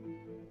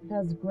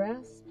has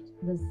grasped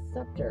the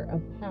scepter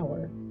of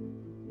power.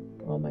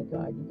 Oh my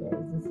God, you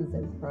guys, this is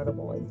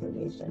incredible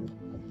information.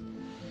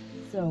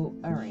 So,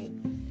 all right,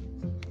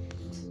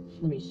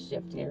 let me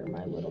shift here in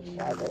my little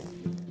closet.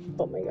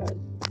 Oh my God.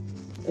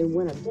 And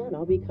when I'm done,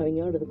 I'll be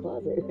coming out of the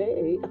closet.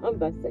 Hey, I'm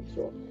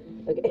bisexual.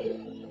 Okay.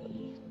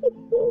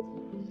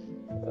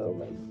 Oh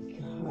my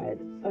God.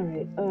 All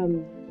right.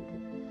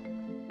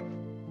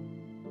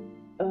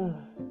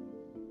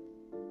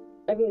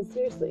 I mean,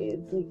 seriously,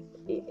 it's like,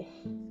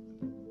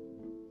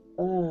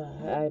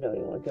 I don't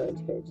even want to go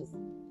into it. Just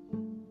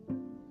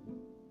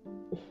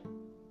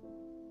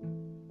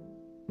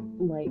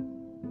like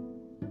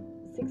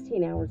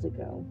 16 hours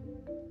ago,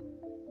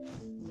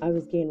 I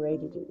was getting ready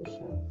to do the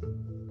show.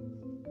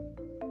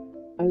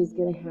 I was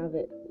going to have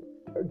it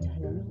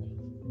done early.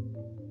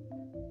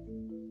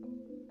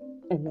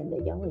 And then the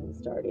yelling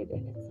started,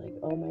 and it's like,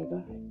 oh my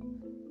God,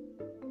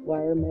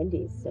 why are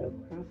Mondays so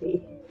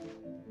crappy?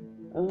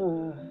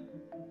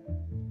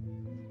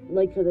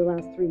 Like for the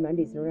last 3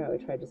 Mondays in a row, I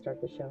tried to start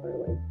the show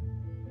early.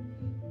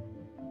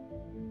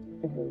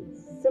 And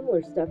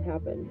similar stuff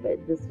happened,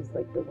 but this was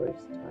like the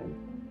worst time.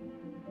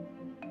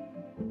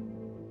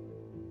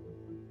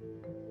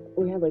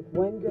 We had like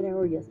 1 good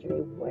hour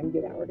yesterday, 1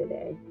 good hour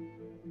today.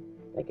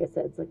 Like I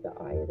said, it's like the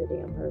eye of the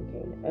damn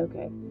hurricane.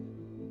 Okay.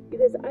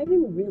 Because I've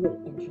been really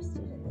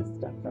interested in this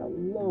stuff for a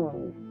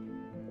long,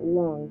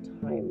 long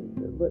time,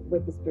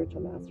 what the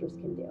spiritual masters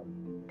can do.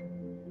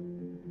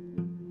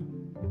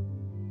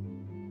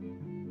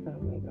 Oh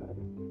my God.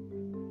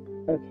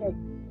 Okay.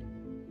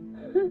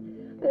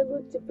 I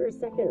looked for a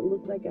second, it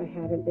looked like I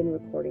hadn't been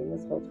recording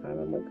this whole time.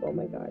 I'm like, oh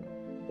my God.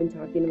 Been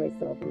talking to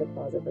myself in the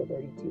closet for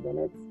 32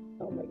 minutes.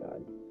 Oh my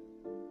God.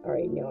 All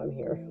right, now I'm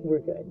here. We're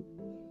good.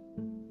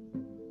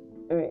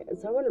 All right,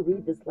 so I want to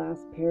read this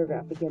last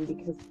paragraph again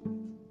because,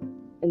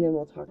 and then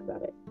we'll talk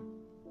about it.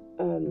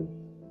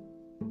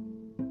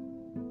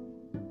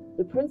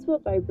 The principle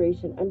of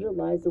vibration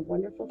underlies the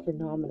wonderful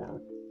phenomena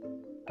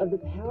of the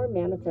power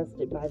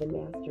manifested by the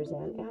masters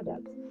and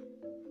adepts,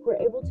 who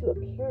are able to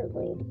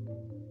apparently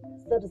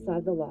set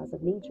aside the laws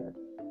of nature,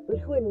 but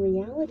who in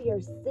reality are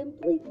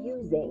simply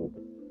using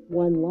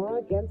one law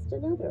against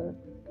another,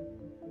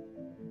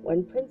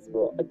 one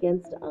principle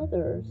against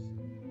others,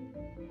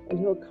 and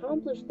who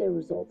accomplish their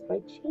results by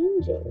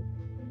changing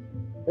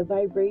the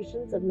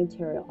vibrations of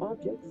material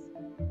objects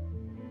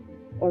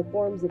or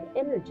forms of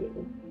energy,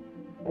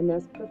 and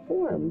thus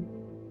perform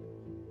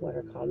what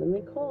are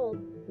commonly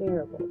called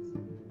miracles.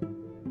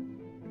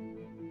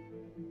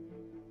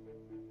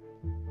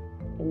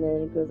 And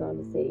then it goes on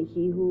to say,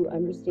 he who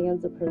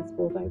understands the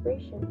principle of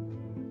vibration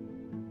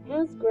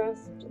has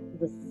grasped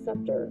the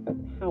scepter of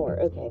power.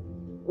 Okay,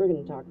 we're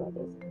going to talk about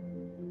this.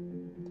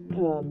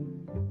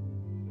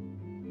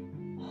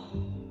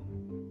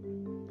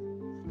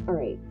 All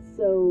right,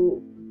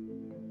 so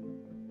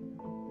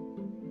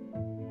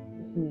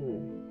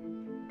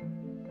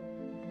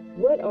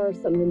what are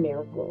some of the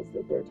miracles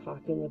that they're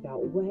talking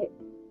about? What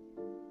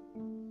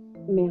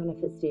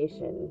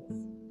manifestations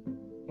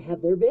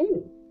have there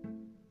been?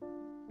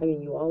 I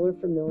mean, you all are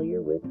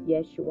familiar with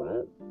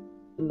Yeshua.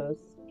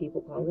 Most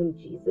people call him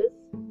Jesus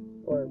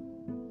or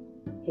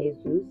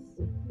Jesus.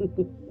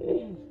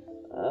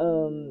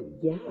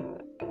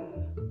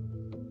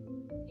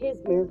 His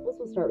miracles,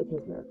 we'll start with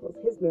his miracles.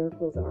 His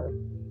miracles are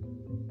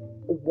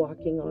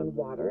walking on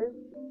water,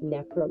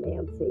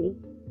 necromancy,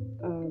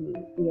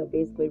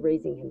 basically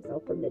raising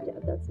himself from the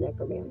dead. That's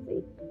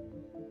necromancy.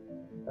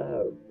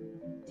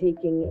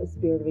 Taking a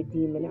spirit of a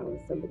demon out of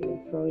somebody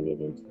and throwing it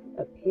into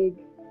a pig.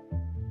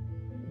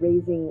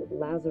 Raising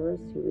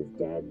Lazarus, who is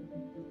dead,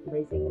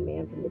 raising a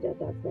man from the dead.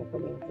 That's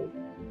necromancy.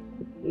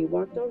 He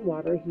walked on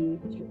water. He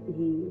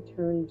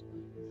turned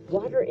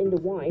water into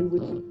wine,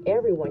 which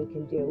everyone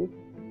can do.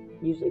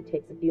 Usually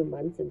takes a few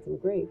months and some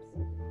grapes,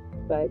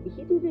 but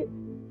he did it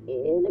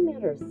in a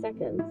matter of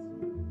seconds.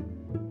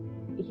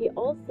 He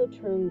also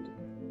turned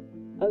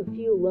a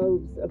few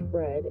loaves of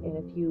bread and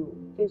a few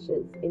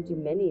fishes into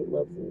many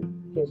loaves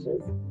and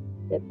fishes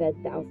that fed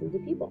thousands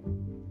of people.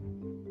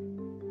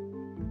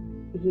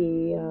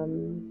 He,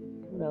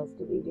 what else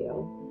did he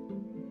do?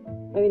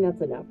 I mean,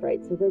 that's enough,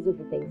 right? So those are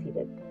the things he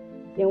did.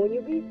 Now, when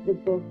you read the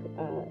book,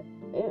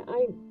 and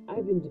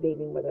I've been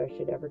debating whether I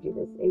should ever do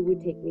this. It would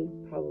take me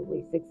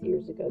probably 6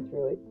 years to go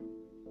through it.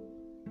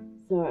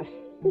 So,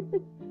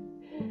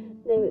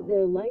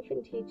 the life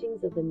and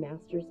teachings of the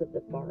masters of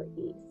the Far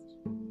East.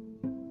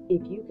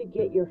 If you could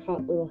get your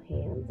hot little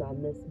hands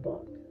on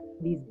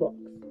these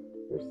books,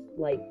 there's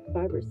like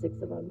 5 or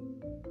 6 of them,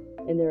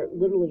 and they're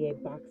literally a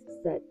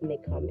boxed set, and they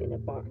come in a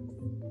box.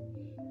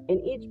 And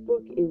each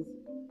book is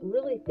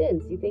really thin,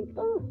 so you think,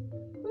 oh,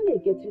 I'm going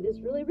to get through this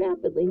really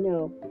rapidly.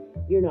 No,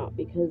 you're not,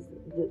 because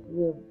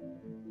the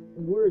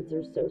words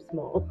are so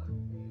small.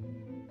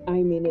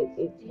 I mean,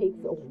 it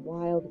takes a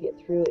while to get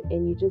through it,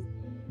 and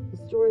the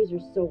stories are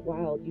so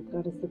wild, you've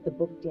got to set the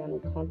book down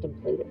and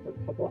contemplate it for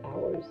a couple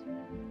hours.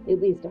 At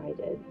least I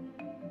did.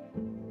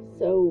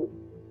 So,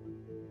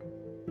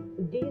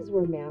 these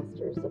were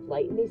masters of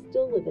light, and they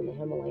still live in the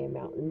Himalayan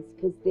mountains,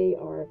 because they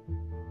are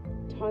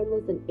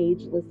timeless and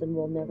ageless and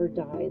will never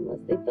die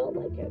unless they felt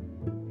like it.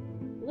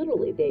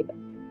 Literally, they've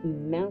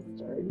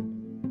mastered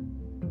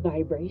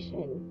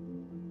vibration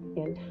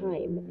and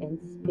time and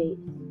space,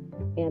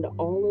 and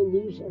all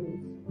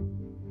illusions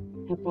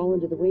have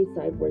fallen to the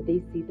wayside where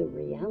they see the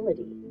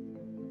reality.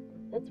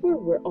 That's where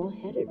we're all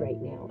headed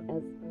right now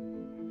as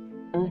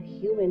a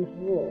human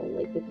whole,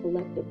 like the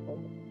collective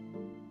whole.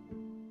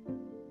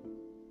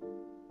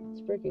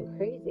 It's freaking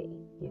crazy,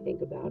 you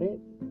think about it.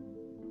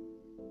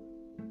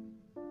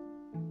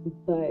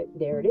 But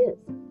there it is.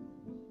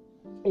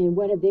 And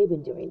what have they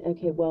been doing?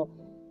 Okay, well,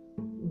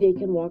 they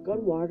can walk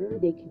on water.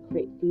 They can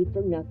create food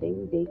from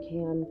nothing. They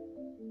can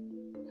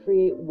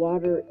create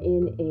water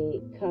in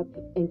a cup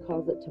and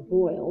cause it to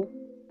boil,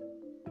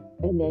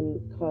 and then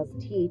cause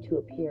tea to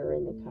appear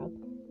in the cup.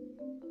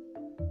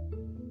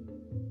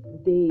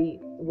 They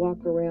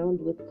walk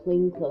around with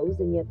clean clothes,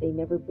 and yet they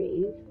never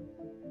bathe.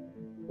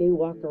 They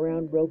walk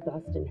around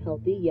robust and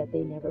healthy, yet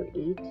they never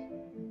eat.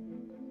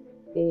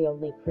 They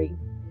only create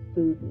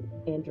food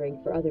and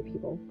drink for other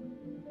people.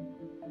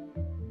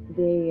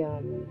 They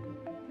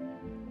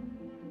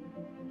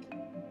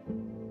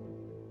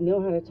know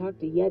how to talk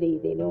to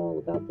Yeti. They know all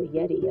about the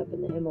Yeti up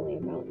in the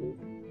Himalayan mountains.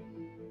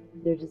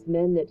 They're just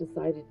men that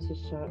decided to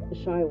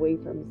shy away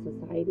from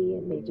society,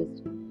 and they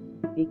just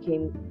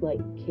became like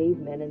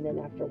cavemen, and then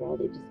after a while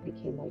they just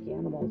became like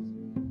animals.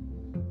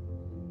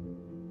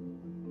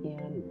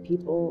 And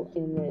people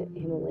in the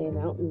Himalayan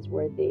mountains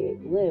where they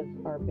live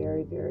are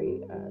very,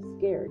 very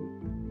scared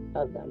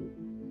of them.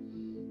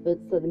 But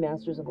so the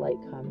Masters of Light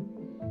come.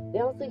 They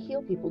also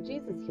heal people.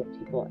 Jesus healed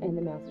people, and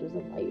the Masters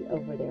of Light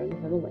over there in the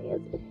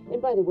Himalayas.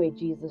 And by the way,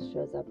 Jesus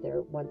shows up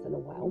there once in a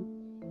while.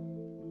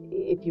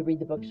 If you read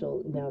the book,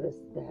 you'll notice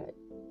that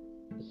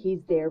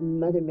he's there.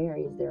 Mother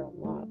Mary is there a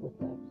lot with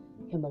the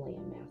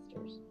Himalayan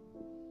Masters.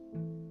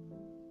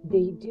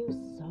 They do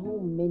so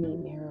many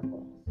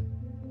miracles.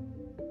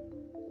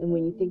 And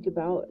when you think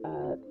about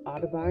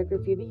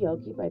Autobiography of a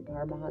Yogi by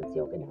Paramahansa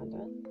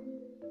Yogananda,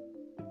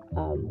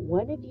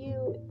 one of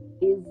you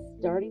is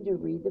starting to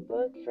read the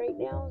book right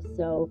now,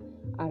 so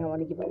I don't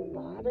want to give a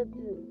lot of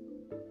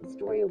the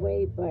story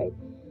away, but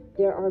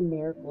there are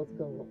miracles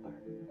galore.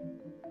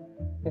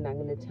 And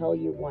I'm going to tell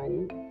you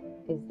one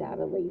is that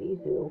a lady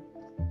who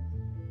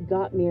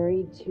got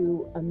married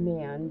to a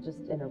man,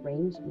 just an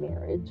arranged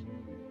marriage,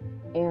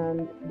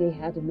 and they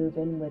had to move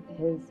in with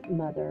his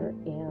mother,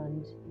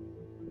 and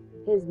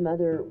his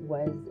mother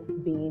was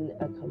being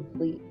a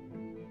complete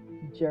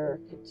jerk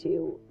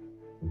to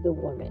the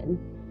woman,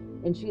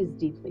 and she's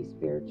deeply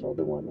spiritual,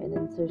 the woman,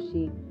 and so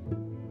she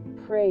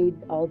prayed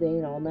all day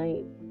and all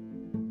night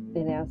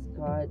and asked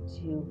God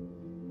to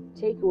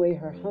take away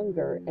her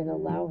hunger and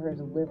allow her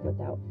to live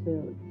without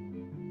food.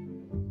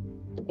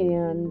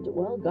 And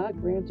well,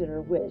 God granted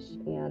her wish,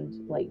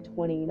 and like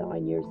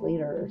 29 years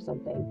later or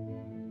something,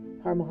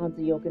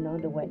 Paramahansa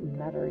Yogananda went and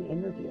met her and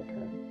interviewed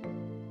her.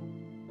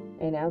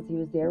 And as he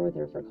was there with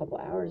her for a couple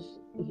hours,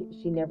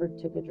 she never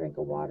took a drink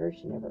of water.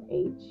 She never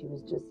ate. She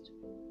was just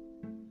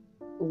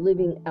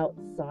living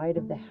outside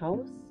of the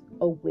house,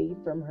 away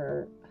from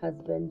her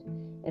husband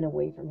and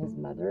away from his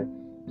mother.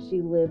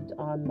 She lived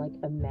on like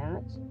a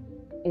mat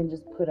and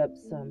just put up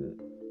some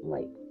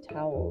like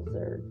towels,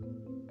 or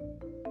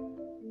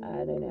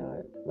I don't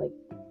know, like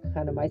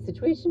kind of my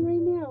situation right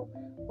now.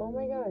 Oh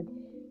my God.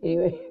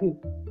 Anyway,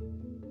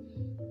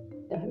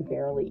 I'm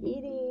barely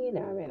eating.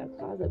 now I'm in a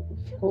closet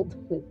filled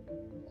with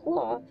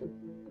cloth.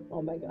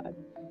 Oh my God.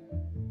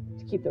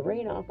 To keep the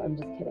rain off. I'm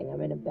just kidding.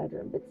 I'm in a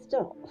bedroom, but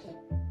still.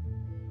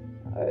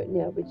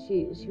 No, but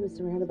she was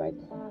surrounded by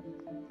cloth,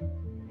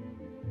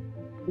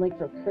 like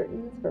for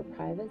curtains, for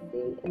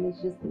privacy, and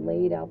it's just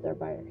laid out there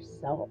by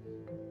herself.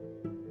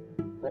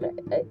 But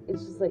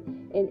it's just like,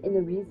 and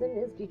the reason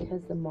is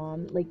because the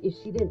mom, like, if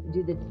she didn't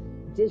do the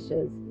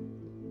dishes,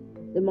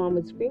 the mom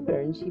would scream at her,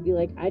 and she'd be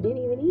like, I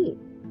didn't even eat.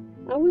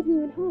 I wasn't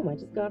even home. I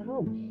just got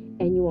home.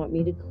 And you want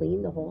me to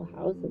clean the whole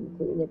house and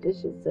clean the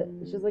dishes? So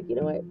she's like, you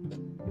know what?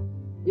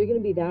 You're going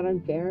to be that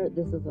unfair.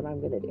 This is what I'm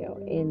going to do.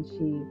 And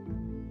she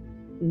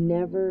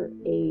never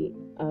ate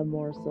a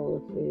morsel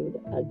of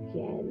food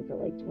again for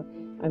like 20.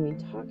 I mean,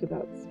 talk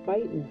about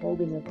spite and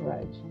holding a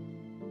grudge.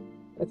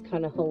 That's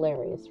kind of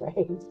hilarious,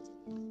 right?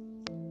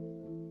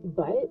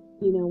 But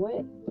you know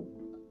what?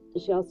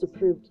 She also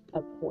proved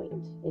a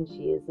point, and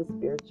she is a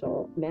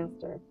spiritual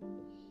master.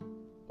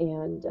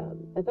 And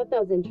I thought that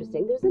was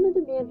interesting. There's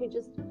another man who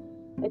just,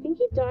 I think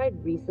he died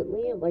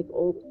recently of like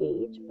old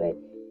age, but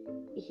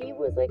he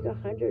was like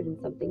 100 and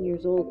something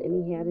years old, and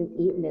he hadn't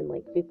eaten in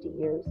like 50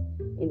 years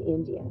in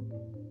India.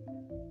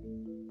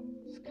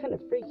 It's kind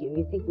of freaky.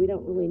 You think we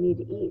don't really need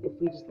to eat if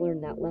we just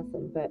learn that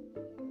lesson. But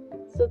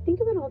so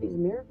think about all these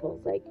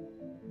miracles. Like,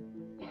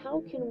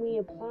 how can we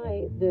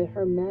apply the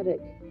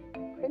Hermetic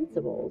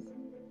principles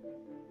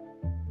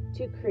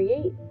to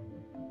create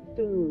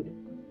food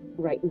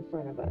right in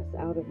front of us,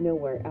 out of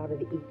nowhere, out of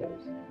the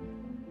ethers?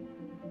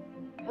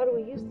 How do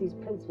we use these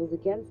principles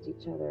against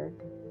each other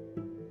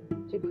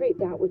to create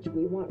that which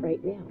we want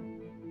right now?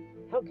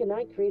 How can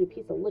I create a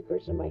piece of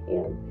licorice in my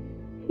hand?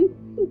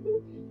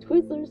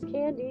 Twizzlers,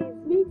 candies,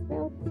 makes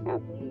mouths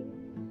happy,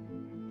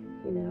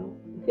 you know?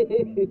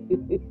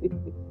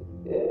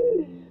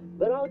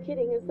 But all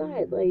kidding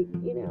aside, like,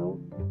 you know,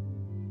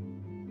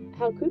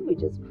 how could we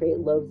just create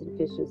loaves and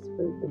fishes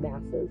for the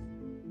masses?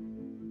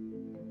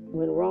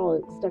 When we're all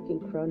stuck in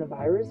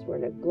coronavirus, we're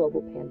in a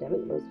global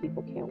pandemic, most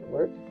people can't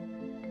work.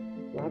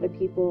 A lot of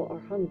people are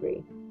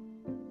hungry.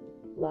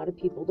 A lot of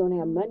people don't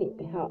have money.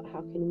 How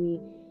can we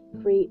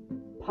create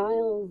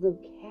piles of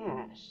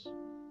cash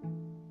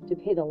to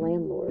pay the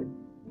landlord?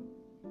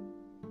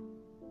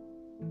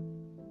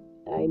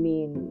 I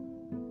mean,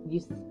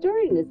 you're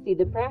starting to see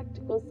the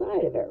practical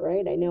side of it,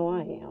 right? I know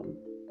I am.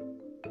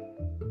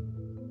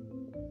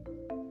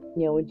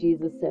 You know, when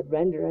Jesus said,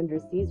 render under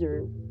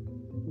Caesar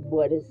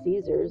what is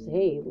Caesar's,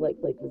 hey, like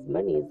this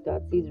money has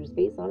got Caesar's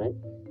face on it,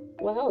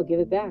 well, hell, give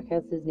it back,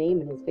 has his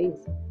name and his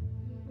face.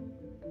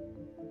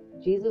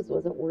 Jesus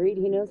wasn't worried.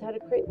 He knows how to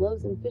create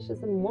loaves and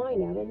fishes and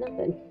wine out of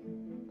nothing.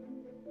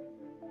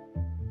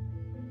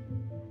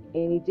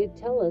 And he did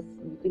tell us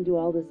you can do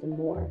all this and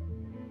more.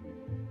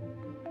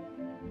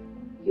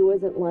 He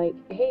wasn't like,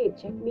 hey,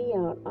 check me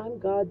out, I'm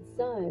God's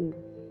son.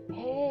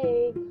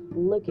 Hey,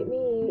 look at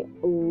me,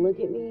 look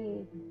at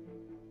me.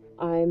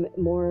 I'm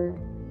more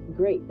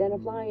great than a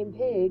flying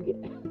pig.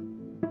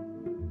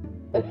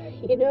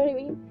 You know what I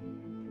mean?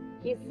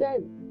 He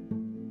said,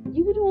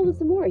 you can do all this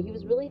and more. He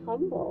was really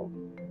humble.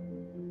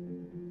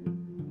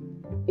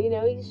 You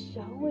know, he's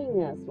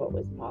showing us what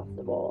was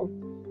possible.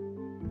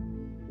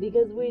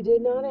 Because we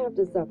did not have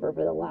to suffer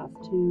for the last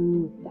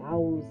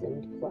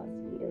 2,000 plus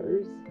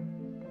years.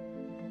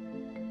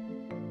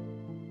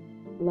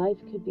 Life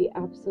could be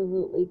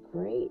absolutely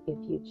great if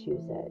you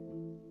choose it.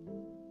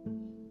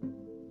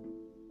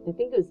 I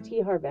think it was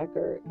T. Harv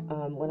Eker,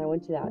 when I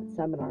went to that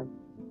seminar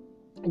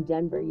in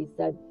Denver, he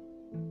said,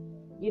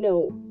 you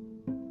know,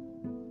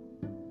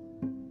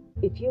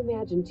 if you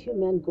imagine two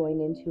men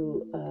going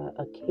into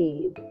a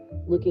cave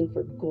looking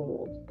for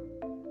gold,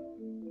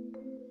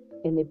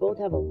 and they both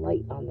have a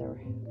light on their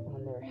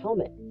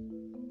helmet,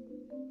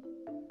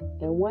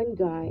 and one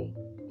guy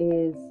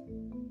is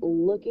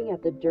looking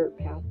at the dirt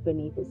path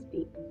beneath his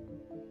feet,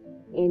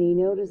 and he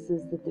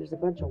notices that there's a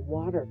bunch of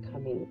water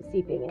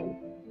seeping in,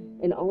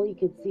 and all he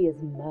could see is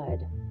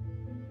mud,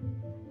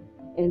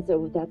 and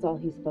so that's all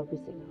he's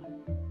focusing on.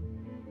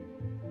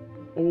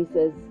 And he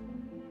says,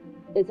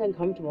 it's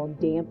uncomfortable and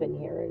damp in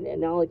here,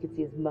 and all I could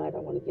see is mud. I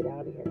want to get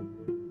out of here.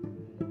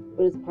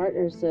 But his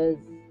partner says,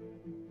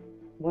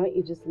 why don't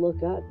you just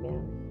look up,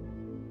 man?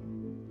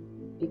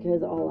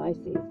 Because all I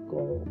see is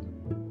gold,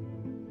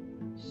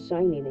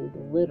 shining and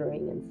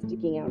glittering and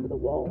sticking out of the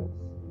walls.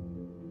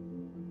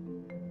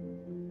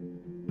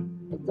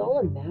 It's all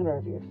a matter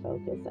of your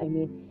focus. I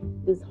mean,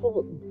 this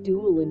whole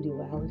dual and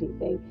duality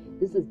thing,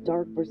 this is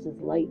dark versus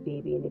light,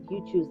 baby. And if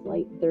you choose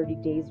light 30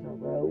 days in a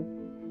row,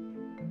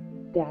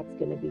 that's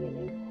going to be an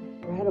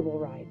incredible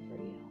ride for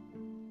you.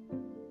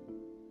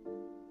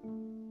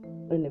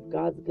 And if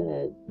God's going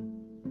to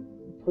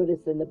put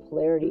us in the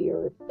polarity,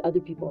 or if other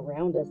people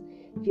around us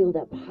feel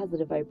that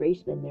positive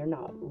vibration and they're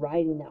not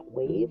riding that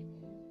wave,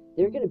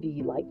 they're going to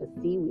be like the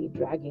seaweed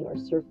dragging our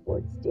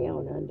surfboards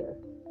down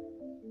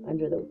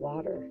under the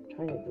water,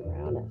 trying to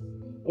drown us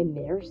in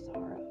their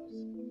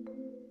sorrows.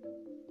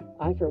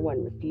 I, for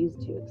one, refuse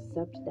to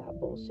accept that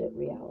bullshit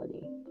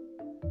reality.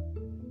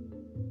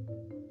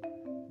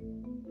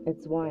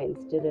 It's why,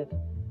 instead of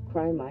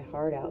crying my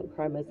heart out and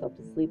crying myself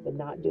to sleep and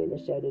not doing the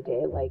show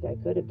today like I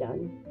could have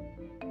done.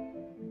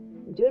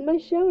 I'm doing my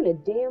show in a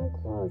damn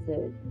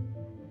closet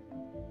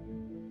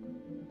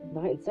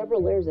behind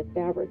several layers of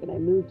fabric, and I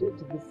moved it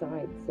to the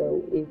side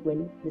so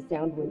when the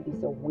sound wouldn't be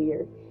so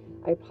weird.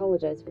 I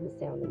apologize for the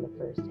sound in the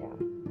first half.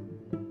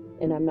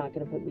 And I'm not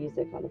going to put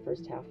music on the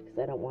first half because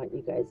I don't want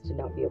you guys to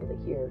not be able to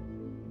hear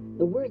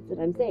the words that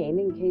I'm saying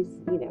in case,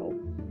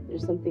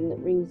 there's something that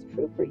rings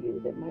true for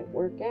you that might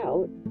work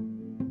out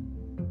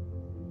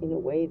in a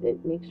way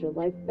that makes your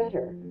life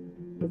better.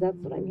 Because that's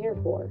what I'm here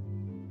for.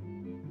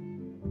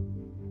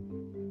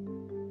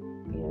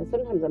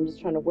 Sometimes I'm just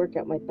trying to work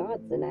out my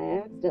thoughts and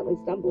I accidentally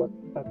stumble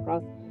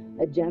across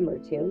a gem or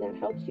two, and that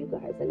helps you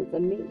guys, and it's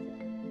amazing.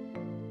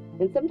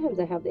 And sometimes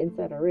I have the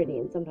insight already,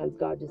 and sometimes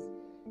God just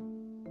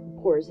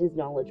pours his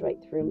knowledge right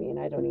through me, and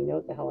I don't even know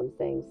what the hell I'm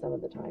saying some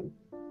of the time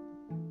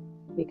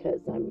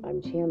because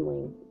I'm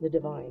channeling the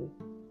divine.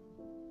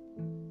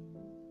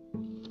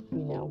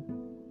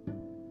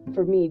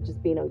 For me,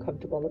 just being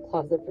uncomfortable in the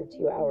closet for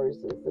 2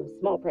 hours is a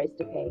small price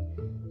to pay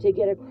to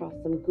get across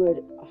some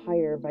good,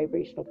 higher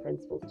vibrational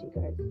principles to you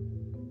guys.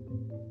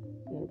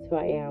 That's who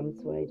I am.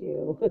 It's what I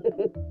do.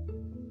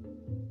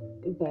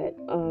 But,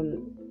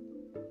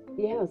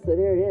 yeah, so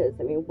there it is.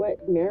 I mean,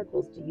 what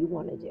miracles do you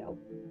want to do?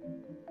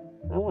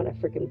 I want to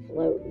freaking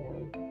float,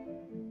 man.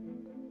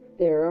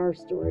 There are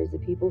stories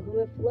of people who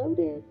have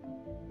floated,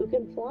 who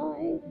can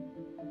fly.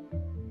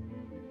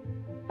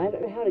 I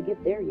don't know how to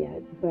get there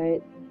yet,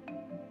 but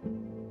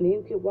maybe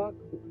you could walk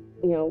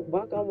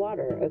on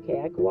water.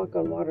 Okay, I could walk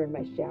on water in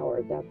my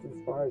shower. That's as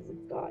far as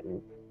it's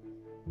gotten.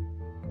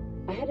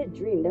 I had a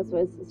dream. That's what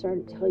I was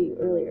starting to tell you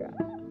earlier.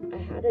 I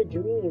had a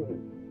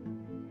dream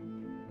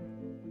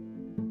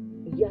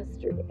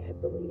yesterday, I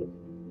believe,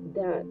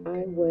 that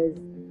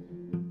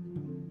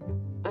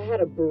I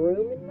had a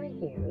broom in my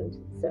hand,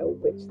 so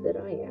witch that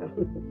I am,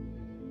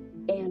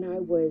 and I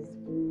was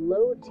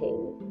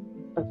floating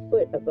a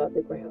foot above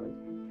the ground,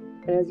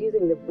 and I was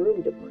using the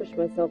broom to push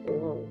myself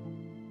along,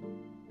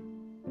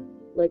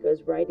 like I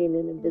was riding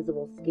an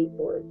invisible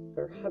skateboard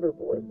or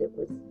hoverboard that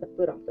was a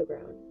foot off the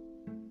ground.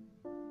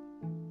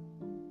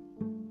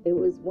 It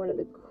was one of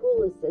the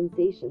coolest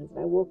sensations, and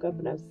I woke up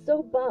and I was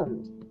so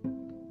bummed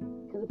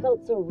because it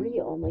felt so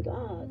real. I'm like,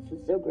 this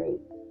is so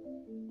great.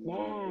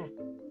 Nah,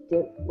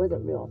 it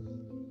wasn't real.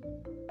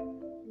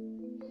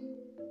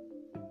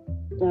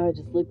 I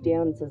just looked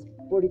down and it says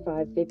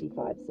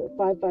 4555, so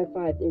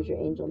 555, there's your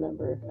angel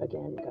number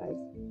again, guys.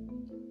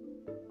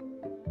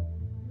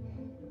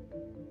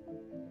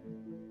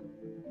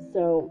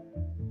 So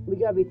we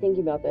gotta be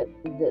thinking about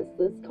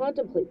let's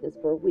contemplate this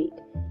for a week.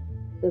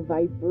 The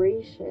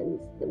vibrations,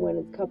 when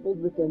it's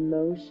coupled with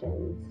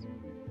emotions,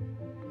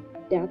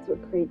 that's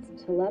what creates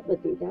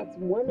telepathy. That's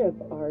one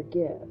of our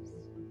gifts.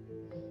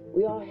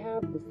 We all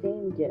have the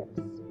same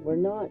gifts. We're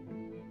not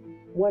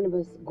one of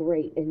us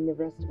great and the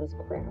rest of us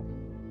crap.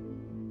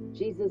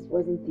 Jesus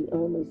wasn't the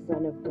only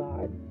Son of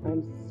God.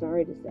 I'm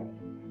sorry to say.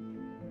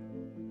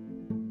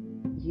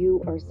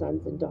 You are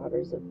sons and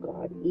daughters of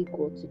God,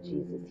 equal to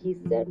Jesus. He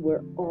said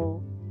we're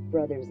all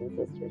brothers and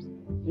sisters.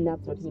 And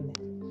that's what he meant.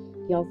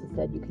 He also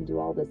said you can do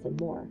all this and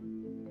more.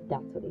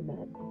 That's what he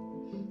meant.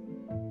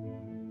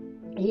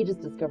 He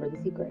just discovered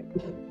the secret.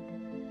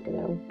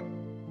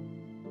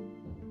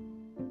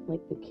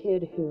 Like the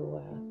kid who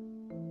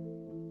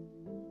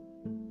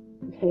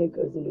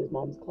goes into his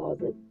mom's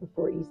closet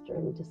before Easter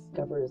and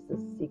discovers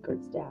this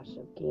secret stash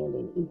of candy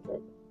and eats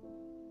it.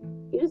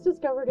 He just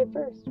discovered it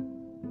first.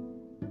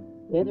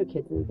 The other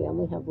kids in the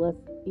family have less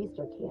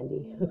Easter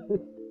candy.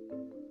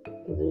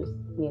 Because there's,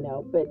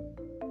 but,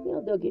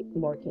 they'll get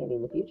more candy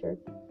in the future.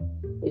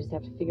 They just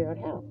have to figure out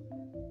how.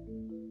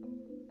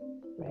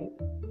 Right?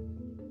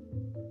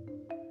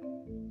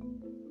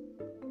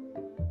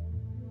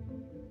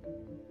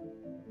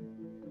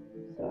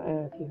 So I don't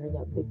know if you heard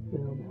that big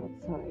boom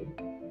outside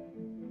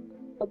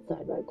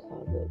my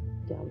closet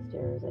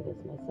downstairs. I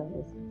guess my son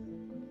is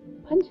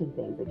punching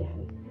things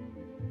again.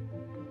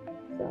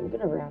 So I'm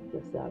going to wrap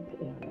this up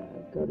and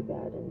go to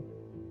bed and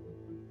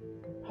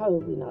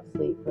probably not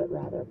sleep, but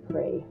rather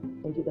pray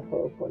and do the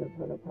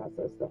Ho'oponopono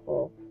process the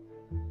whole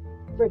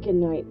freaking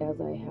night, as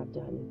I have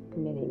done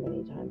many,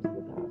 many times in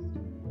the past.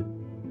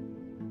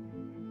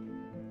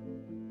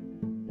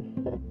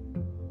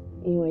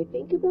 Anyway,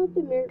 think about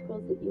the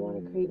miracles that you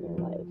want to create in your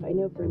life. I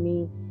know for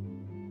me,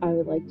 I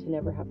would like to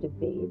never have to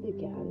bathe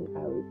again.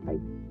 I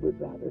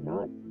would rather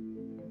not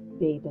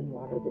bathe in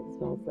water that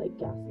smells like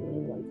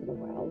gasoline once in a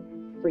while.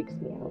 Freaks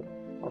me out.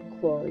 Or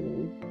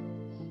chlorine.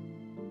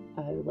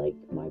 I would like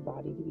my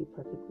body to be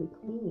perfectly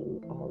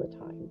clean all the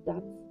time.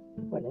 That's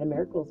one of the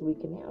miracles we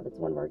can have. It's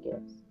one of our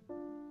gifts.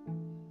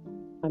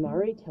 I'm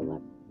already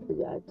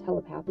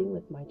telepathing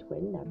with my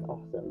twin. That's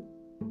awesome.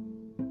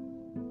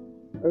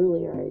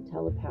 Earlier, I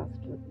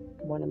telepathed with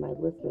one of my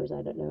listeners.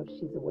 I don't know if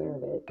she's aware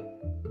of it.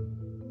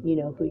 You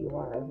know who you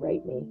are.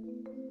 Write me.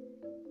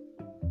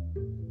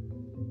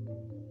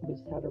 We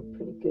just had a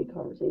pretty good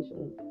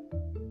conversation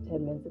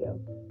 10 minutes ago.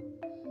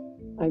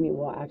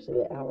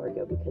 Actually an hour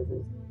ago because it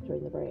was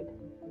during the break.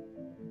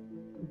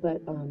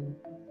 But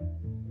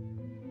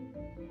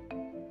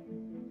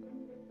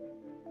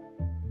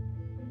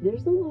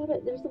there's a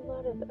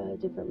lot of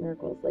different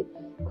miracles. Like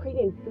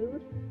creating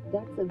food,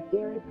 that's a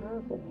very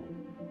powerful one.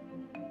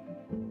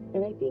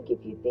 And I think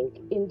if you think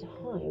in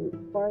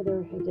time, farther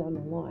ahead down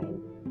the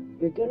line,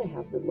 you're going to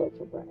have the loaf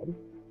of bread.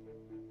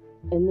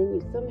 And then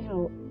you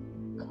somehow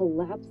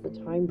collapse the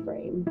time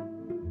frame,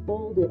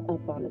 fold it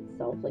up on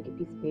itself like a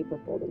piece of paper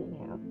folded in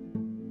half.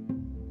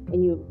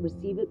 And you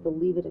receive it,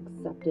 believe it,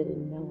 accept it,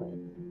 and know it.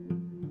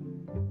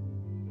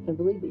 And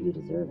believe that you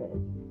deserve it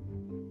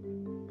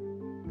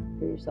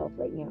for yourself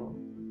right now.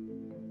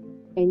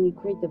 And you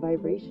create the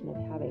vibration of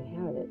having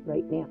had it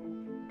right now.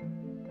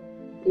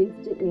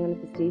 Instant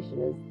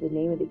manifestation is the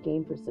name of the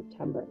game for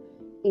September,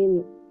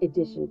 in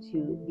addition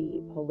to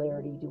the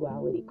polarity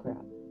duality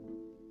crap.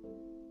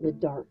 The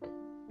dark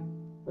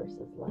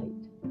versus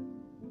light.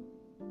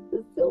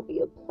 The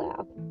Sylvia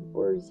Plath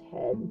boar's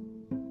head.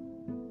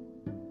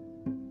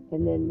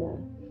 And then the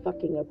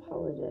fucking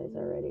apologize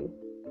already.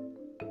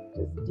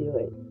 Just do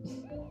it.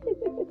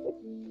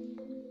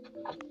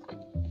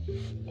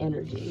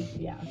 Energy,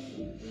 yeah.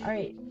 All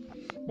right.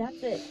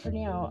 That's it for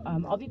now.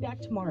 I'll be back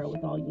tomorrow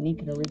with all unique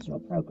and original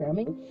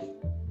programming,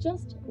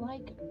 just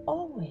like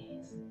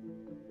always.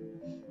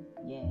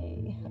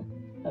 Yay.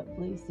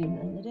 Hopefully sooner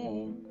in the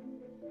day.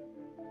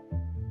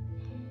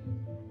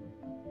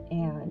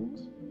 And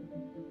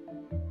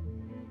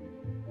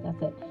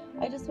that's it.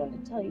 I just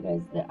wanted to tell you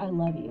guys that I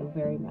love you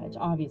very much.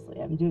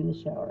 Obviously, I'm doing the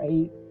show,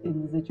 right?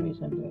 In the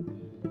situation I'm doing.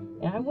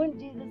 And I wouldn't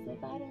do this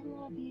if I didn't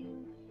love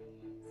you.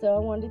 So I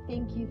wanted to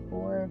thank you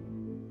for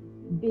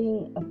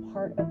being a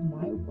part of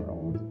my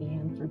world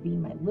and for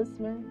being my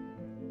listener.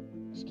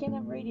 You can't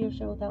have a radio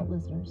show without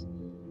listeners.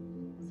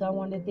 So I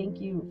want to thank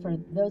you for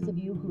those of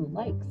you who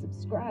like,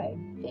 subscribe,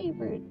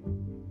 favorite,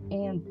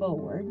 and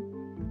forward.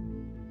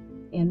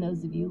 And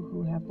those of you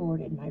who have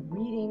forwarded my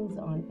readings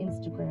on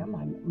Instagram,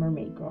 I'm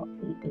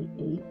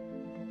MermaidGirl888.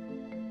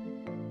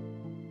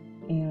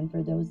 And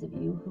for those of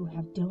you who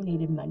have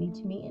donated money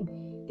to me, and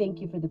thank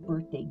you for the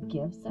birthday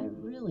gifts. I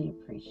really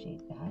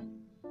appreciate that.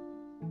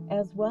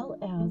 As well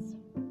as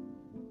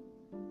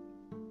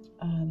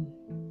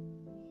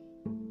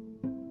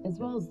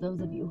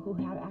those of you who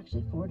have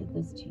actually forwarded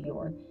this to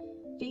your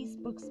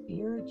Facebook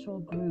spiritual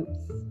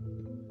groups,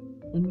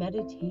 the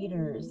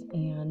meditators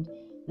and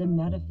the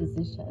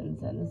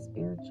metaphysicians and the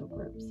spiritual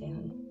groups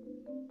and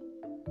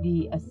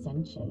the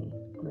ascension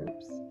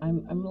groups.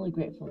 I'm really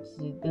grateful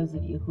to those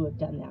of you who have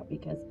done that,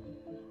 because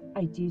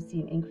I do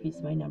see an increase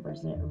in my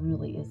numbers and it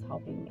really is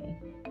helping me.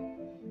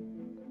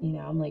 You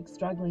know, I'm like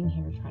struggling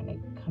here trying to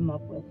come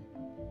up with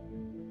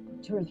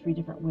 2 or 3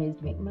 different ways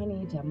to make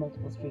money, to have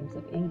multiple streams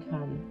of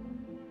income.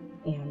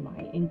 And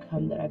my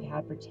income that I've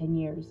had for 10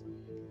 years,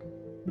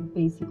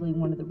 basically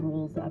one of the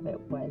rules of it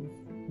was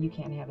you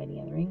can't have any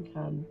other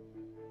income,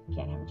 you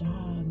can't have a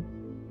job.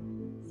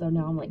 So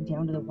now I'm like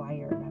down to the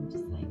wire and I'm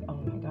just like,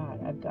 oh my God,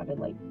 I've got to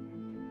like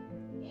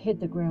hit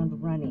the ground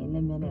running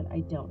the minute I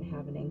don't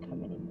have an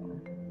income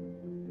anymore.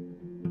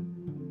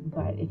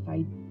 But if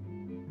I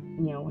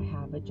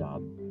have a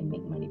job and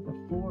make money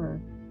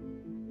before,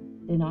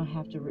 then I'll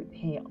have to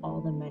repay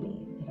all the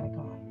money that I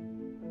got.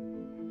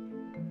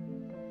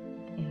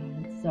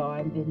 And so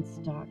I've been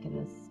stuck in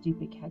this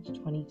stupid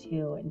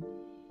catch-22 and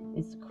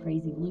this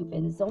crazy loop.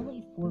 And it's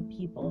only for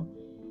people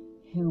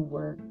who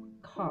were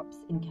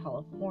cops in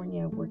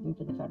California working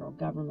for the federal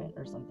government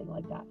or something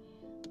like that,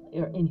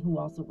 and who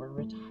also were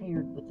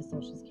retired with the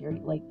Social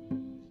Security. Like,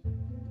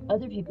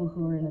 other people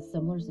who are in a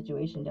similar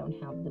situation don't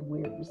have the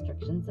weird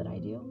restrictions that I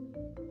do.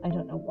 I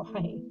don't know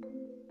why,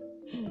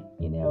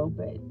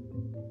 but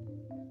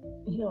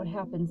what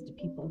happens to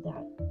people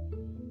that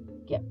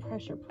get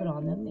pressure put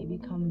on them, they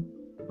become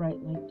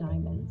bright like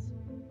diamonds,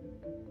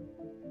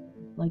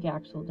 like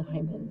actual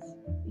diamonds,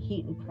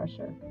 heat and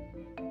pressure,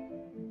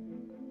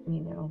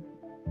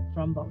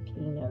 from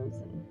volcanoes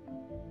and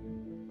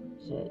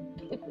shit.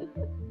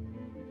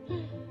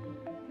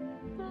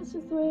 That's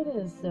just the way it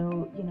is.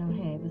 So,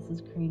 hey, this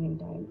is creating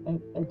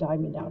a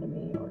diamond out of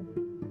me, or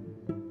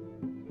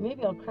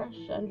maybe I'll be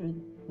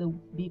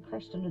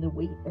crushed under the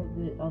weight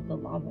of the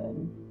lava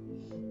and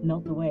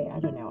melt away. I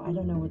don't know. I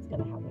don't know what's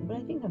going to happen, but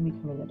I think I'm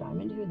becoming a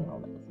diamond. Who the hell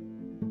knows?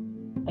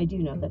 I do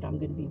know that I'm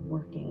going to be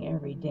working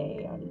every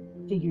day on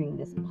figuring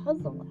this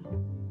puzzle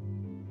out.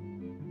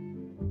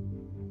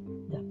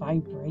 The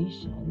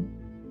vibration.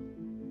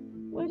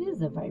 What is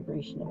the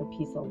vibration of a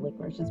piece of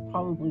licorice? It's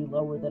probably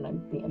lower than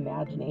I'm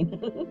imagining.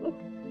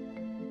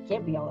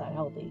 Can't be all that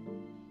healthy.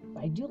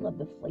 But I do love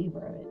the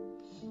flavor of it.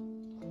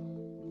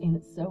 And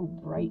it's so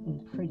bright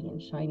and pretty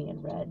and shiny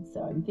and red.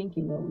 So I'm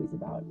thinking always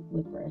about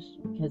licorice,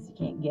 because you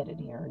can't get it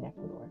here in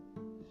Ecuador.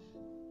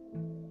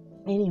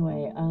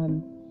 Anyway,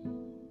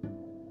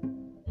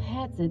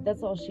 that's it.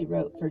 That's all she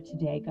wrote for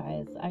today,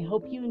 guys. I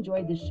hope you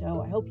enjoyed the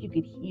show. I hope you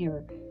could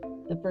hear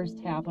the first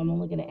half. I'm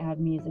only going to add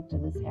music to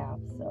this half,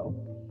 so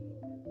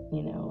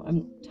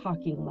I'm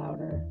talking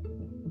louder.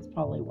 It's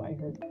probably why I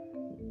heard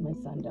my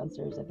son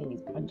downstairs. I think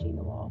he's punching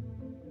the wall.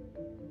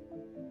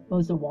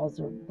 Most of the walls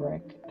are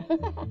brick.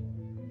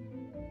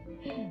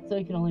 So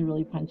he can only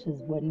really punch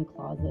his wooden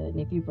closet. And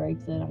if he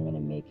breaks it, I'm going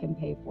to make him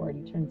pay for it.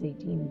 He turns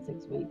 18 in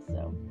 6 weeks.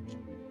 So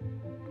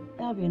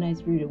that'll be a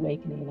nice rude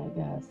awakening, I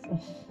guess.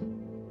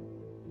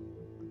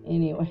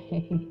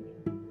 Anyway.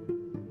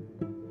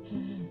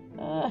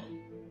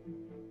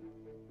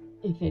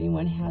 If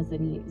anyone has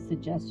any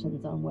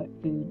suggestions on what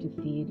food to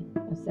feed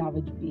a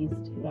savage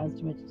beast who has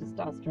too much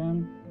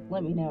testosterone,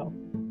 let me know.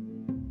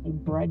 Like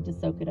bread to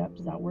soak it up,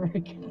 does that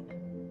work?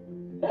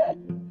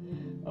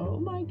 Oh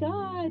my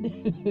God.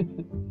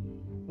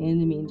 In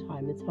the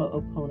meantime, it's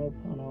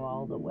Ho'oponopono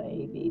all the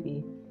way,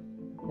 baby.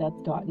 That's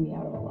gotten me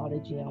out of a lot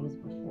of jams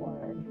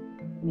before, and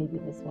maybe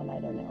this one, I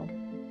don't know.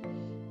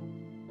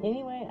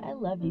 Anyway, I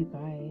love you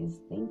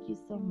guys. Thank you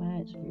so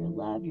much for your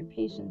love, your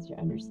patience, your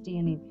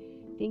understanding.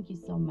 Thank you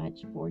so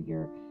much for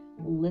your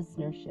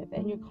listenership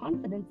and your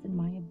confidence in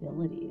my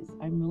abilities.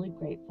 I'm really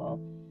grateful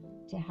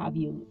to have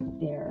you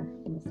there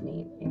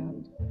listening,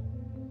 and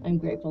I'm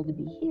grateful to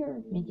be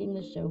here making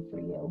the show for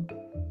you.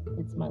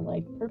 It's my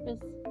life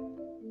purpose,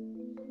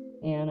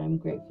 and I'm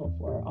grateful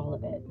for all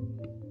of it.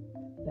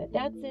 But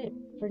that's it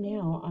for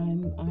now.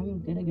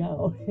 I'm gonna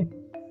go.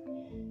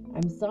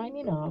 I'm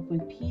signing off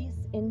with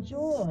peace and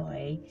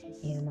joy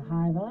and the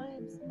high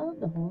vibes of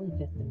the Holy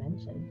Fifth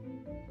Dimension.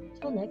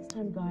 Till next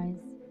time, guys.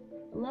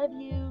 Love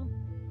you.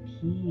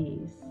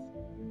 Peace.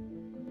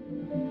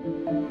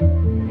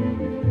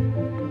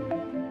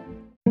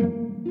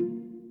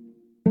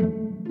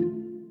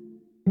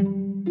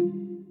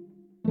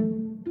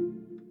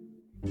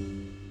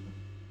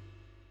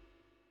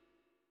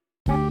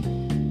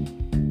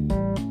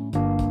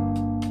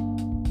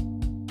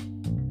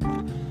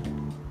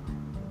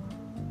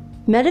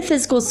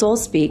 Metaphysical Soul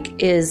Speak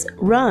is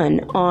run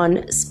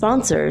on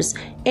sponsors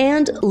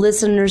and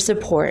listener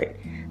support.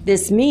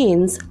 This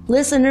means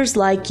listeners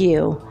like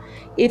you.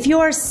 If you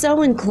are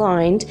so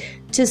inclined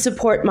to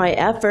support my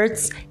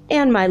efforts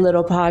and my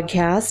little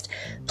podcast,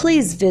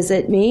 please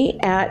visit me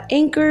at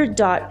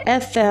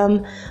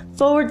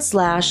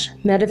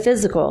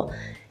anchor.fm/metaphysical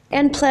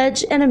and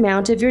pledge an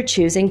amount of your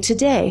choosing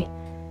today.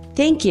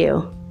 Thank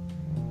you.